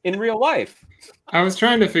movie in real life. I was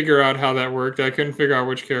trying to figure out how that worked. I couldn't figure out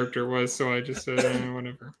which character it was, so I just said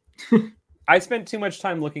whatever. I spent too much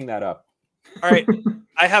time looking that up. All right,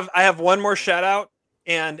 I have one more shout out,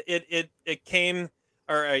 and it came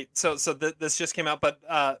All right. So this just came out, but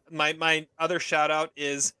my other shout out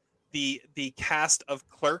is the cast of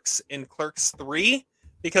Clerks in Clerks 3,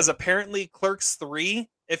 because apparently Clerks 3,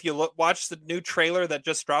 if you watch the new trailer that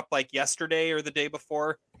just dropped like yesterday or the day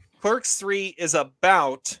before, Clerks 3 is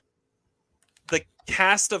about the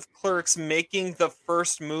cast of Clerks making the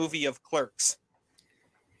first movie of Clerks.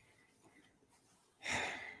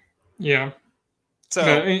 Yeah. So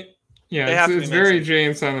it's very Jay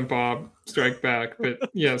and Silent Bob Strike Back, but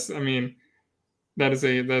yes, I mean that is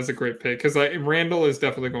a great pick, because Randall is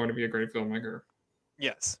definitely going to be a great filmmaker.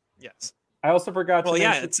 Yes. I also forgot to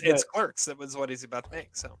mention it's Clerks. That was what he's about to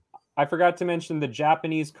make. So I forgot to mention the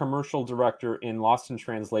Japanese commercial director in Lost in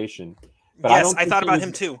Translation. But yes, I thought about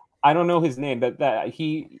him too. I don't know his name, but I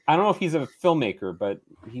don't know if he's a filmmaker, but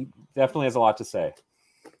he definitely has a lot to say.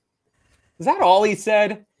 Is that all he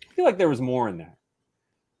said? I feel like there was more in there.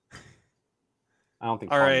 I don't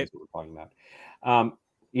think. All right, what we're talking about.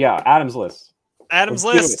 Yeah, Adam's list. Adam's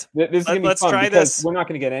list. This is gonna be Let's fun try because this. we're not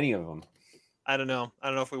going to get any of them. I don't know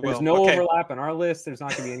if we will. There's no overlap in our list. There's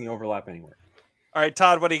not going to be any overlap anywhere. All right,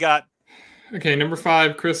 Todd, what do you got? Okay, number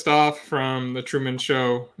 5, Christoph from The Truman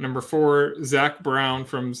Show. Number 4, Zach Brown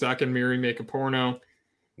from Zach and Miri Make a Porno.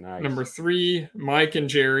 Nice. Number 3, Mike and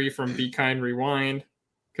Jerry from Be Kind Rewind,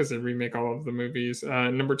 because they remake all of the movies.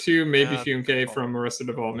 Number 2, Maybe Funke from Arrested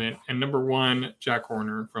Development. And number 1, Jack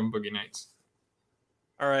Horner from Boogie Nights.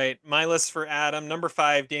 All right, my list for Adam. Number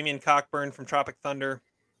 5, Damian Cockburn from Tropic Thunder.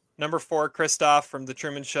 Number 4, Christoph from The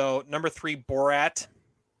Truman Show. Number 3, Borat,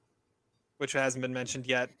 which hasn't been mentioned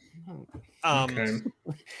yet.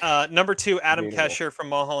 Number 2, Adam Kesher from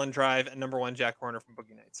Mulholland Drive. And number 1, Jack Horner from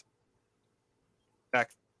Boogie Nights.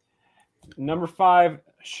 Back. Number 5,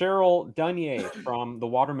 Cheryl Dunye from The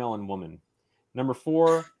Watermelon Woman. Number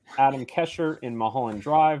 4, Adam Kesher in Mulholland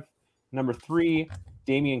Drive. Number 3,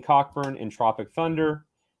 Damian Cockburn in Tropic Thunder.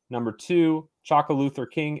 Number 2, Chaka Luther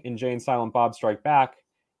King in Jay and Silent Bob Strike Back.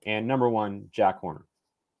 And number 1, Jack Horner.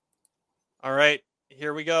 All right,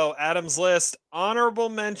 here we go. Adam's list. Honorable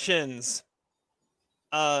mentions.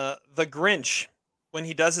 The Grinch, when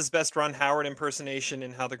he does his best Ron Howard impersonation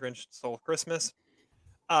in How the Grinch Stole Christmas.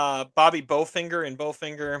 Bobby Bowfinger in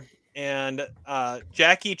Bowfinger. And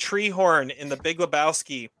Jackie Treehorn in The Big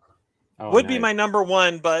Lebowski. Would be my number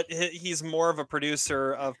 1, but he's more of a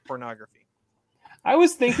producer of pornography. I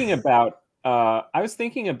was thinking about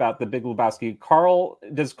The Big Lebowski.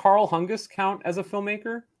 Does Carl Hungus count as a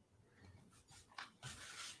filmmaker?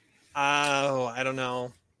 Oh, I don't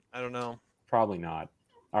know. Probably not.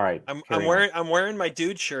 All right. I'm wearing my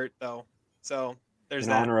dude shirt though. So there's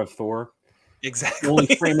in honor of Thor. Exactly. The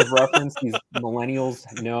only frame of reference these millennials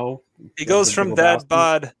know. He goes from dad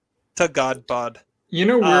bod to god bod. You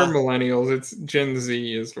know, we're millennials. It's Gen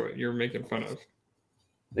Z is what you're making fun of.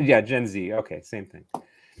 Yeah, Gen Z. Okay, same thing.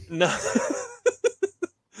 No.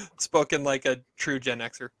 Spoken like a true Gen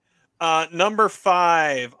Xer. Number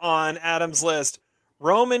 5 on Adam's list.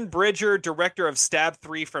 Roman Bridger, director of Stab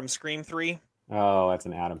 3 from Scream 3. Oh, that's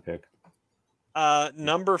an Adam pick.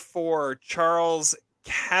 Number 4, Charles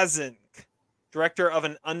Kazink, director of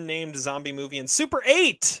an unnamed zombie movie in Super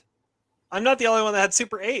 8. I'm not the only one that had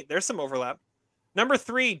Super 8. There's some overlap. Number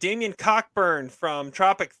 3, Damian Cockburn from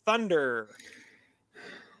Tropic Thunder.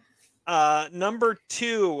 Number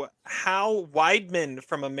 2, Hal Weidman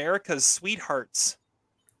from America's Sweethearts.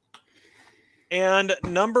 And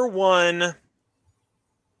number 1,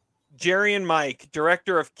 Jerry and Mike,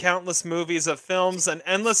 director of countless movies of films and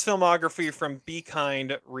endless filmography from Be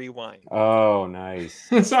Kind Rewind. Oh, nice.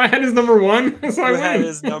 So I had his number 1. So I had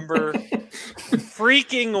his number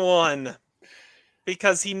freaking 1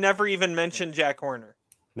 because he never even mentioned Jack Horner.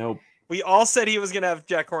 Nope. We all said he was going to have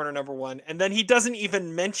Jack Horner number 1, and then he doesn't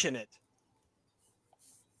even mention it.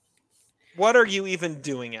 What are you even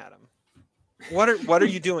doing, Adam? What are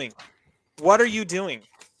you doing? What are you doing?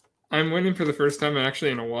 I'm winning for the first time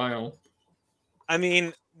actually in a while. I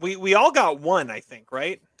mean, we all got 1, I think,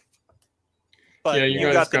 right? But yeah,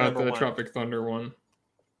 you guys got the Tropic Thunder one.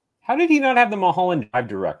 How did he not have the Mulholland Drive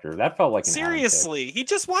director? That felt like an seriously. He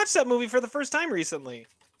just watched that movie for the first time recently.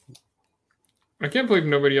 I can't believe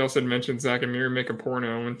nobody else had mentioned Zach and Miri Make a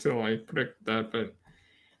Porno until I predicted that, but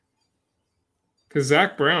because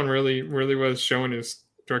Zach Brown really was showing his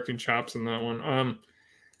directing chops in that one.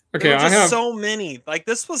 Okay, I have so many. Like,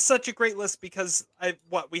 this was such a great list because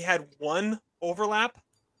we had 1 overlap,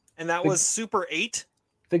 and that was Super 8.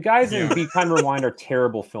 The guys in Be Kind Rewind are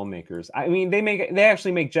terrible filmmakers. I mean, they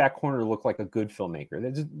actually make Jack Horner look like a good filmmaker.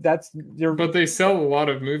 But they sell a lot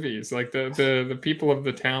of movies. Like the people of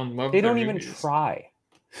the town love. They don't even try.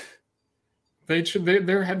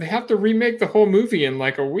 They have to remake the whole movie in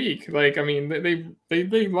like a week. Like, I mean,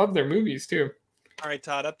 they love their movies too. All right,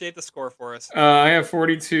 Todd, update the score for us. I have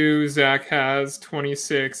 42. Zach has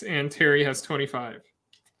 26, and Terry has 25.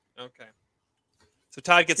 Okay. So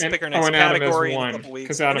Todd gets to pick our next category in a couple weeks.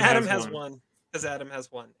 Because Adam has one. Because Adam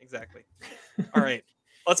has one. Exactly. All right.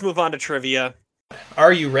 Let's move on to trivia.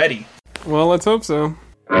 Are you ready? Well, let's hope so.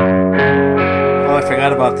 Oh, I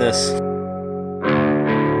forgot about this.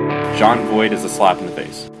 John Voight is a slap in the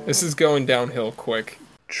face. This is going downhill quick.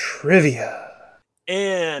 Trivia.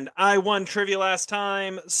 And I won trivia last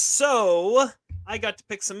time, so I got to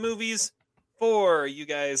pick some movies for you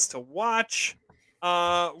guys to watch.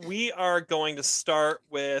 We're going to start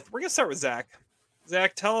with Zach.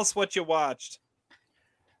 Zach, tell us what you watched.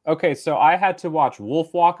 Okay, so I had to watch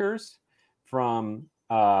Wolfwalkers from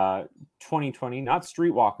 2020, not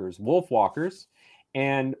Streetwalkers, Wolfwalkers.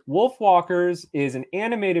 And Wolfwalkers is an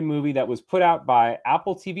animated movie that was put out by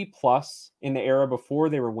Apple TV Plus in the era before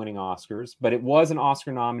they were winning Oscars, but it was an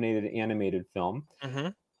Oscar-nominated animated film.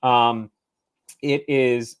 Mm-hmm. It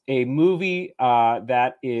is a movie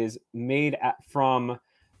that is made from...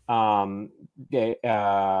 I'm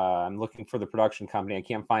looking for the production company. I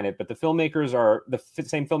can't find it, but the filmmakers are the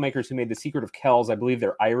same filmmakers who made The Secret of Kells. I believe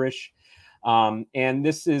they're Irish. And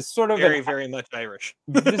this is sort of very much Irish.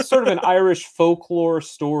 This is sort of an Irish folklore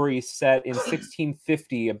story set in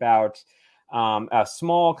 1650 about a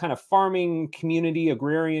small kind of farming community,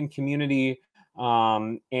 agrarian community,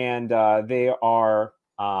 and they are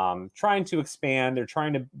trying to expand. They're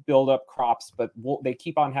trying to build up crops, but they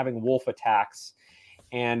keep on having wolf attacks.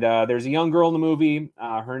 And there's a young girl in the movie.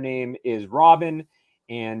 Her name is Robin,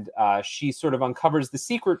 and she sort of uncovers the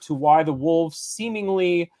secret to why the wolves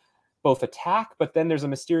seemingly both attack, but then there's a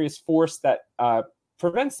mysterious force that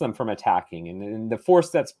prevents them from attacking. And the force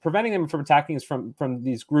that's preventing them from attacking is from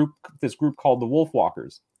this group called the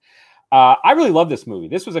Wolfwalkers. I really love this movie.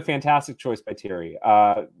 This was a fantastic choice by Terry.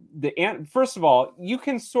 First of all, you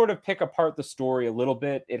can sort of pick apart the story a little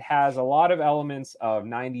bit. It has a lot of elements of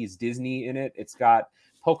 90s Disney in it. It's got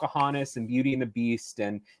Pocahontas and Beauty and the Beast,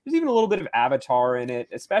 and there's even a little bit of Avatar in it,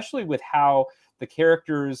 especially with how the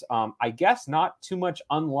characters, I guess not too much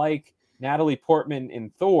unlike Natalie Portman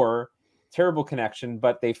in Thor, terrible connection,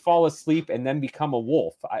 but they fall asleep and then become a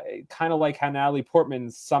wolf. Kind of like how Natalie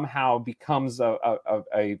Portman somehow becomes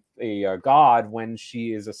a god when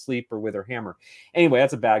she is asleep or with her hammer. Anyway,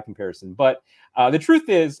 that's a bad comparison. But the truth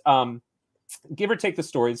is, give or take the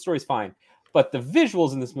story's fine. But the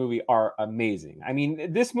visuals in this movie are amazing. I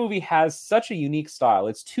mean, this movie has such a unique style.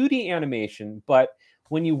 It's 2D animation, but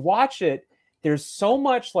when you watch it, there's so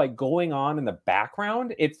much like going on in the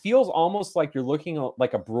background. It feels almost like you're looking at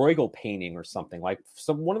like a Bruegel painting or something, like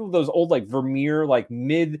one of those old like Vermeer, like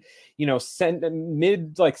mid like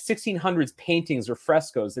 1600s paintings or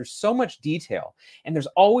frescoes. There's so much detail and there's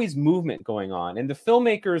always movement going on. And the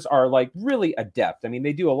filmmakers are like really adept. I mean,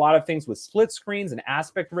 they do a lot of things with split screens and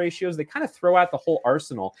aspect ratios. They kind of throw out the whole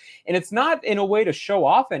arsenal, and it's not in a way to show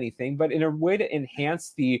off anything, but in a way to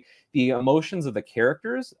enhance the emotions of the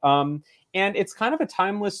characters. And it's kind of a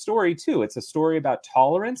timeless story too. It's a story about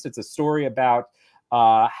tolerance. It's a story about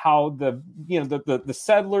how the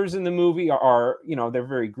settlers in the movie are they're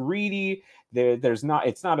very greedy. It's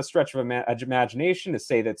not a stretch of imagination to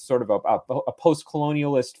say that's sort of a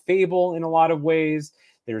post-colonialist fable in a lot of ways.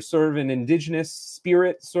 There's sort of an indigenous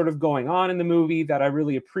spirit sort of going on in the movie that I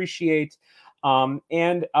really appreciate.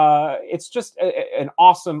 It's just an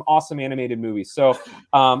awesome animated movie. So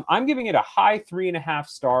I'm giving it a high 3.5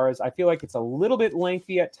 stars. I feel like it's a little bit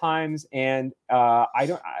lengthy at times, and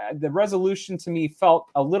the resolution to me felt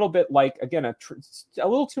a little bit like, again, a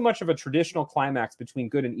little too much of a traditional climax between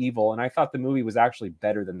good and evil, and I thought the movie was actually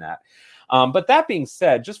better than that. But that being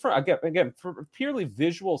said, just for a purely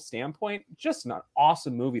visual standpoint, just an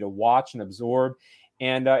awesome movie to watch and absorb,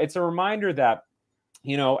 and it's a reminder that,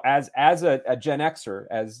 as a Gen Xer,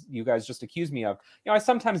 as you guys just accused me of, I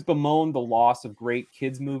sometimes bemoan the loss of great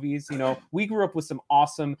kids movies. We grew up with some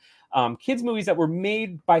awesome kids movies that were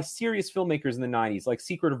made by serious filmmakers in the 90s, like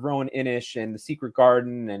Secret of Rowan Inish and The Secret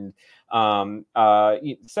Garden and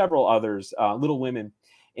several others, Little Women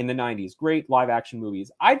in the 90s. Great live action movies.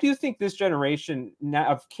 I do think this generation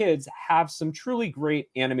of kids have some truly great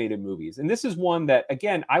animated movies. And this is one that,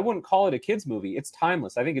 again, I wouldn't call it a kids movie. It's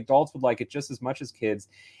timeless. I think adults would like it just as much as kids.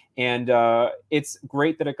 And it's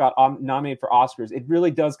great that it got nominated for Oscars. It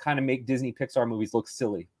really does kind of make Disney Pixar movies look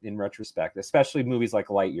silly in retrospect, especially movies like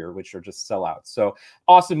Lightyear, which are just sellouts. So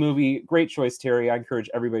awesome movie. Great choice, Terry. I encourage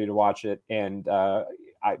everybody to watch it. And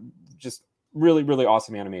I just really, really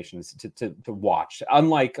awesome animations to watch,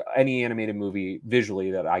 unlike any animated movie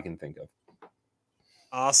visually that I can think of.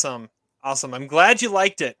 Awesome. I'm glad you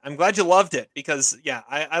liked it. I'm glad you loved it because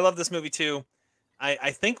I love this movie too.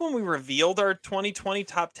 I think when we revealed our 2020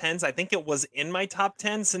 top 10s, I think it was in my top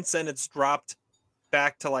 10. Since then it's dropped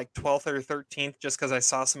back to like 12th or 13th just because I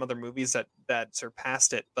saw some other movies that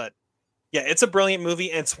surpassed it. But yeah, it's a brilliant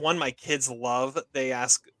movie and it's one my kids love. They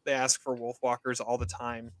ask for Wolfwalkers all the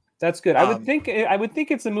time. That's good. I would think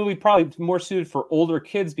it's a movie probably more suited for older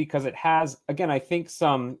kids because it has, again, I think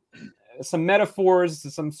some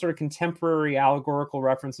metaphors, some sort of contemporary allegorical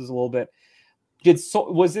references a little bit. Did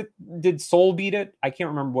Soul beat it? I can't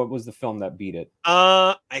remember what was the film that beat it.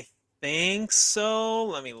 I think so.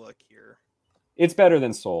 Let me look here. It's better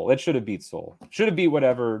than Soul. It should have beat Soul. Should have beat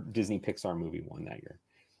whatever Disney Pixar movie won that year.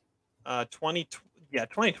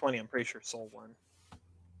 2020. I'm pretty sure Soul won.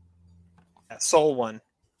 Yeah, Soul won.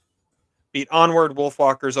 Beat Onward,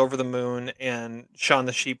 Wolfwalkers, Over the Moon, and Shaun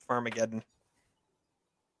the Sheep, Farmageddon.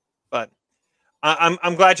 But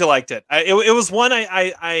I'm glad you liked it. It was one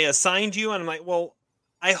I assigned you, and I'm like, well,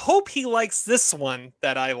 I hope he likes this one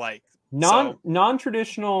that I like.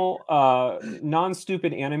 Non-traditional,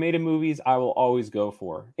 non-stupid animated movies I will always go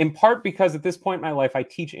for. In part because at this point in my life, I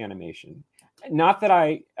teach animation. Not that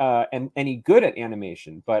I am any good at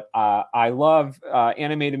animation, but I love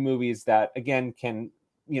animated movies that, again, can,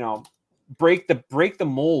 break the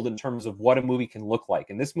mold in terms of what a movie can look like.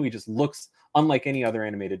 And this movie just looks unlike any other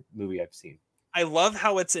animated movie I've seen. I love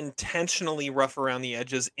how it's intentionally rough around the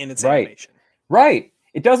edges in its animation. Right.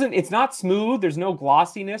 It's not smooth. There's no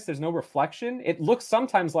glossiness. There's no reflection. It looks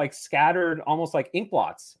sometimes like scattered, almost like ink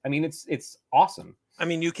blots. I mean, it's awesome. I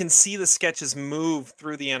mean, you can see the sketches move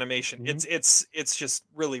through the animation. Mm-hmm. It's just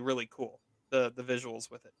really, really cool. The visuals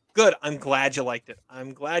with it. Good. I'm glad you liked it.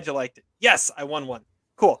 Yes, I won one.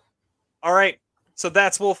 Cool. All right. So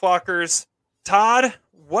that's Wolfwalkers. Todd,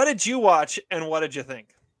 what did you watch and what did you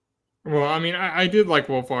think? Well, I mean, I did like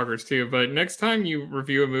Wolfwalkers too, but next time you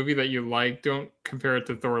review a movie that you like, don't compare it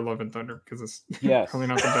to Thor: Love and Thunder because it's probably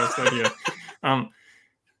not the best idea.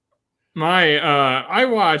 I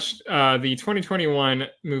watched the 2021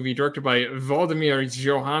 movie directed by Valdemar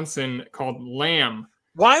Johansson called Lamb.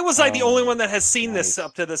 Why was I the only one that has seen this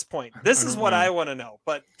up to this point? This is what I want to know.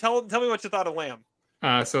 But tell me what you thought of Lamb.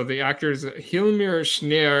 So the actors Hilmir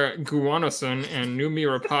Schneider Guðnason and Númi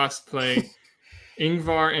Rapace play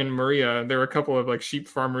Ingvar and Maria. They're a couple of like sheep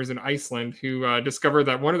farmers in Iceland who discovered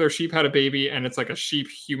that one of their sheep had a baby and it's like a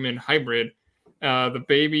sheep-human hybrid. The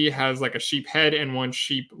baby has like a sheep head and one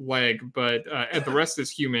sheep leg, but the rest is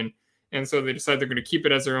human. And so they decide they're going to keep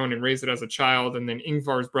it as their own and raise it as a child. And then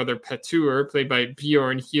Ingvar's brother Petur, played by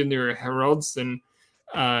Bjorn Hilnir Haraldsson,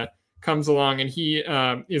 comes along and he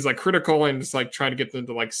is like critical and just like trying to get them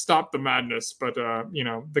to like stop the madness. But,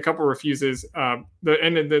 the couple refuses.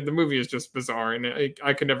 The movie is just bizarre. And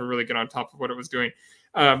I could never really get on top of what it was doing.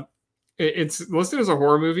 It's listed as a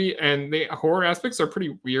horror movie and the horror aspects are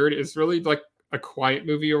pretty weird. It's really like a quiet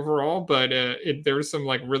movie overall, but there's some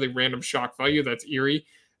like really random shock value that's eerie.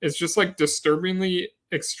 It's just like disturbingly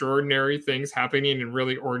extraordinary things happening in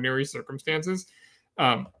really ordinary circumstances.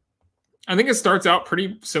 I think it starts out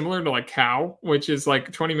pretty similar to like Cow, which is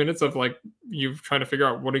like 20 minutes of like you trying to figure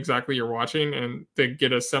out what exactly you're watching and to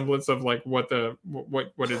get a semblance of like what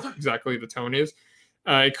is exactly the tone is.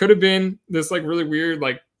 It could have been this like really weird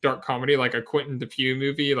like dark comedy like a Quentin Dupieux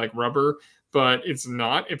movie like Rubber, but it's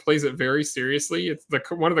not. It plays it very seriously. It's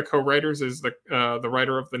one of the co-writers is the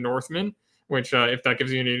writer of The Northman, which if that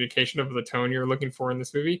gives you an indication of the tone you're looking for in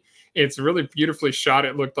this movie. It's really beautifully shot.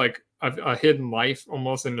 It looked like a hidden life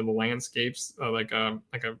almost into the landscapes, like a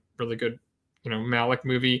really good, Malick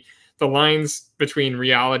movie. The lines between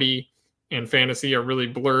reality and fantasy are really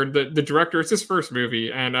blurred. The director, it's his first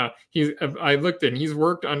movie, and I looked and he's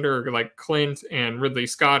worked under like Clint and Ridley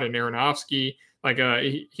Scott and Aronofsky. Like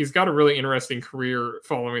he's got a really interesting career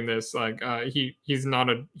following this. Like he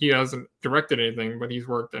hasn't directed anything, but he's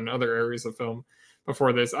worked in other areas of film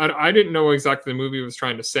before this. I didn't know exactly the movie was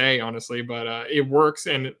trying to say, honestly, but it works,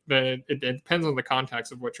 and it depends on the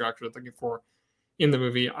context of what you're actually looking for in the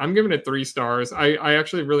movie. I'm giving it 3 stars. I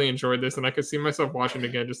actually really enjoyed this, and I could see myself watching it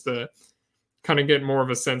again just to kind of get more of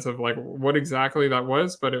a sense of like what exactly that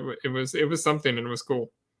was. But it was something, and it was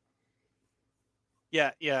cool.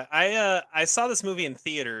 Yeah. I saw this movie in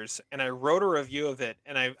theaters and I wrote a review of it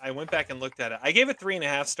and I went back and looked at it. I gave it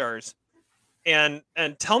 3.5 stars. And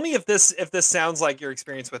tell me if this sounds like your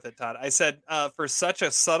experience with it, Todd. I said, for such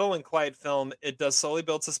a subtle and quiet film, it does slowly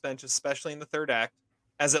build suspense, especially in the third act,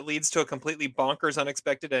 as it leads to a completely bonkers,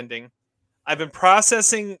 unexpected ending. I've been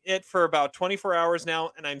processing it for about 24 hours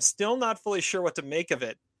now, and I'm still not fully sure what to make of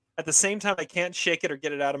it, At the same time, I can't shake it or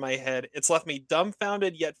get it out of my head. It's left me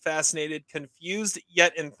dumbfounded yet fascinated, confused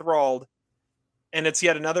yet enthralled. And it's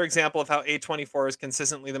yet another example of how A24 is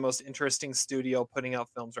consistently the most interesting studio putting out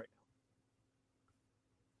films right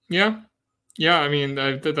now. Yeah. I mean,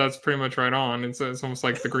 that's pretty much right on. It's almost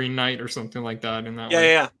like The Green Knight or something like that in that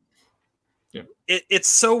way. Yeah. It's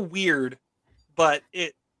so weird, but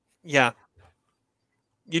you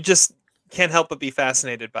just can't help but be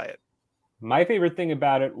fascinated by it. My favorite thing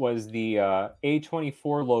about it was the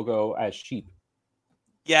A24 logo as sheep.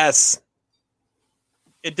 Yes.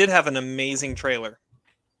 It did have an amazing trailer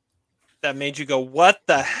that made you go, what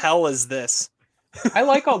the hell is this? I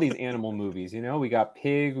like all these animal movies. You know, we got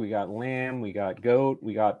pig, we got lamb, we got goat,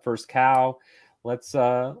 we got first cow. Let's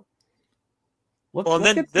then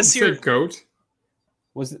this year goat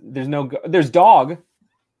there's dog.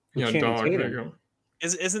 Yeah, dog. There you go.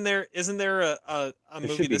 Isn't there a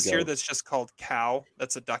movie this year that's just called Cow?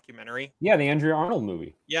 That's a documentary. Yeah, the Andrea Arnold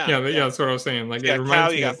movie. Yeah, that's what I was saying. Like, you got Cow,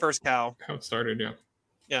 you got First Cow. How it started, yeah.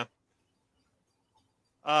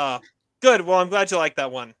 Good. Well, I'm glad you like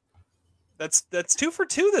that one. That's 2 for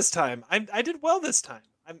 2 this time. I did well this time.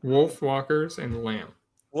 Wolf Walkers and Lamb.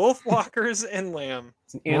 Wolf Walkers and Lamb.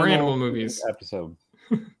 More animal movies episode.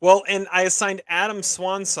 Well, and I assigned Adam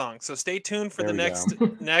Swan Song, so stay tuned for the next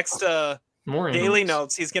More Daily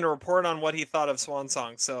Notes. He's going to report on what he thought of Swan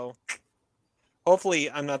Song. So hopefully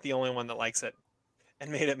I'm not the only one that likes it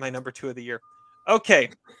and made it my number 2 of the year. Okay.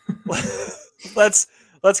 Let's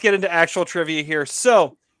get into actual trivia here.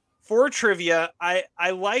 So for trivia, I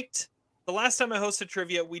liked the last time I hosted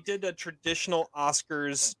trivia, we did a traditional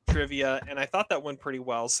Oscars trivia, and I thought that went pretty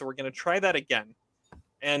well. So we're going to try that again.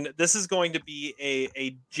 And this is going to be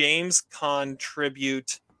a James Caan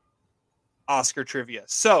tribute Oscar trivia.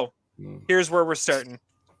 So here's where we're starting.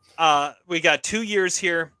 We got 2 years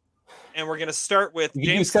here, and we're going to start with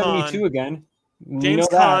James Caan. 72 again. James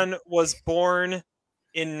Caan was born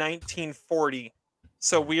in 1940.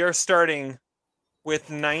 So we are starting with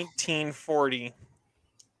 1940.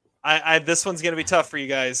 This one's going to be tough for you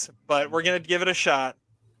guys, but we're going to give it a shot.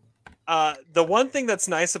 The one thing that's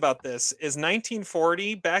nice about this is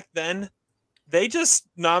 1940, back then, they just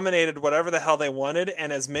nominated whatever the hell they wanted,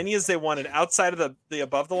 and as many as they wanted outside of the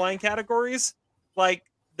above the line categories. Like,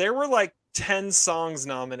 there were like 10 songs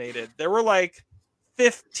nominated. There were like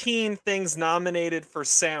 15 things nominated for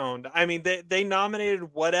sound. I mean, they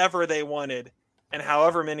nominated whatever they wanted and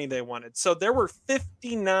however many they wanted. So there were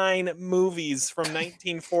 59 movies from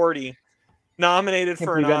 1940 nominated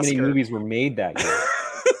for an Oscar. How many movies were made that year?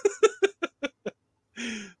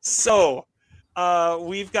 So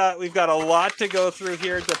we've got a lot to go through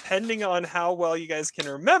here, depending on how well you guys can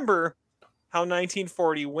remember how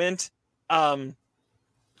 1940 went.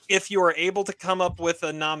 If you are able to come up with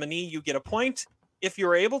a nominee, you get a point. If you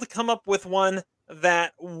are able to come up with one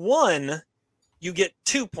that won, you get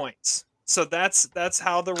 2 points. So that's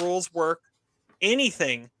how the rules work.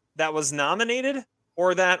 Anything that was nominated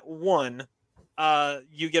or that won,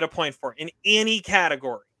 you get a point for in any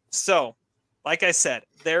category. So, like I said,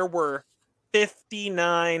 there were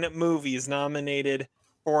 59 movies nominated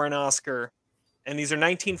for an Oscar, and these are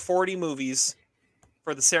 1940 movies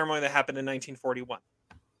for the ceremony that happened in 1941.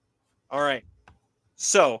 All right.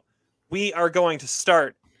 So, we are going to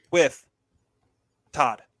start with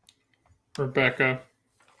Todd.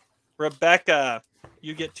 Rebecca,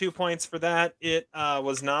 you get 2 points for that. It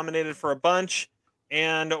was nominated for a bunch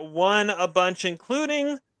and won a bunch,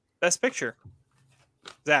 including Best Picture.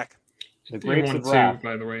 Zach. The Grapes of Wrath,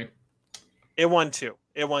 by the way. It won 2,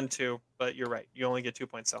 but you're right. You only get 2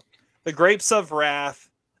 points, though. The Grapes of Wrath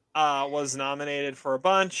was nominated for a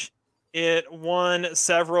bunch. It won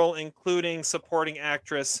several, including supporting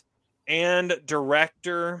actress and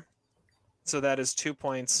director. So that is 2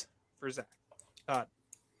 points for Zach. Todd.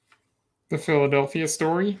 The Philadelphia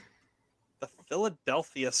Story. The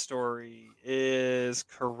Philadelphia Story is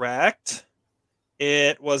correct.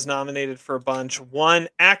 It was nominated for a bunch. One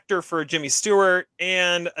actor for Jimmy Stewart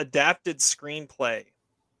and adapted screenplay.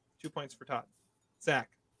 2 points for Todd. Zach.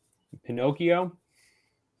 Pinocchio.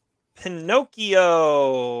 Pinocchio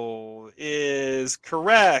is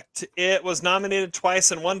correct. It was nominated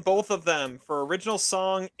twice and won both of them for original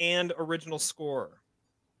song and original score.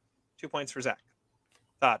 2 points for Zach.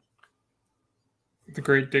 Todd. The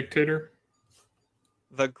Great Dictator.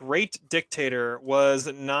 The Great Dictator was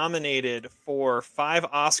nominated for 5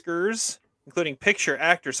 Oscars, including picture,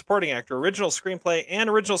 actor, supporting actor, original screenplay, and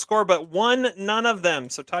original score, but won none of them.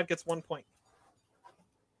 So Todd gets 1 point.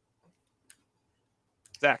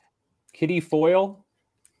 Zach. Kitty Foyle.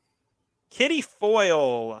 Kitty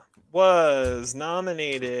Foyle was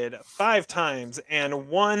nominated 5 times and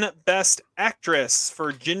won Best Actress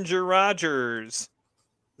for Ginger Rogers.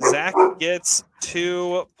 Zach gets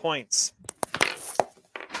 2 points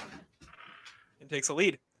and takes a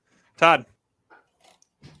lead. Todd.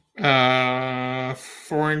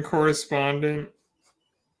 Foreign Correspondent.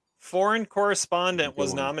 Foreign Correspondent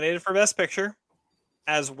was nominated for Best Picture,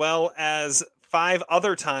 as well as 5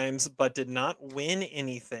 other times, but did not win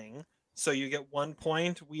anything. So you get 1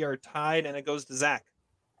 point. We are tied, and it goes to Zach.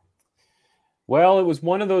 Well, it was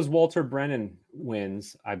one of those Walter Brennan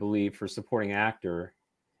wins, I believe, for supporting actor.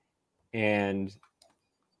 And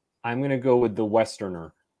I'm going to go with The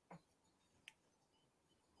Westerner.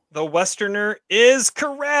 The Westerner is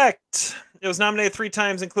correct. It was nominated 3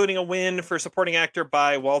 times, including a win for supporting actor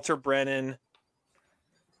by Walter Brennan.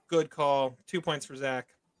 Good call. 2 points for Zach.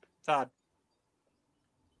 Todd.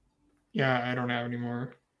 Yeah, I don't have any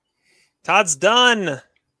more. Todd's done.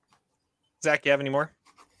 Zach, you have any more?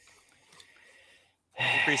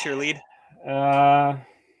 Increase your lead. I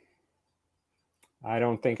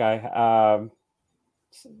don't think I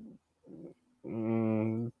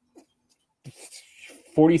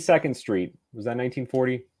 42nd Street. Was that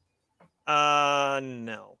 1940?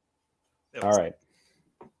 No. All right.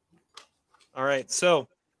 All right. So,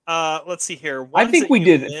 let's see here. I think we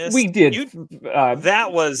did. We did.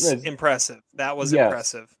 That was impressive. That was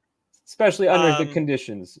impressive. Especially under the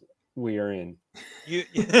conditions we are in.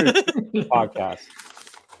 Podcast.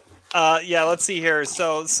 Yeah, let's see here.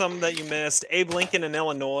 So some that you missed. Abe Lincoln in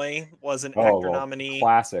Illinois was an actor nominee.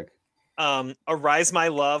 Classic. Arise My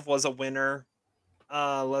Love was a winner.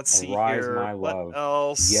 Let's see here. My Love. What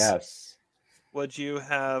else? Yes. Would you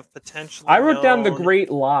have potentially I wrote down The Great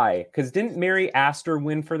Lie, because didn't Mary Astor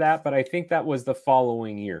win for that? But I think that was the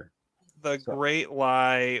following year. Great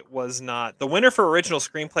Lie was not. The winner for original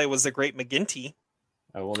screenplay was The Great McGinty.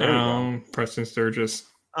 Oh, well, there you go. Preston Sturges.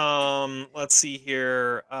 Let's see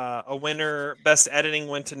here. A winner, Best Editing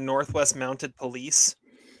went to Northwest Mounted Police.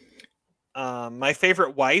 My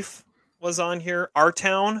Favorite Wife was on here. Our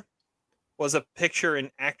Town was a picture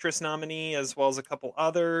and actress nominee, as well as a couple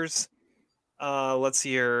others. Let's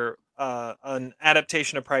see here. An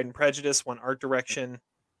adaptation of Pride and Prejudice won art direction.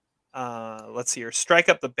 Let's see here. Strike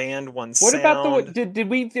Up the Band won sound. What about did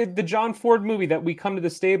the John Ford movie that We Come to the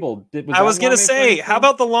Stable? I was gonna say, how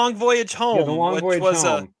about The Long Voyage Home? Yeah, The Long Voyage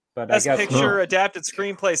Home. But Best Picture, Adapted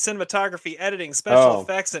Screenplay, Cinematography, Editing, Special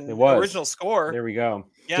Effects, and Original Score. There we go.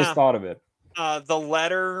 Yeah. Just thought of it. The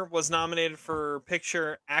Letter was nominated for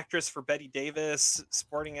Picture, Actress for Betty Davis,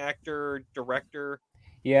 Supporting Actor, Director.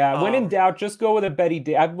 Yeah, when in doubt, just go with a Betty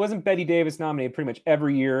Davis. Wasn't Betty Davis nominated pretty much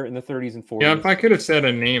every year in the 30s and 40s? Yeah, if I could have said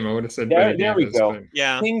a name, I would have said Betty Davis. There we go. But...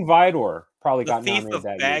 Yeah. King Vidor probably got Thief nominated of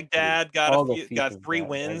that Baghdad year. got 3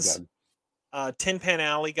 wins. Tin Pan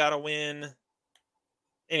Alley got a win.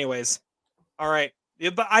 Anyways, all right.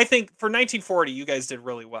 Yeah, but I think for 1940, you guys did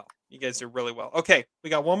really well. Okay,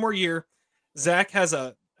 we got one more year. Zach has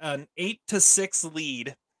an 8-6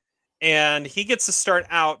 lead, and he gets to start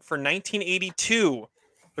out for 1982.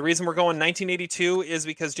 The reason we're going 1982 is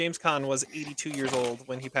because James Caan was 82 years old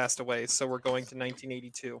when he passed away, so we're going to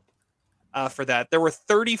 1982 for that. There were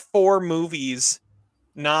 34 movies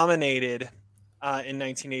nominated in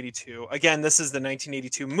 1982. Again, this is the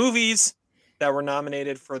 1982 movies that were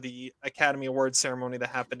nominated for the Academy Awards ceremony that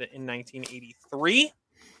happened in 1983.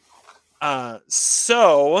 And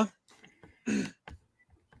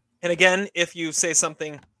again, if you say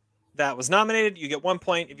something that was nominated, you get 1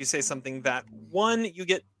 point. If you say something that won, you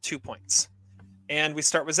get 2 points. And we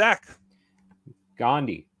start with Zach.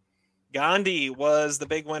 Gandhi was the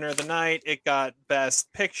big winner of the night. It got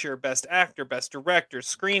Best Picture, Best Actor, Best Director,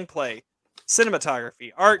 Screenplay,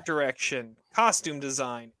 Cinematography, Art Direction, Costume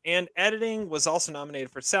Design, and Editing. Was also nominated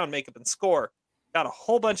for Sound, Makeup, and Score. Got a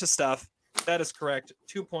whole bunch of stuff. That is correct.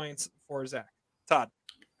 2 points for Zach. Todd.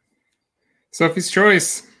 Sophie's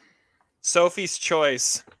Choice.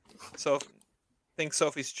 So think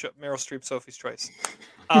Meryl Streep, Sophie's Choice.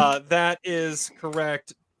 That is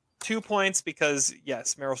correct. 2 points because,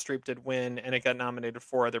 yes, Meryl Streep did win, and it got nominated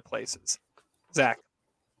 4 other places. Zach.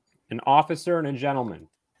 An Officer and a Gentleman.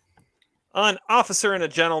 An Officer and a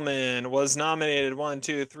Gentleman was nominated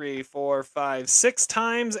 6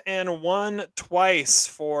 times and won twice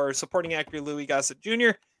for supporting actor Louis Gossett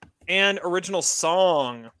Jr. and original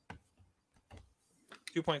song.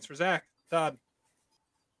 2 points for Zach. Todd.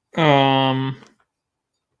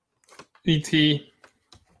 E.T.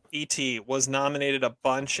 E.T. was nominated a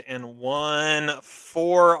bunch and won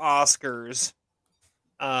 4 Oscars.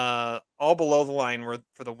 All below the line were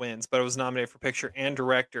for the wins, but it was nominated for picture and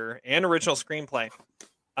director and original screenplay.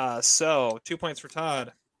 So 2 points for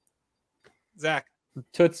Todd. Zach.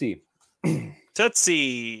 Tootsie.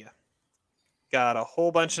 Tootsie. Got a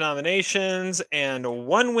whole bunch of nominations and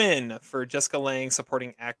 1 win for Jessica Lange,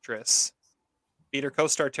 supporting actress. Beat her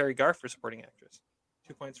co-star Terry Garr for supporting actress.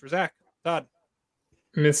 2 points for Zach. Todd.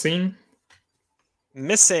 Missing.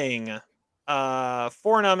 4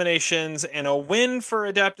 nominations and a win for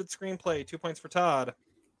adapted screenplay. 2 points for Todd.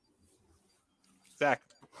 Zach.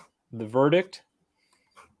 The Verdict.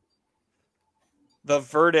 The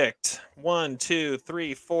Verdict. 1, 2,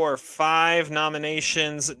 3, 4, 5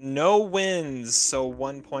 nominations, no wins, so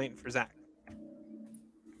 1 point for Zach.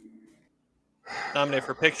 Nominated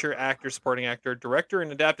for picture, actor, supporting actor, director,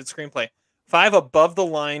 and adapted screenplay. 5 above the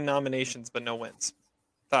line nominations, but no wins.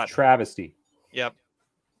 Todd. Travesty. Yep.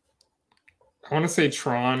 I want to say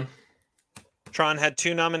Tron. Tron had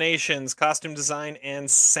 2 nominations, costume design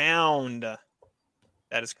and sound.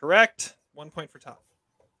 That is correct. 1 point for Todd.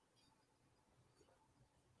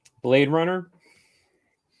 Blade Runner.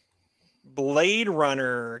 Blade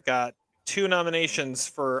Runner got 2 nominations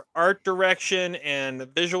for art direction and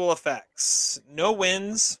visual effects. No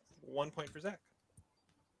wins. 1 point for Zach.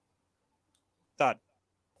 Todd.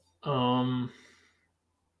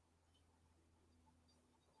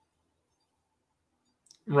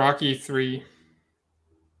 Rocky 3.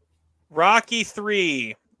 Rocky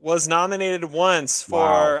 3 was nominated once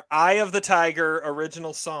for Eye of the Tiger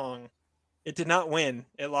original song. It did not win.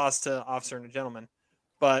 It lost to Officer and a Gentleman.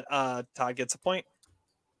 But Todd gets a point.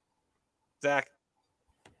 Zach.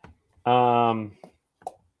 I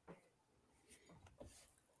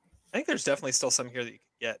think there's definitely still some here that you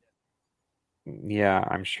could get. Yeah,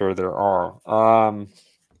 I'm sure there are.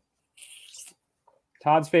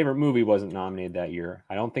 Todd's favorite movie wasn't nominated that year.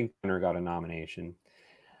 I don't think Gunner got a nomination.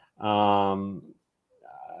 I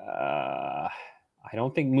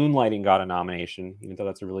don't think Moonlighting got a nomination, even though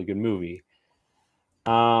that's a really good movie.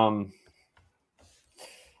 I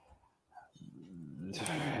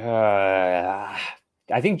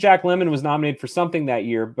think Jack Lemmon was nominated for something that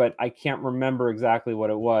year, but I can't remember exactly what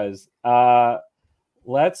it was.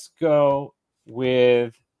 Let's go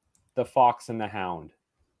with The Fox and the Hound.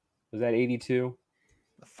 Was that 82?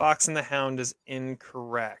 The Fox and the Hound is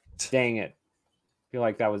incorrect. Dang it. I feel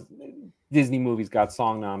like that was... Disney movies got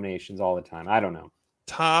song nominations all the time. I don't know.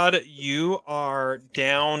 Todd, you are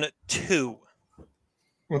down 2.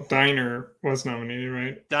 Well, Diner was nominated,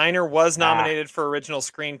 right? Diner was nominated for original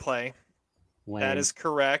screenplay. Lame. That is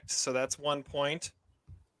correct. So that's 1 point.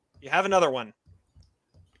 You have another one.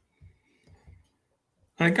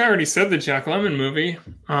 I think I already said the Jack Lemmon movie.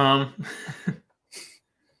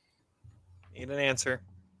 Need an answer.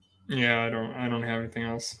 Yeah, I don't have anything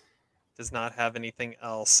else. Does not have anything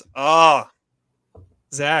else.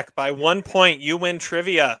 Zach, by 1 point, you win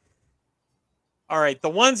trivia. All right, the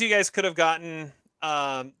ones you guys could have gotten,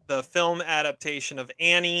 the film adaptation of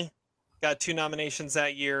Annie got 2 nominations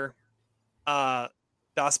that year.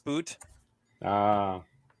 Das Boot. That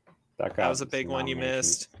was a big one you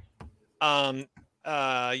missed.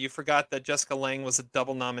 You forgot that Jessica Lange was a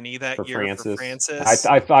double nominee that year for Francis.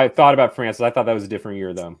 I thought about Francis. I thought that was a different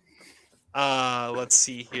year, though. Let's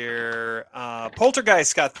see here.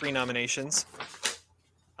 Poltergeist got 3 nominations.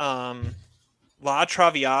 La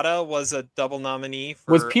Traviata was a double nominee.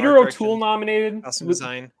 Was Peter O'Toole nominated? Costume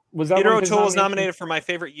design. Was that Peter O'Toole was nominated for My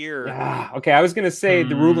Favorite Year. Okay, I was going to say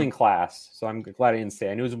The Ruling Class, so I'm glad I didn't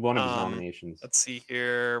say. I knew it was one of his nominations. Let's see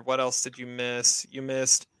here. What else did you miss? You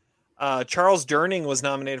missed Charles Durning was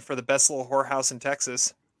nominated for The Best Little Whorehouse in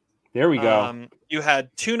Texas. There we go. You had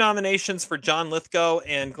 2 nominations for John Lithgow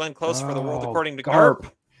and Glenn Close for The World According to Garp.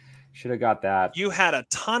 Should have got that. You had a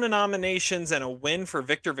ton of nominations and a win for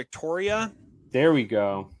Victor Victoria. There we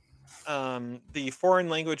go. The foreign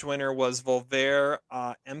language winner was Volver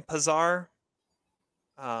Empazar.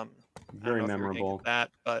 Very memorable. That,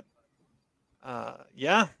 but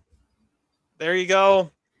yeah, there you go.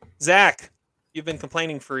 Zach, you've been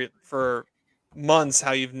complaining for months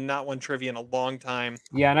how you've not won trivia in a long time.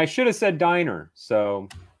 Yeah, and I should have said Diner. So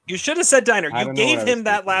you should have said Diner. You gave him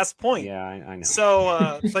that last point. Yeah, I know.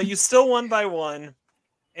 So, but you still won by 1.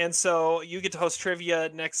 And so you get to host trivia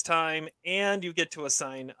next time, and you get to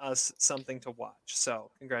assign us something to watch. So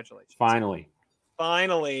congratulations. Finally.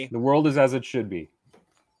 The world is as it should be.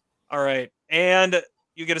 All right. And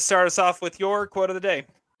you get to start us off with your quote of the day.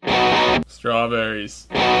 Strawberries.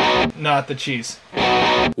 Not the cheese.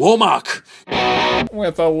 Womack.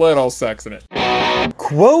 With a little sex in it.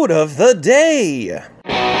 Quote of the day.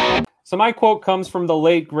 So my quote comes from the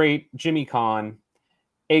late, great Jimmy Kahn,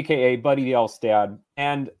 a.k.a. Buddy the Elstad.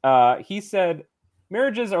 And he said,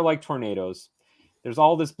 marriages are like tornadoes. There's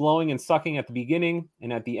all this blowing and sucking at the beginning,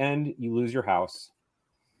 and at the end, you lose your house.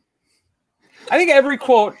 I think every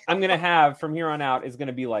quote I'm going to have from here on out is going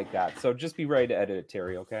to be like that. So just be ready to edit it,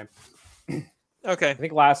 Terry, okay? Okay. I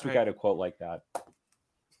think last week I had a quote like that.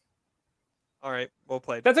 All right, we'll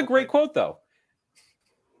play. That's a great quote, though.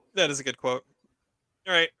 That is a good quote.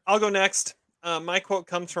 All right, I'll go next. My quote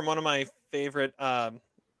comes from one of my favorite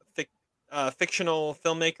fictional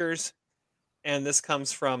filmmakers, and this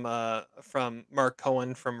comes from Mark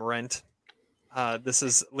Cohen from Rent. This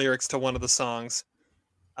is lyrics to one of the songs,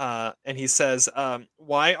 and he says,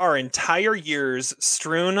 "Why are entire years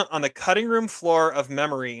strewn on the cutting room floor of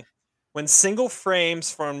memory, when single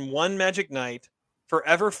frames from one magic night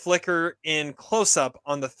forever flicker in close-up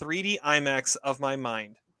on the 3D IMAX of my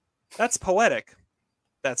mind? That's poetic.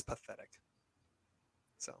 That's pathetic."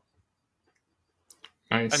 So,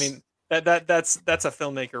 nice. I mean, that's a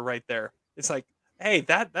filmmaker right there. It's like, hey,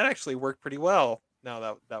 that actually worked pretty well.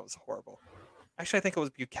 No, that was horrible. Actually, I think it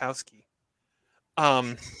was Bukowski.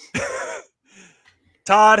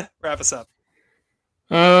 Todd, wrap us up.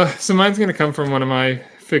 So mine's going to come from one of my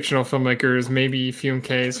fictional filmmakers, maybe Fume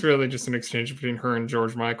K. It's really just an exchange between her and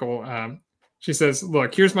George Michael. She says,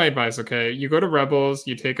 look, here's my advice, okay? You go to Rebels,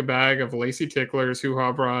 you take a bag of lacy ticklers,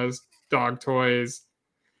 hoo-ha bras, dog toys,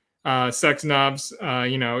 sex knobs.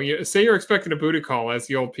 You say you're expecting a booty call, as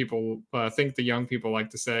the old people think the young people like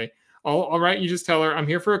to say. All right, you just tell her, I'm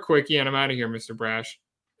here for a quickie and I'm out of here, Mr. Brash.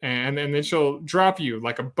 And then she'll drop you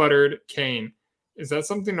like a buttered cane. Is that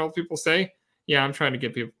something old people say? Yeah, I'm trying to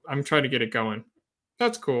get it going.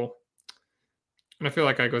 That's cool. And I feel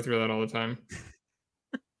like I go through that all the time.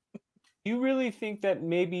 You really think that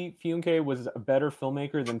maybe Funke was a better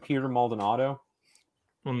filmmaker than Peter Maldonado?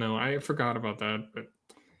 Well, no, I forgot about that, but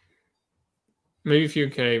maybe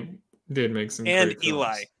Funke did make some. And great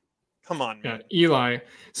Eli. films. Come on, man. Yeah, Eli.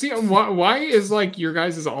 See, why is like your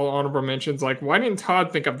guys' all honorable mentions? Like, why didn't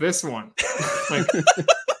Todd think of this one? Like,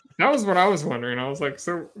 that was what I was wondering. I was like,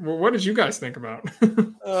 so what did you guys think about?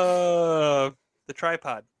 The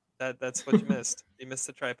tripod. That's what you missed. You missed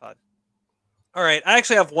the tripod. All right, I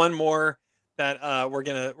actually have one more that we're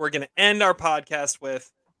gonna end our podcast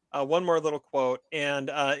with. One more little quote, and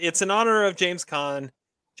it's in honor of Jimmy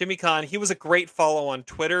Caan. He was a great follow on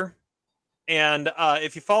Twitter, and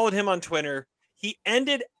if you followed him on Twitter, he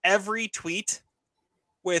ended every tweet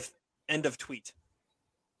with "end of tweet."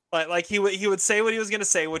 Like he would say what he was going to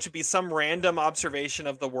say, which would be some random observation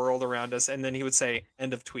of the world around us, and then he would say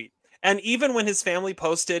 "end of tweet." And even when his family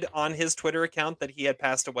posted on his Twitter account that he had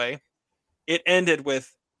passed away, it ended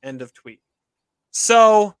with "end of tweet."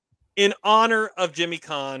 So, in honor of Jimmy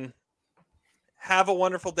Caan, have a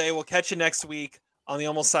wonderful day. We'll catch you next week on the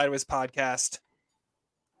Almost Sideways podcast.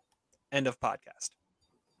 End of podcast.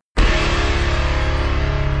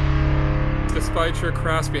 Despite your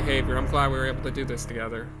crass behavior, I'm glad we were able to do this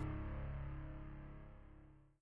together.